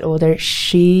 that's a bit older,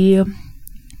 she's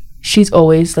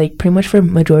always, like, pretty much for the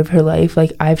majority of her life,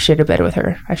 like, I've shared a bed with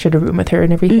her. I shared a room with her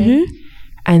and everything.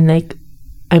 And, like,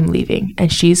 I'm leaving.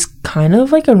 And she's kind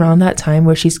of, like, around that time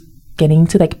where she's getting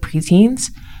to, like,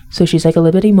 preteens. So she's, like, a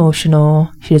little bit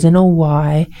emotional. She doesn't know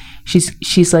why.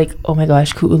 She's like, oh, my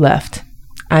gosh, Ku'u left.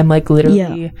 I'm, like,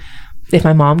 literally... If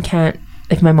my mom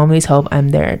needs help,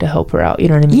 I'm there to help her out. You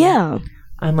know what I mean? Yeah.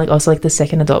 I'm like also like the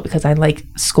second adult because I like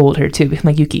scold her too. I'm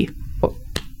like, Yuki. Oh.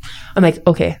 I'm like,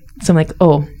 okay. So I'm like,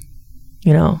 oh,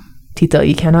 you know, Tita,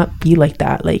 you cannot be like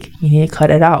that. Like, you need to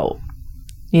cut it out.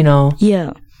 You know?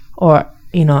 Yeah. Or,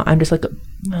 you know, I'm just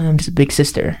a big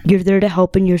sister. You're there to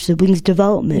help in your siblings'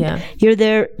 development. Yeah.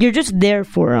 You're just there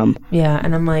for them. Yeah.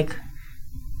 And I'm like,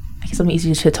 I guess I'm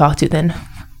easier to talk to than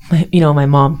my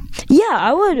mom. Yeah,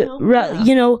 I would,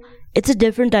 it's a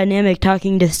different dynamic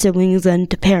talking to siblings than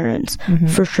to parents,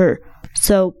 for sure.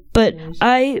 So, but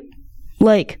I,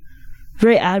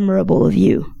 very admirable of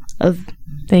you, of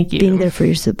Thank you. being there for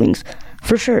your siblings,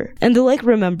 for sure. And they'll,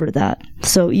 remember that,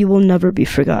 so you will never be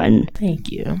forgotten. Thank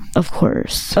you. Of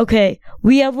course. Okay,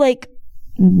 we have,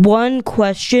 one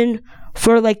question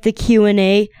for, the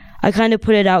Q&A. I kind of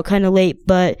put it out kind of late,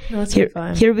 but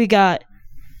here we got,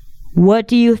 what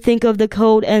do you think of the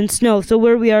cold and snow? So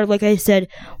where we are, like I said,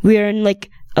 we are in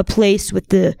a place with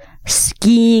the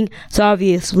skiing. So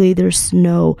obviously there's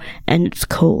snow and it's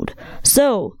cold.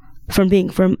 So from being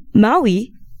from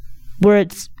Maui, where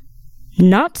it's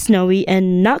not snowy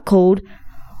and not cold,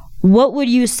 what would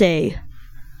you say?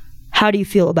 How do you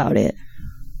feel about it?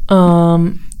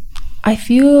 I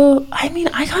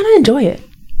kind of enjoy it.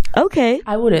 Okay.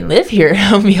 I wouldn't live here,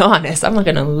 I'll be honest. I'm not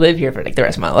going to live here for the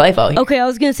rest of my life out here. Okay, I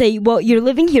was going to say, well, you're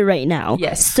living here right now.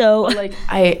 Yes. So,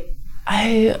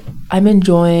 I'm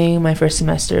enjoying my first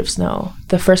semester of snow.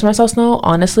 The first semester of snow,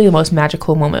 honestly, the most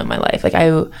magical moment of my life. I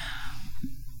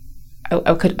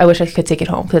wish I could take it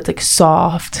home because it's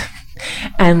soft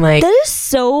and that is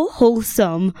so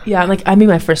wholesome. Yeah,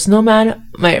 my first snowman.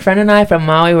 My friend and I from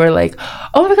Maui were like,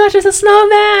 oh my gosh, there's a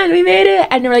snowman, we made it.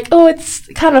 And they're like, oh, it's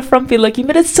kind of frumpy looking,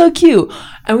 but it's so cute.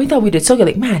 And we thought we did so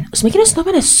good. Man, making a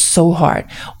snowman is so hard.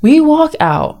 We walk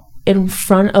out in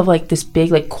front of this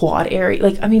big quad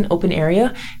area, open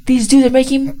area. These dudes are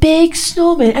making big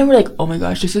snowmen, and we're like, oh my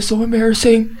gosh, this is so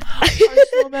embarrassing. Our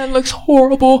snowman looks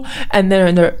horrible. And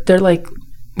then they're like,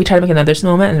 we try to make another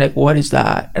snowman, and they're like, what is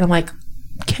that? And I'm like,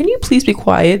 can you please be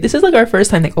quiet? This is our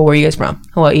first time. Oh, where are you guys from?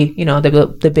 Hawaii.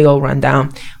 The big old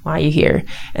rundown. Why are you here?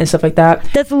 And stuff like that.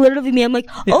 That's literally me. I'm like,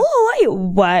 oh, Hawaii.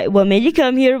 Why? What made you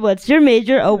come here? What's your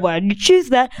major? Oh, why did you choose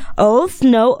that? Oh,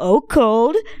 snow. Oh,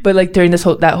 cold. But during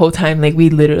that whole time, we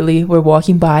literally were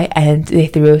walking by and they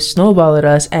threw a snowball at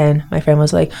us, and my friend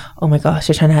was like, oh my gosh,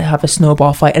 they're trying to have a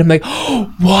snowball fight. And I'm like,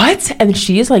 oh, what? And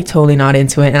she is totally not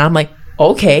into it. And I'm like,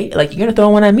 okay, you're gonna throw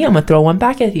one at me, I'm gonna throw one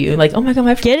back at you. Oh my god,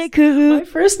 my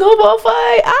first snowball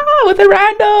fight, with a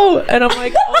rando. And I'm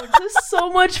like, oh, this is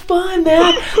so much fun,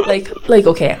 man.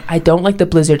 Okay, I don't like the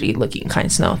blizzardy looking kind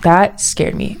of snow. That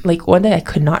scared me. One day I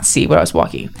could not see where I was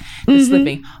walking.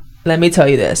 Slipping. Let me tell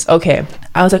you this. Okay,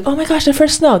 I was like, oh my gosh, the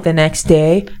first snow. The next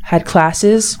day, had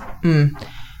classes.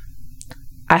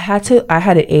 I had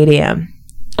at 8 a.m.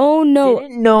 Oh no.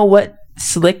 Didn't know what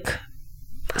slick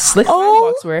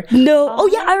sidewalks were. No. Oh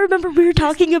yeah, I remember we were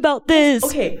talking about this.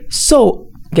 Okay,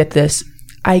 so get this.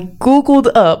 I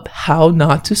googled up how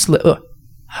not to slip.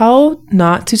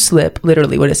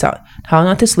 Literally, what is that? How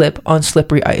not to slip on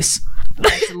slippery ice.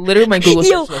 That's literally my Google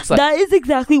search looks like. That is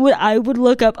exactly what I would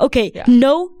look up. Okay, yeah.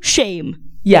 No shame.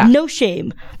 Yeah. No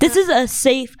shame. This is a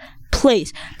safe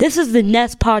place. This is the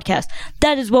Nest podcast.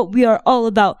 That is what we are all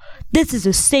about. This is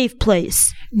a safe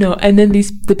place. No, and then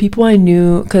the people I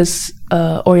knew, because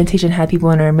orientation had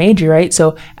people in our major, right?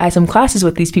 So I had some classes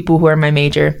with these people who are my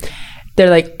major. They're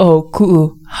like, oh,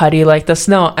 cool. How do you like the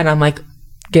snow? And I'm like,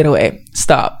 get away.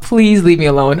 Stop. Please leave me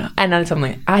alone. And then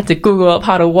something. I had to Google up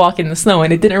how to walk in the snow,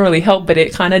 and it didn't really help, but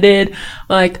it kind of did.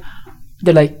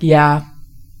 They're like, yeah.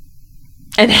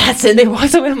 And that's it. They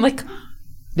walked away. I'm like,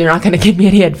 they're not going to give me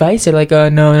any advice. They're like, no,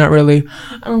 not really.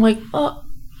 And I'm like, oh,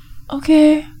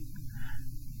 okay.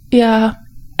 Yeah.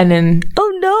 And then,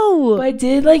 oh no, but I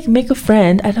did make a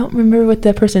friend. I don't remember what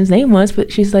that person's name was,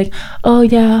 but she's like, oh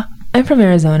yeah, I'm from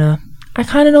Arizona. I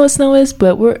kind of know what snow is,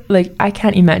 but we're I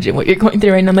can't imagine what you're going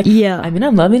through right now. I'm like, yeah,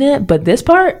 I'm loving it, but this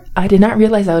part, I did not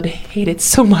realize I would hate it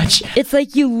so much. It's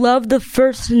you love the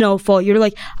first snowfall. You're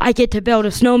like, I get to build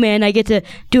a snowman, I get to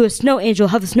do a snow angel,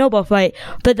 have a snowball fight.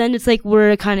 But then it's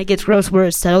where it kind of gets gross, where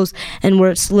it settles and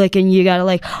where it's slick, and you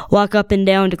gotta walk up and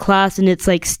down to class, and it's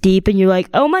steep, and you're like,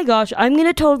 oh my gosh, I'm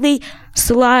gonna totally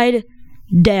slide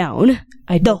down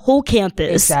the whole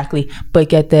campus. Exactly. But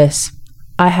get this.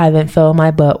 I haven't fell my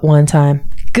butt one time.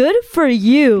 Good for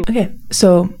you. Okay,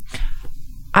 so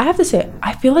I have to say,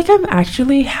 I feel like I'm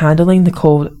actually handling the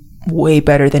cold way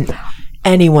better than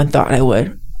anyone thought I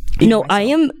would. No, I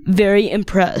am very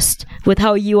impressed with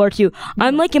how you are too.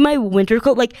 I'm in my winter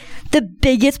coat, the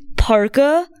biggest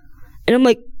parka, and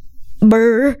I'm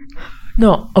brr.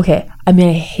 No, okay. I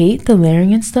hate the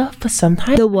layering and stuff, but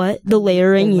sometimes... The what? The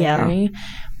layering, yeah.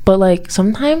 But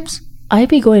sometimes... I'd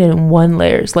be going in one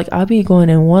layers. I'll be going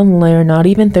in one layer, not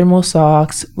even thermal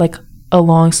socks, a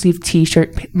long sleeve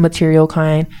t-shirt material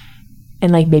kind,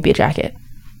 and maybe a jacket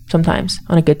sometimes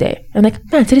on a good day. I'm like,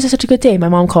 man, today's such a good day. My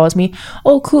mom calls me,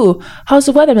 oh, cool. How's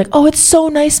the weather? I'm like, oh, it's so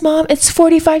nice, Mom. It's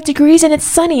 45 degrees and it's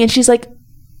sunny. And she's like,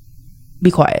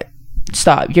 be quiet.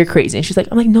 stop, you're crazy. And she's like,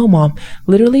 I'm like, no, mom,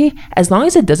 literally, as long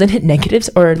as it doesn't hit negatives,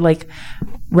 or like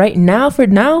right now, for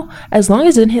now, as long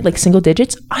as it doesn't hit like single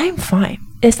digits, I'm fine.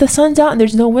 It's the sun's out and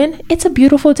there's no wind. It's a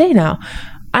beautiful day now.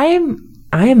 I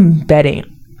am betting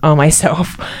on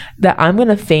myself that I'm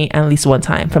gonna faint at least one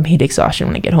time from heat exhaustion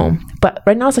when I get home. But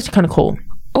right now it's actually kind of cold.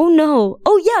 Oh no.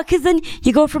 Oh yeah, because then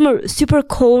you go from a super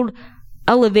cold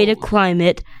elevated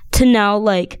climate to now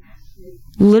like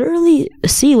literally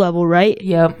sea level, right?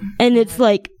 Yep. And it's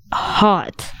like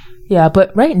hot. Yeah,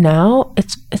 but right now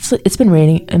it's been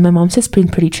raining and my mom says it's been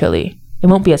pretty chilly. It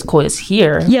won't be as cold as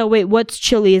here. Yeah, wait, what's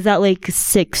chilly? Is that like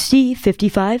 60,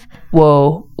 55?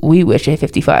 Whoa, we wish it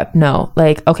 55. No,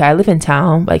 like, okay, I live in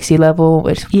town, like sea level,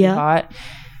 which is pretty hot.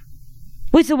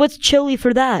 Wait, so what's chilly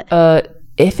for that?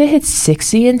 If it hits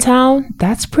 60 in town,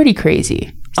 that's pretty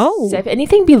crazy. Oh.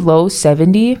 Anything below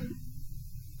 70,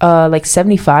 like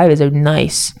 75 is a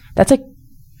nice. That's like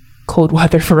cold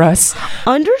weather for us.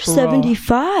 Under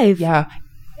 75? Yeah.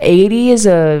 80 is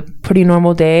a pretty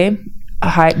normal day. A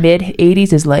high mid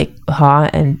 80s is like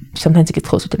hot, and sometimes it gets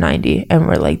closer to 90 and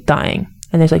we're like dying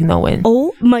and there's like no wind.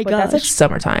 Oh my gosh. That's like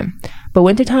summertime. But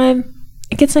wintertime,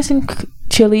 it gets nice and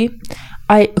chilly.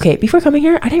 Before coming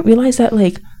here, I didn't realize that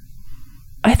like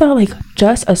I thought like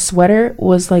just a sweater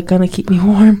was like gonna keep me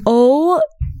warm. Oh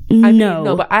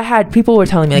no, but I had people were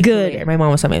telling me like good. Layer. My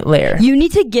mom was telling me layer. You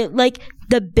need to get like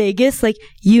the biggest, like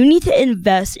you need to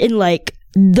invest in like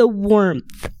the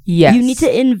warmth. Yes. You need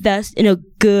to invest in a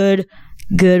good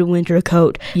winter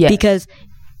coat. Yes. Because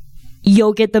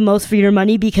you'll get the most for your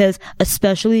money, because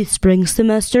especially spring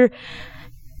semester,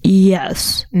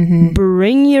 yes. Mm-hmm.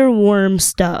 Bring your warm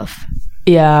stuff.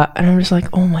 Yeah. And I'm just like,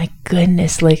 oh my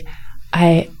goodness. Like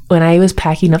when I was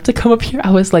packing up to come up here,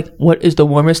 I was like, what is the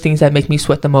warmest things that make me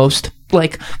sweat the most?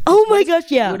 Like, oh my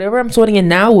gosh, yeah. Whatever I'm sweating in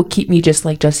now will keep me just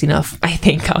enough, I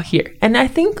think, out here. And I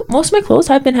think most of my clothes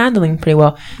I've been handling pretty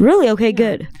well. Really? Okay,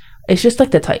 good. It's just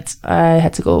like the tights. I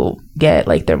had to go get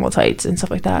like thermal tights and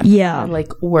stuff like that. Yeah. And,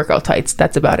 like workout tights.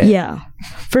 That's about it. Yeah,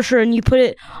 for sure. And you put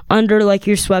it under like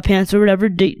your sweatpants or whatever.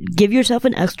 Give yourself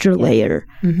an extra layer.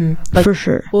 Mm-hmm. Like, for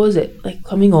sure. What was it? Like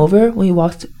coming over when we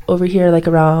walked over here like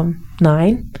around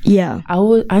 9? Yeah.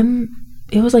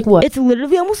 It was like what? It's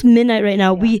literally almost midnight right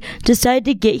now. Yeah. We decided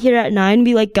to get here at 9.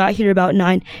 We like got here about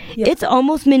 9. Yeah. It's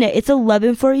almost midnight. It's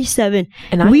 11:47.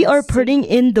 And we are putting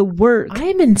in the work. I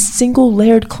am in single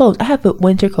layered clothes. I have a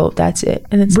winter coat. That's it.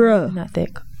 And it's not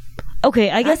thick.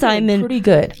 Okay, I guess I'm in pretty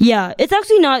good. Yeah, it's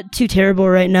actually not too terrible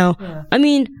right now. Yeah. I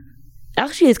mean,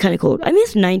 actually it's kind of cold. I mean,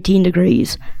 it's 19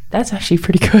 degrees. That's actually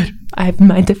pretty good. I have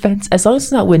my defense. As long as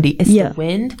it's not windy. It's the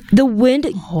wind. The wind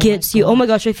gets you. Oh my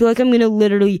gosh, I feel like I'm going to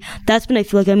literally, that's when I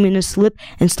feel like I'm going to slip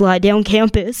and slide down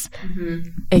campus. Mm-hmm.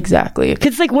 Exactly.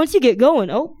 Because like once you get going,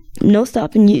 no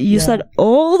stopping. You slide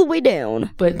all the way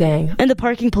down. But dang. And the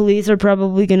parking police are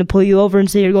probably going to pull you over and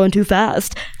say you're going too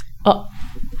fast. Oh.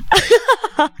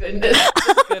 Goodness.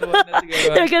 That's a good one.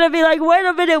 They're going to be like, wait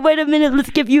a minute. Let's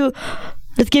give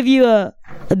you a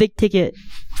big ticket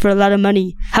for a lot of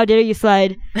money. How dare you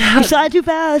slide? You slide too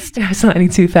fast. I'm sliding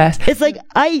too fast. It's like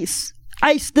ice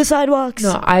the sidewalks.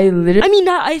 No, I mean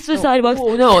not ice the sidewalks.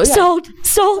 Oh, no, yeah.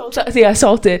 Salt. Yeah,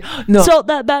 salted. No, salt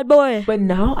that bad boy. But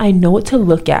now I know what to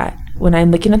look at. When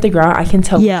I'm looking at the ground, I can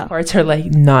tell which parts are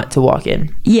like not to walk in.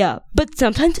 Yeah, but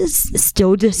sometimes it's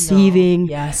still deceiving.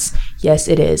 No, yes,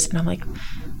 it is. And I'm like,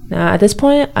 nah. At this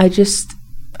point, I just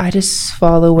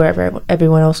follow wherever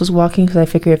everyone else is walking, because I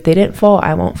figure if they didn't fall,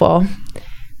 I won't fall.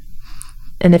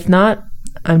 And if not,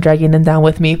 I'm dragging them down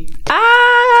with me.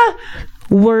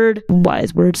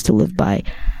 Wise words to live by.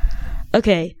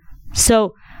 Okay,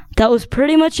 so that was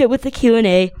pretty much it with the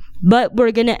Q&A, but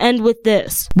we're going to end with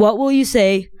this. What will you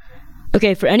say?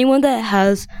 Okay, for anyone that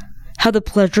has had the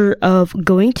pleasure of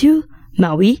going to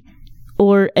Maui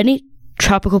or any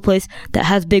tropical place that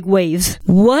has big waves.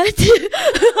 What?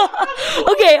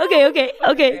 Okay.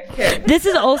 This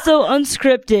is also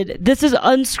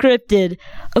unscripted.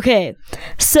 Okay,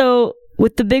 so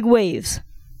with the big waves,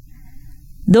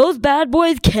 those bad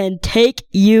boys can take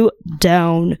you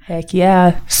down. Heck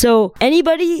yeah. So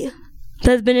anybody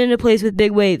that's been in a place with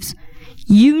big waves,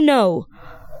 you know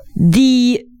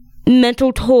the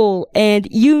mental toll, and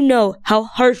you know how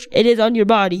harsh it is on your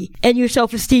body and your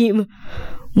self-esteem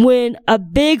when a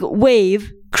big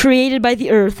wave created by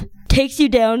the earth takes you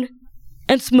down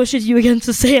and smushes you against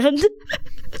the sand.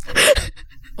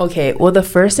 Okay, well, the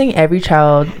first thing every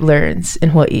child learns in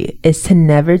Hawaii is to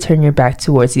never turn your back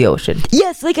towards the ocean.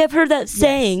 Yes, like I've heard that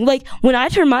saying. Like when I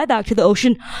turn my back to the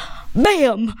ocean,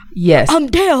 bam! Yes. I'm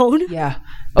down. Yeah.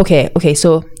 Okay,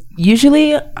 so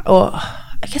usually,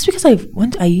 I guess because I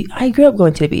grew up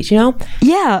going to the beach,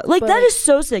 Yeah, like that is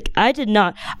so sick. I did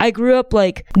not. I grew up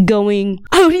like going,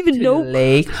 I don't even know. The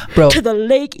lake, bro. To the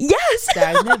lake, yes.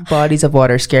 Stagnant bodies of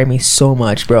water scare me so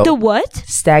much, bro. The what?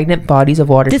 Stagnant bodies of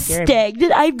water. The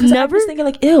stagnant? I've never. I was thinking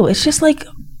like, ew, it's just like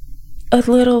a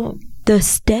little.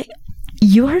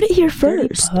 You heard it here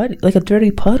first. Like a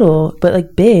dirty puddle, but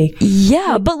like big.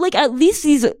 Yeah, but like at least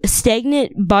these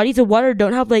stagnant bodies of water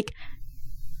don't have like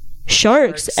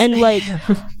sharks and like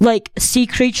sea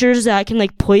creatures that can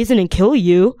like poison and kill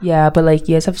you. Yeah, but like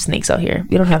you guys have snakes out here.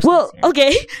 We don't have snakes here.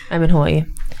 Okay. I'm in Hawaii.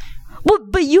 Well,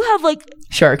 but you have like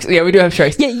sharks. Yeah, we do have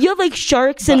sharks. Yeah, you have like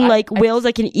sharks and like whales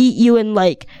that can eat you and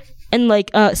like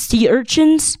sea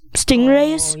urchins,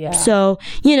 stingrays. Yeah. So,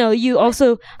 you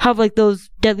also have like those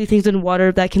deadly things in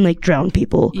water that can like drown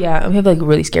people. Yeah, and we have like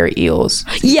really scary eels.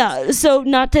 Yeah,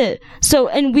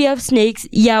 and we have snakes.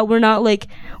 Yeah, we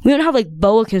don't have like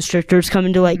boa constrictors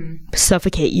coming to like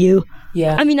suffocate you.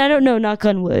 Yeah. I mean, I don't know, knock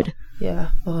on wood.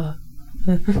 Yeah.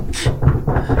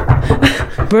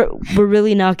 We're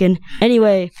really knocking.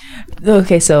 Anyway.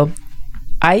 Okay, so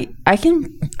I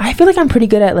feel like I'm pretty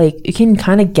good at like, you can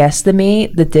kind of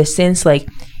guesstimate the distance. Like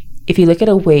if you look at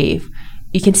a wave,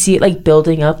 you can see it like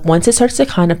building up. Once it starts to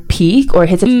kind of peak or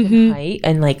hits a height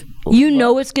and like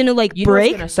it's gonna like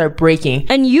break. It's gonna start breaking.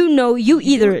 And you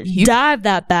either dive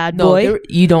that bad boy.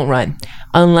 You don't run.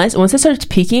 Unless once it starts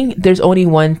peaking, there's only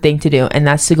one thing to do, and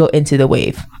that's to go into the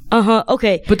wave.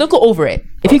 Okay. But don't go over it.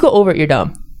 If you go over it, you're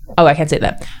dumb. Oh, I can't say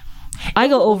that. I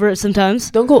go over it sometimes.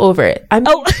 Don't go over it.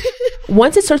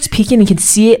 Once it starts peaking, you can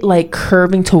see it like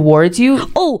curving towards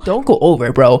you. Oh, don't go over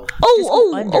it, bro.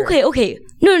 Okay.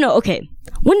 No, okay.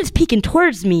 When it's peeking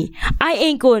towards me, I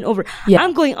ain't going over. Yeah.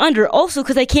 I'm going under also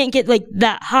because I can't get like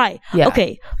that high. Yeah.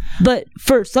 Okay. But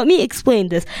first, let me explain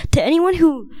this to anyone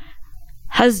who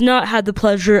has not had the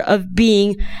pleasure of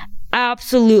being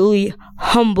absolutely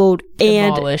humbled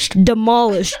and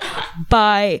demolished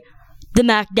by the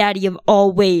Mac Daddy of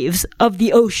all waves of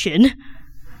the ocean.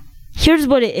 Here's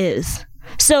what it is.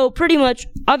 So pretty much,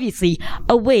 obviously,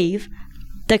 a wave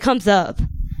that comes up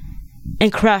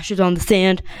and crashes on the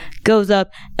sand, goes up,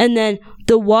 and then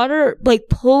the water like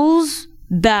pulls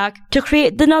back to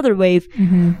create another wave.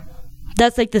 Mm-hmm.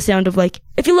 That's like the sound of like,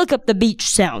 if you look up the beach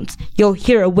sounds, you'll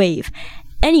hear a wave.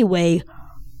 Anyway,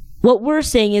 what we're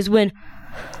saying is what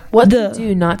to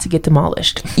do not to get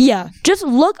demolished. Yeah, just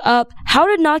look up how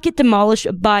to not get demolished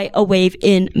by a wave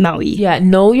in Maui. Yeah,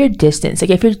 know your distance. Like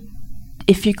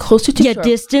if you're closer to shore,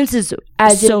 distance is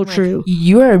so true.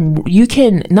 You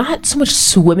can not so much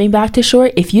swimming back to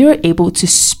shore. If you're able to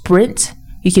sprint,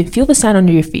 you can feel the sand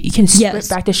under your feet. You can sprint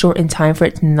back to shore in time for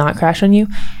it to not crash on you.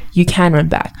 You can run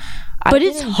back. But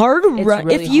it's hard to run.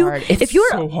 Really if you're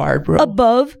so hard, bro.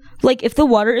 Above, like if the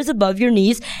water is above your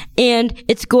knees and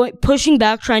it's pushing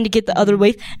back trying to get the other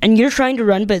wave and you're trying to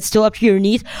run but it's still up to your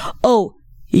knees,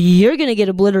 you're gonna get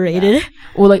obliterated. Yeah.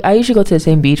 Well, like I usually go to the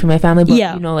same beach with my family,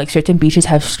 but like certain beaches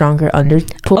have stronger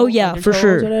underpull. Oh yeah, for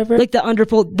sure. Like the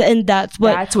underpull, and that's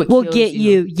what will get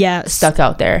you. Yeah, stuck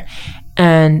out there.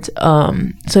 And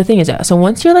so the thing is that so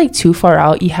once you're like too far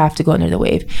out, you have to go under the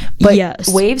wave. But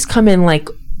waves come in like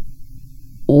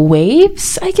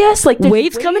waves, I guess. Like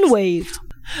waves come in waves.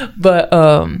 But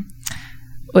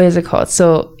what is it called?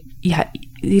 So yeah,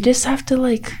 you just have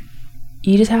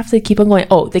to keep on going.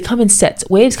 Oh, they come in sets.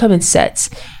 Waves come in sets.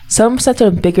 Some sets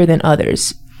are bigger than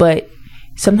others, but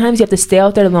sometimes you have to stay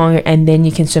out there longer and then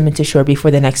you can swim into shore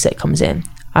before the next set comes in.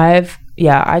 I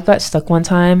got stuck one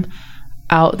time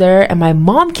out there and my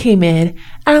mom came in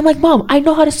and I'm like, Mom, I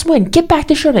know how to swim. Get back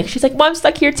to shore. Like, she's like, Mom, I'm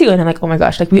stuck here too. And I'm like, oh my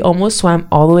gosh. Like we almost swam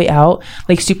all the way out,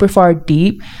 like super far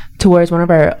deep towards one of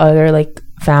our other like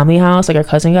family house, like our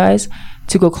cousin guys,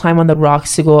 to go climb on the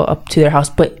rocks to go up to their house.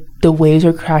 But the waves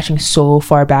are crashing so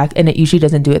far back and it usually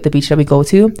doesn't do it at the beach that we go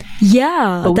to.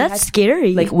 Yeah, that's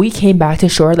scary. Like we came back to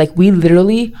shore, like we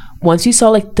literally, once you saw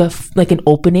like an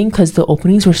opening, because the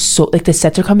openings were so like the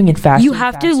sets are coming in fast. You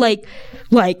have to like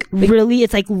really,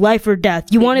 it's like life or death.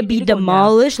 You want to be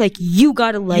demolished, like you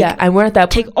gotta and we're at that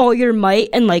take all your might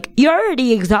and like you're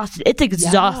already exhausted. It's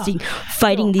exhausting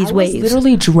fighting these waves.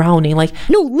 Literally drowning, like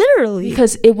no, literally,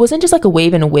 because it wasn't just like a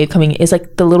wave and a wave coming. It's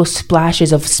like the little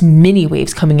splashes of mini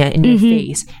waves coming in your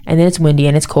face, and then it's windy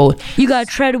and it's cold. You gotta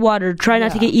tread water. Try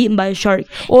not to get eaten by a shark.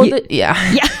 Well,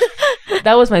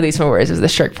 that was my least favorite words, was the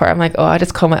shark part. I'm like, I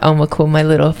just call my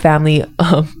little family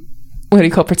what do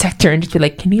you call protector and just be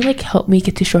like, can you like help me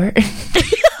get to shore?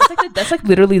 That's like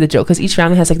literally the joke, because each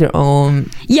family has like their own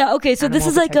okay, so this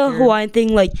is like a Hawaiian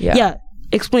thing, like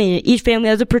explain it. Each family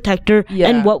has a protector.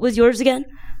 And what was yours again?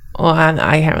 Well,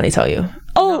 I can't really tell you.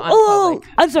 Oh,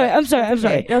 I'm sorry.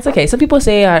 Okay. No, it's okay. Some people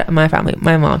say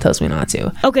my mom tells me not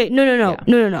to. Okay, no,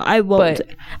 I won't.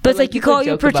 But it's like you call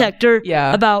your protector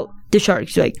about the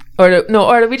sharks, like,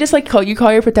 or we just like call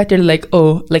your protector like,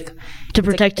 oh, like to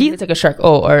protect you. If it's like a shark,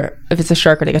 or if it's a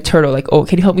shark or like a turtle, like, oh,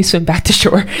 can you help me swim back to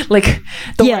shore? Like,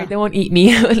 don't worry, they won't eat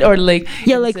me. Or like,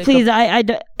 like please,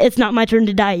 it's not my turn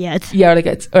to die yet. Yeah, or like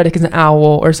it's an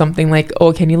owl or something, like,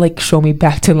 oh, can you like show me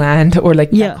back to land, or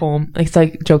like back home? Like, it's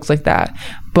like jokes like that.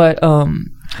 But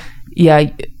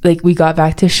yeah, like we got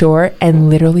back to shore and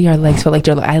literally our legs felt like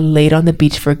jello. I laid on the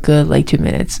beach for a good like 2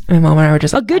 minutes. My mom and I were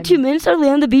just a good 2 minutes. I lay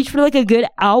on the beach for like a good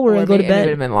hour and go to bed. It would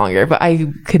have been longer, but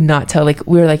I could not tell. Like,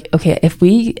 we were like, okay, if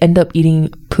we end up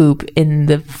eating poop in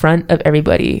the front of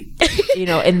everybody,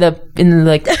 in the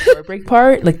like shore break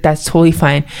part, like that's totally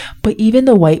fine. But even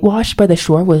the whitewash by the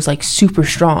shore was like super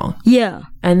strong. Yeah,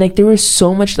 and like there was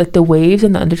so much, like the waves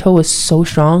and the undertow was so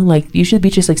strong. Like usually the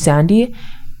beach is like sandy.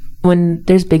 When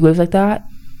there's big waves like that,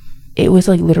 it was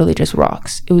like literally just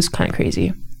rocks. It was kind of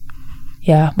crazy.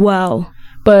 Yeah. Wow.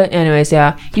 But anyways,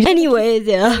 yeah.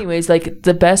 Anyways, like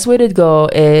the best way to go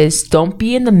is don't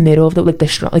be in the middle of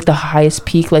the highest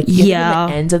peak, like in the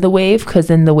ends of the wave, because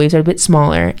then the waves are a bit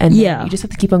smaller, and you just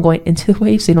have to keep on going into the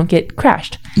wave so you don't get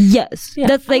crashed. Yes,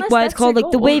 that's like why it's called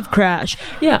like the wave crash.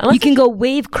 Yeah, you can go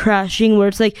wave crashing, where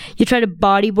it's like you try to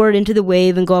bodyboard into the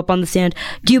wave and go up on the sand.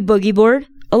 Do you boogie board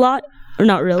a lot? Or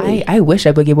not really? I wish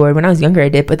I boogie boarded. When I was younger I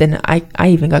did, but then I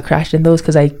even got crashed in those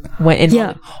because I went in.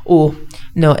 Yeah. Oh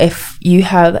no! If you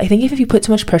put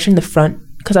too much pressure in the front,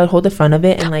 because I would hold the front of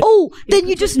it and like, then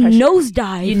you just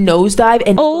nosedive. You nosedive and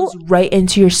it goes right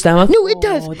into your stomach. No, it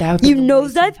does. You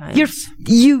nosedive.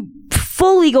 You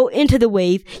fully go into the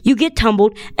wave. You get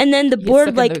tumbled, and then the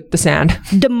board like the sand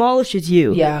demolishes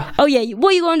you. Yeah. Oh yeah.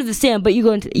 Well, you go into the sand, but you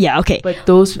go into okay. But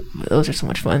those are so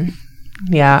much fun.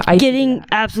 Yeah, getting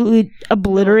absolutely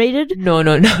obliterated. No,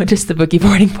 just the boogie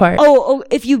boarding part. Oh,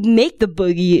 if you make the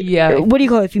boogie, what do you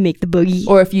call it if you make the boogie?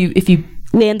 Or if you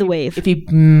land the wave, if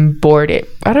you board it,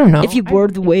 I don't know. If you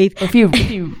board the wave, if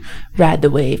you ride the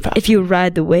wave, if you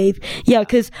ride the wave, yeah.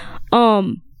 Because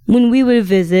when we would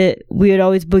visit, we would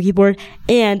always boogie board,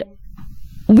 and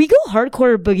we go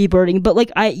hardcore boogie boarding. But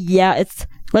like it's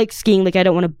like skiing. Like I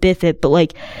don't want to biff it, but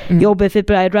like you'll biff it.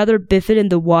 But I'd rather biff it in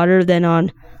the water than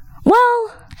on.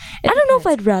 Well, I don't know if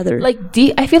I'd rather like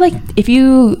deep. I feel like if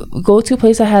you go to a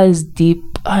place that has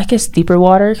deeper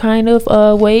water kind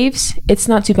of waves, it's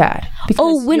not too bad.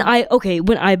 When I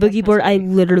boogie board, I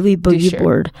literally boogie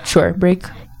board. Shore break.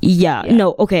 Yeah.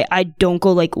 No. Okay. I don't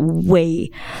go like way.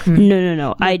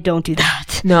 No. I don't do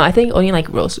that. No, I think only like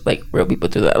real people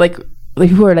do that. Like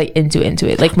people who are like into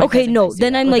it. Like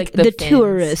then I'm like the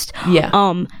tourist.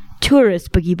 Yeah.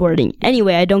 Tourist boogie boarding.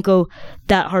 Anyway, I don't go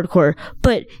that hardcore,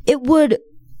 but it would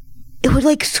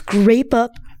like scrape up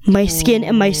my skin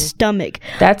and my stomach.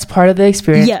 That's part of the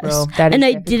experience, yes. Bro. And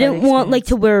I didn't want like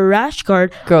to wear a rash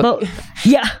guard. Girl, but,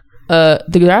 yeah.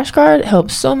 The rash guard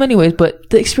helps so many ways, but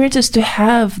the experience is to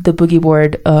have the boogie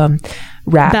board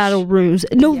rash. Battle rooms.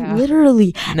 No,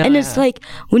 literally. No, and it's like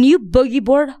when you boogie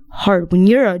board hard, when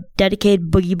you're a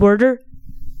dedicated boogie boarder,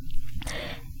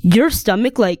 your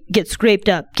stomach like gets scraped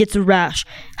up, gets a rash,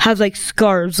 has like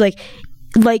scars, like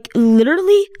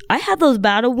literally I had those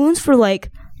battle wounds for like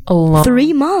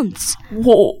 3 months.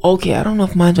 Whoa, okay, I don't know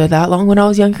if mine were that long when I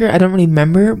was younger. I don't really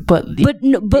remember, but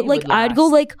like I'd go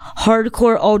like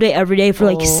hardcore all day every day for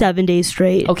like 7 days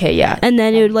straight. Okay, yeah. And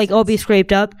then it would like all be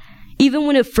scraped up. Even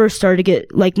when it first started to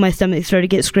get like my stomach started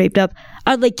to get scraped up,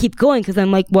 I'd like keep going because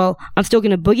I'm like, well, I'm still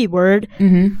gonna boogie board.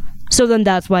 So then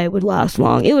that's why it would last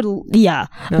long. It would,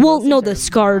 the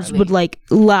scars would like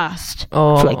last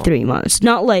for like 3 months.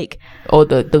 Not like... Oh,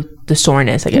 the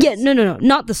soreness, I guess. Yeah, no.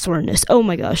 Not the soreness. Oh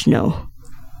my gosh, no.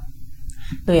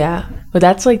 No, yeah. But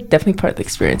that's like definitely part of the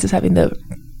experience is having the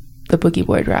boogie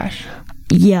board rash.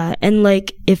 Yeah, and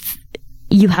like if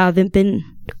you haven't been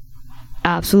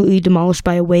absolutely demolished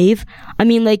by a wave, I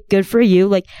mean, like, good for you.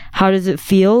 Like, how does it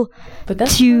feel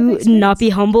to not be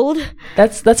humbled?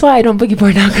 That's why I don't boogie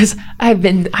board now, because I've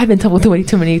been tumbled way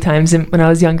too many times when I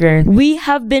was younger. We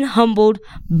have been humbled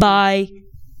by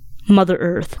Mother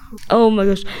Earth. Oh my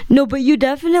gosh. No, but you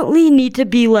definitely need to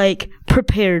be like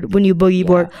prepared when you boogie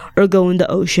board or go in the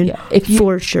ocean.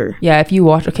 For sure. Yeah, if you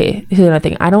watch, okay, here's another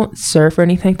thing. I don't surf or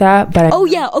anything like that, but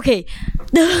okay.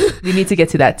 We need to get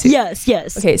to that too. Yes.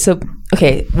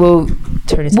 Okay, we'll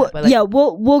turn this up.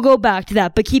 We'll go back to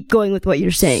that, but keep going with what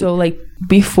you're saying. So like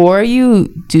before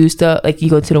you do stuff, like you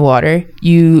go to the water,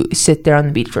 you sit there on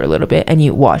the beach for a little bit and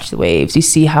you watch the waves. You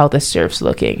see how the surf's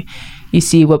looking. You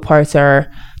see what parts are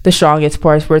the strongest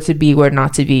parts, where to be, where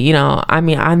not to be. You know, I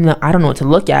mean, I don't know what to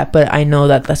look at, but I know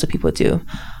that that's what people do.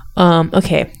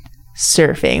 Okay,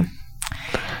 surfing.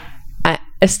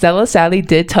 Estella sadly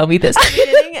did tell me this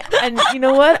and you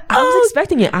know what? I was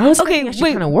expecting it. I was expecting it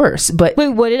kind of worse. But wait,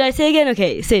 what did I say again?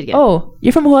 Okay, say it again. Oh,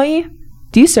 you're from Hawaii?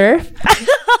 Do you surf?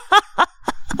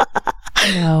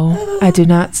 No, I do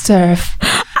not surf.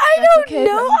 I don't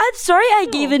know. I'm sorry I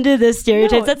gave into this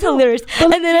stereotype. That's hilarious.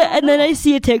 And then I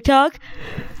see a TikTok.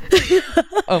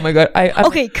 Oh my god!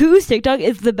 Okay, Ku's TikTok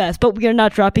is the best, but we are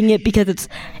not dropping it because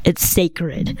it's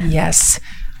sacred. Yes.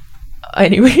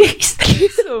 Anyways,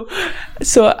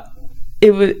 so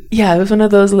it was one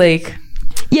of those like.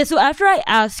 Yeah. So after I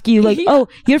ask you like, oh,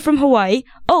 you're from Hawaii.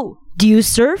 Oh, do you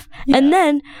surf? Yeah. And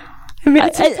then.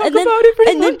 I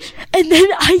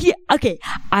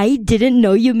didn't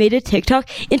know you made a TikTok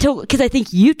until because I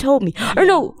think you told me or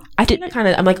no,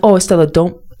 I'm like, oh, Stella,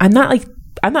 I'm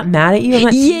not mad at you. I'm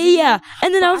not yeah.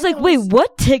 And then I was like, wait,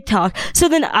 what TikTok? So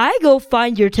then I go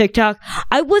find your TikTok.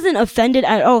 I wasn't offended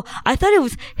at all. I thought it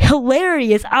was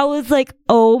hilarious. I was like,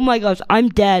 oh my gosh, I'm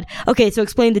dead. Okay, so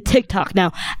explain the TikTok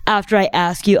now. After I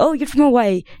ask you, oh, you're from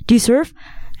Hawaii. Do you surf?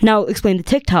 Now explain the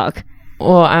TikTok.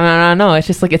 Well, I don't know. It's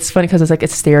just like, it's funny because it's like,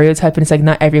 it's stereotype and it's like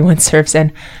not everyone surfs.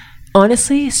 And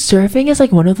honestly, surfing is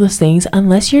like one of those things,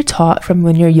 unless you're taught from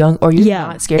when you're young or you're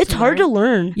not scared it's hard to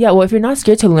learn. Yeah, well, if you're not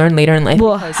scared to learn later in life.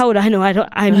 Well, how would I know?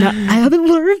 I haven't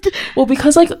learned. Well,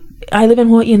 because like I live in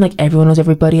Hawaii and like everyone knows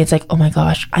everybody. It's like, oh my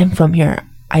gosh, I'm from here.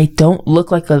 I don't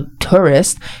look like a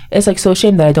tourist. It's like so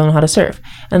shame that I don't know how to surf.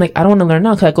 And like I don't want to learn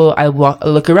now because I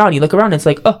look around. You look around, it's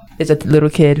like, oh, it's a little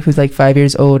kid who's like 5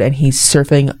 years old and he's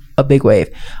surfing a big wave.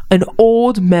 An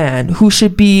old man who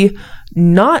should be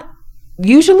not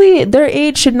usually their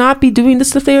age should not be doing the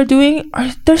stuff they are doing.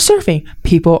 They're surfing.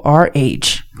 People our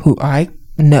age who I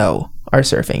know are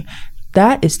surfing.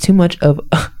 That is too much of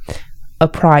a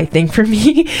pride thing for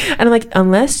me. And I'm like,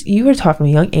 unless you were taught from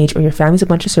a young age or your family's a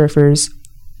bunch of surfers,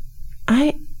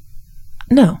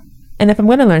 no. And if I'm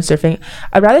going to learn surfing,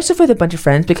 I'd rather surf with a bunch of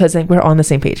friends because then we're all on the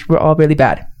same page. We're all really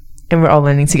bad and we're all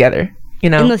learning together, you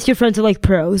know? Unless your friends are like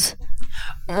pros.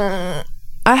 I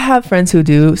have friends who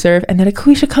do surf and they're like,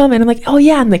 we should come. And I'm like, oh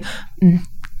yeah. I'm like,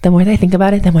 the more I think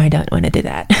about it, the more I don't want to do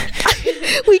that.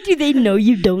 Wait, do they know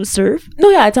you don't surf? No,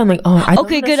 yeah. I tell them like, oh, I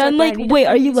okay, good. I'm like, wait,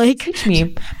 are you like... Teach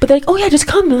me. But they're like, oh yeah, just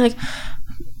come. I'm like,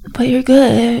 but you're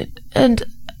good. And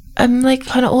I'm like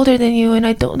kind of older than you and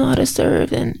I don't know how to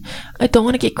surf and I don't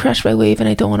want to get crushed by a wave and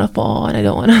I don't want to fall and I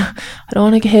don't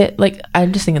want to get hit. Like,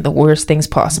 I'm just thinking the worst things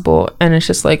possible. And it's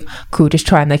just like, cool, just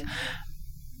try. I'm like,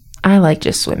 I like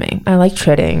just swimming. I like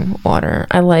treading water.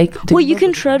 I like... Well, you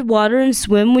can tread water and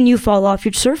swim when you fall off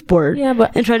your surfboard. Yeah,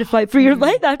 but... And try to fight for your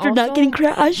life after also, not getting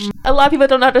crashed. A lot of people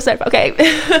don't know how to surf. Okay.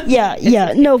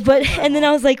 yeah. No, but... And then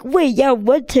I was like, wait, yeah,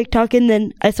 what TikTok? And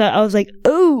then I was like,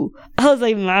 oh. I was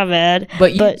like, my bad.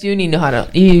 But you do need to know how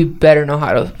to... You better know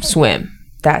how to swim.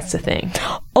 That's the thing.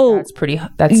 Oh. That's pretty...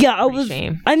 That's pretty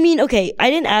shame. I mean, okay, I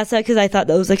didn't ask that because I thought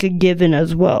that was like a given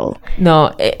as well.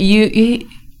 No,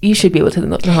 you should be able to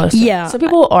know how to swim. Yeah. Some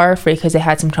people are afraid because they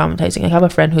had some traumatizing. I have a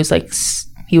friend who's like,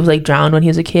 he was like drowned when he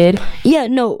was a kid. Yeah,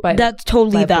 no, that's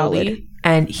totally valid.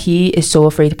 And he is so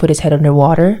afraid to put his head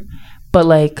underwater. But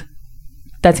like,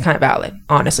 that's kind of valid,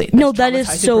 honestly. No, that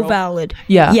is so valid.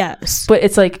 Yeah. Yes. But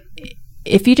it's like,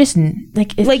 if you just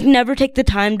like never take the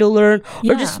time to learn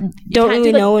or just don't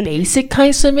really know. And basic kind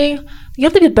of swimming, you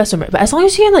have to be the best swimmer. But as long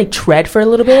as you can like tread for a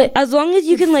little bit. As long as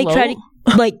you can like try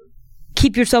to like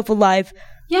keep yourself alive.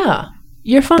 Yeah,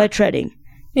 you're fine. By treading.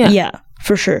 Yeah,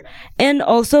 for sure. And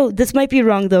also, this might be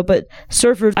wrong though, but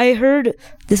surfers, I heard,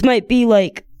 this might be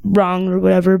like wrong or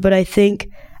whatever, but I think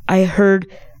I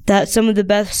heard that some of the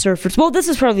best surfers, well, this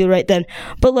is probably right then,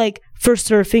 but like for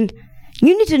surfing,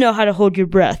 you need to know how to hold your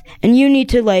breath and you need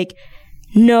to like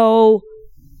know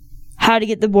how to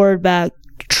get the board back,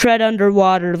 tread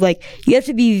underwater. Like you have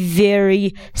to be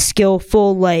very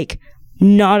skillful, like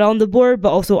not on the board,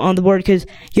 but also on the board because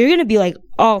you're going to be like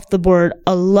off the board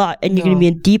a lot and you're going to be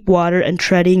in deep water and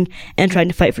treading and trying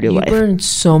to fight for your life. You burn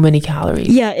so many calories.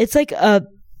 Yeah, it's like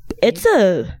it's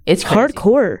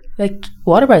hardcore. Like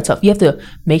water by itself, you have to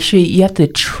make sure you have to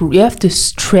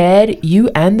tread you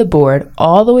and the board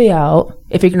all the way out.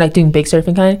 If you're like doing big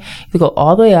surfing kind, you have to go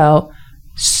all the way out,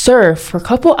 surf for a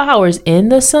couple hours in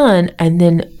the sun, and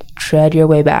then tread your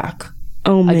way back.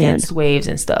 Oh man, against waves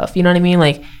and stuff. You know what I mean?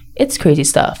 Like it's crazy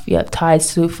stuff. You have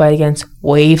tides to fight against,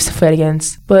 waves to fight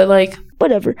against, but like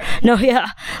whatever. No, yeah,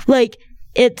 like.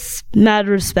 It's mad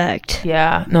respect.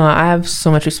 Yeah, no, I have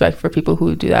so much respect for people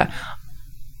who do that.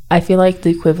 I feel like the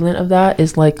equivalent of that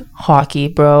is like hockey,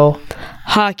 bro.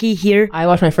 Hockey here. I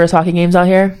watched my first hockey games out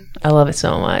here. I love it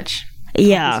so much.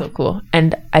 Yeah. It's so cool.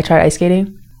 And I tried ice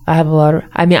skating. I have a lot of,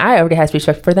 I mean, I already have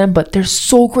respect for them, but they're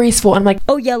so graceful. I'm like,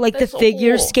 oh yeah, like the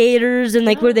figure skaters and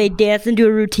like where they dance and do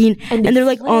a routine and they're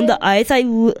like on the ice.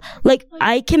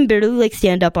 I can barely like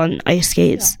stand up on ice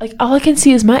skates. Like all I can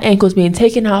see is my ankles being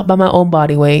taken out by my own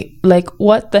body weight. Like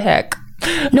what the heck?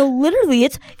 No, literally,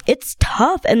 it's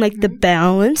tough and like the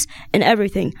balance and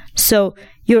everything. So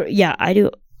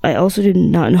I also did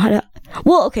not know how to.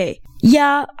 Well, okay,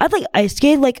 yeah, I like ice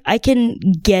skate. Like I can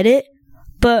get it,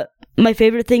 but my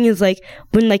favorite thing is like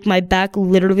when like my back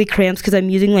literally cramps because I'm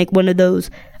using like one of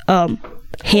those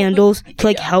handles to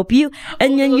like help you,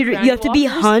 and then you have to be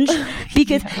hunched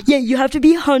because you have to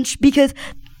be hunched because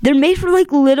they're made for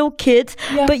like little kids,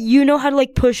 but you know how to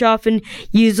like push off and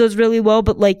use those really well,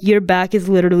 but like your back is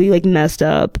literally like messed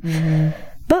up.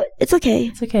 But it's okay.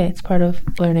 It's okay. It's part of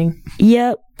learning.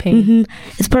 Yep. Pain.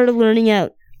 It's part of learning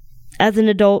out as an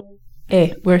adult.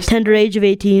 Hey, we're tender age of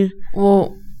 18.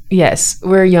 Well, yes,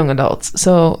 we're young adults,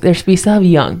 so we still have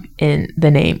young in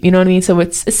the name. You know what I mean? So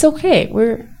it's okay.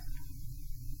 We're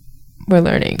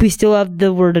learning. We still have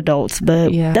the word adults,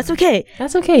 but that's okay.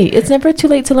 That's okay. It's never too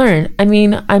late to learn. I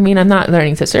mean, I'm not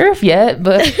learning to surf yet,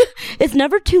 but it's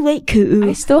never too late, Ku'u.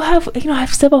 I still have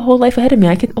a whole life ahead of me.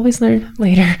 I can always learn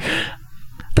later.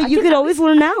 But you could always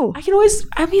learn now. I can always.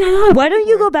 I know. Why don't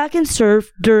you go back and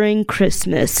surf during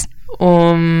Christmas?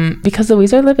 Because the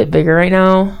waves are a little bit bigger right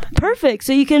now. Perfect.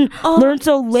 So you can learn.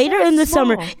 So later in the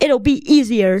summer, it'll be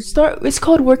easier. It's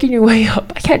called working your way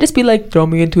up. I can't just be like, throw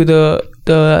me into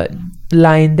the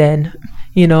line then,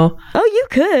 you know. Oh, you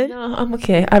could. No, I'm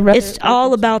okay. It's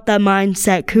all about that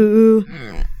mindset, Ku'u.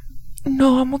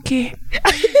 No, I'm okay.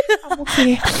 I'm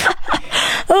okay.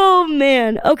 Oh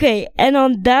man. Okay, and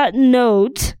on that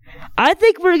note, I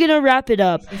think we're gonna wrap it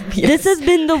up. Yes. This has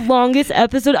been the longest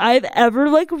episode I've ever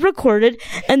like recorded,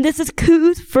 and this is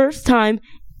Ku'u's first time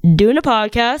doing a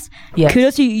podcast. Yes.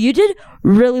 Kudos to you. You did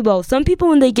really well. Some people,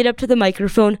 when they get up to the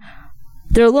microphone,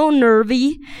 they're a little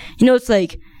nervy. You know, it's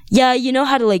like, yeah, you know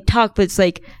how to like talk, but it's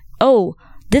like, oh,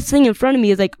 this thing in front of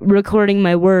me is like recording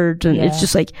my words, and it's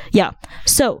just like, yeah.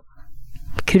 So,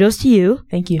 kudos to you.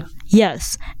 Thank you.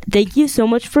 Yes. Thank you so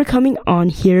much for coming on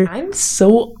here. I'm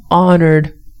so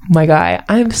honored, my guy.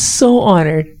 I'm so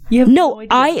honored.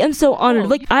 I am so honored.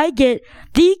 Like, I get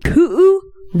the Ku'u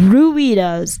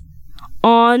Ruidas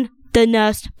on the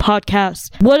Nest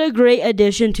podcast. What a great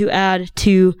addition to add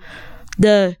to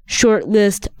the short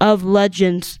list of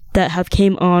legends that have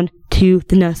came on to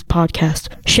the Nest podcast.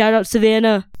 Shout out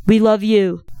Savannah. We love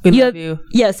you. We love you.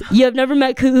 Yes, you have never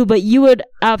met Ku'u, but you would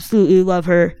absolutely love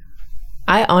her.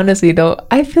 I honestly though,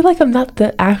 I feel like I'm not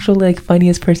the actual like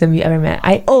funniest person we ever met.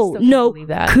 No,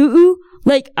 Ku'u,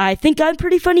 like I think I'm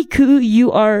pretty funny. Ku'u,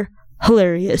 you are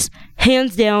hilarious,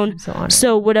 hands down.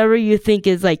 So whatever you think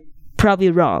is like probably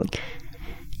wrong.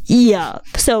 Yeah.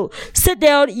 So sit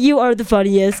down. You are the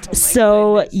funniest.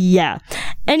 So yeah.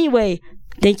 Anyway,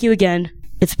 thank you again.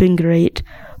 It's been great.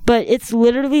 But it's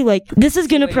literally like, this is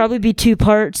going to probably be 2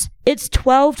 parts. It's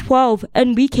 12:12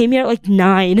 and we came here at like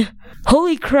 9.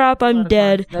 Holy crap, I'm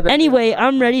dead. Anyway,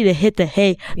 I'm ready to hit the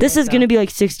hay. This is going to be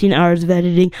like 16 hours of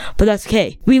editing, but that's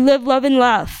okay. We live, love, and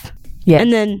laugh. Yeah.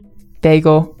 And then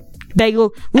bagel.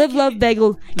 Live, love,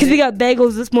 bagel. Because we got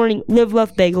bagels this morning. Live,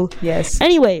 love, bagel. Yes.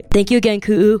 Anyway, thank you again,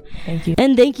 Ku'u. Thank you.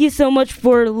 And thank you so much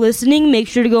for listening. Make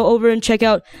sure to go over and check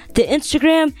out the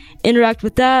Instagram. Interact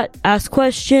with that. Ask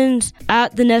questions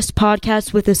at the Nest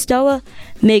Podcast with Estella.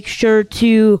 Make sure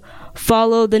to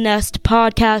follow the Nest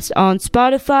Podcast on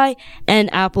Spotify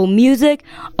and Apple Music,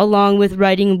 along with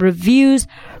writing reviews,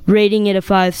 rating it a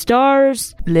 5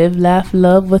 stars. Live, laugh,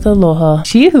 love with aloha.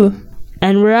 Shoo.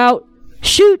 And we're out.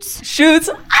 Shoots.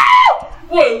 Ow!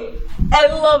 Wait, I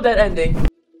love that ending.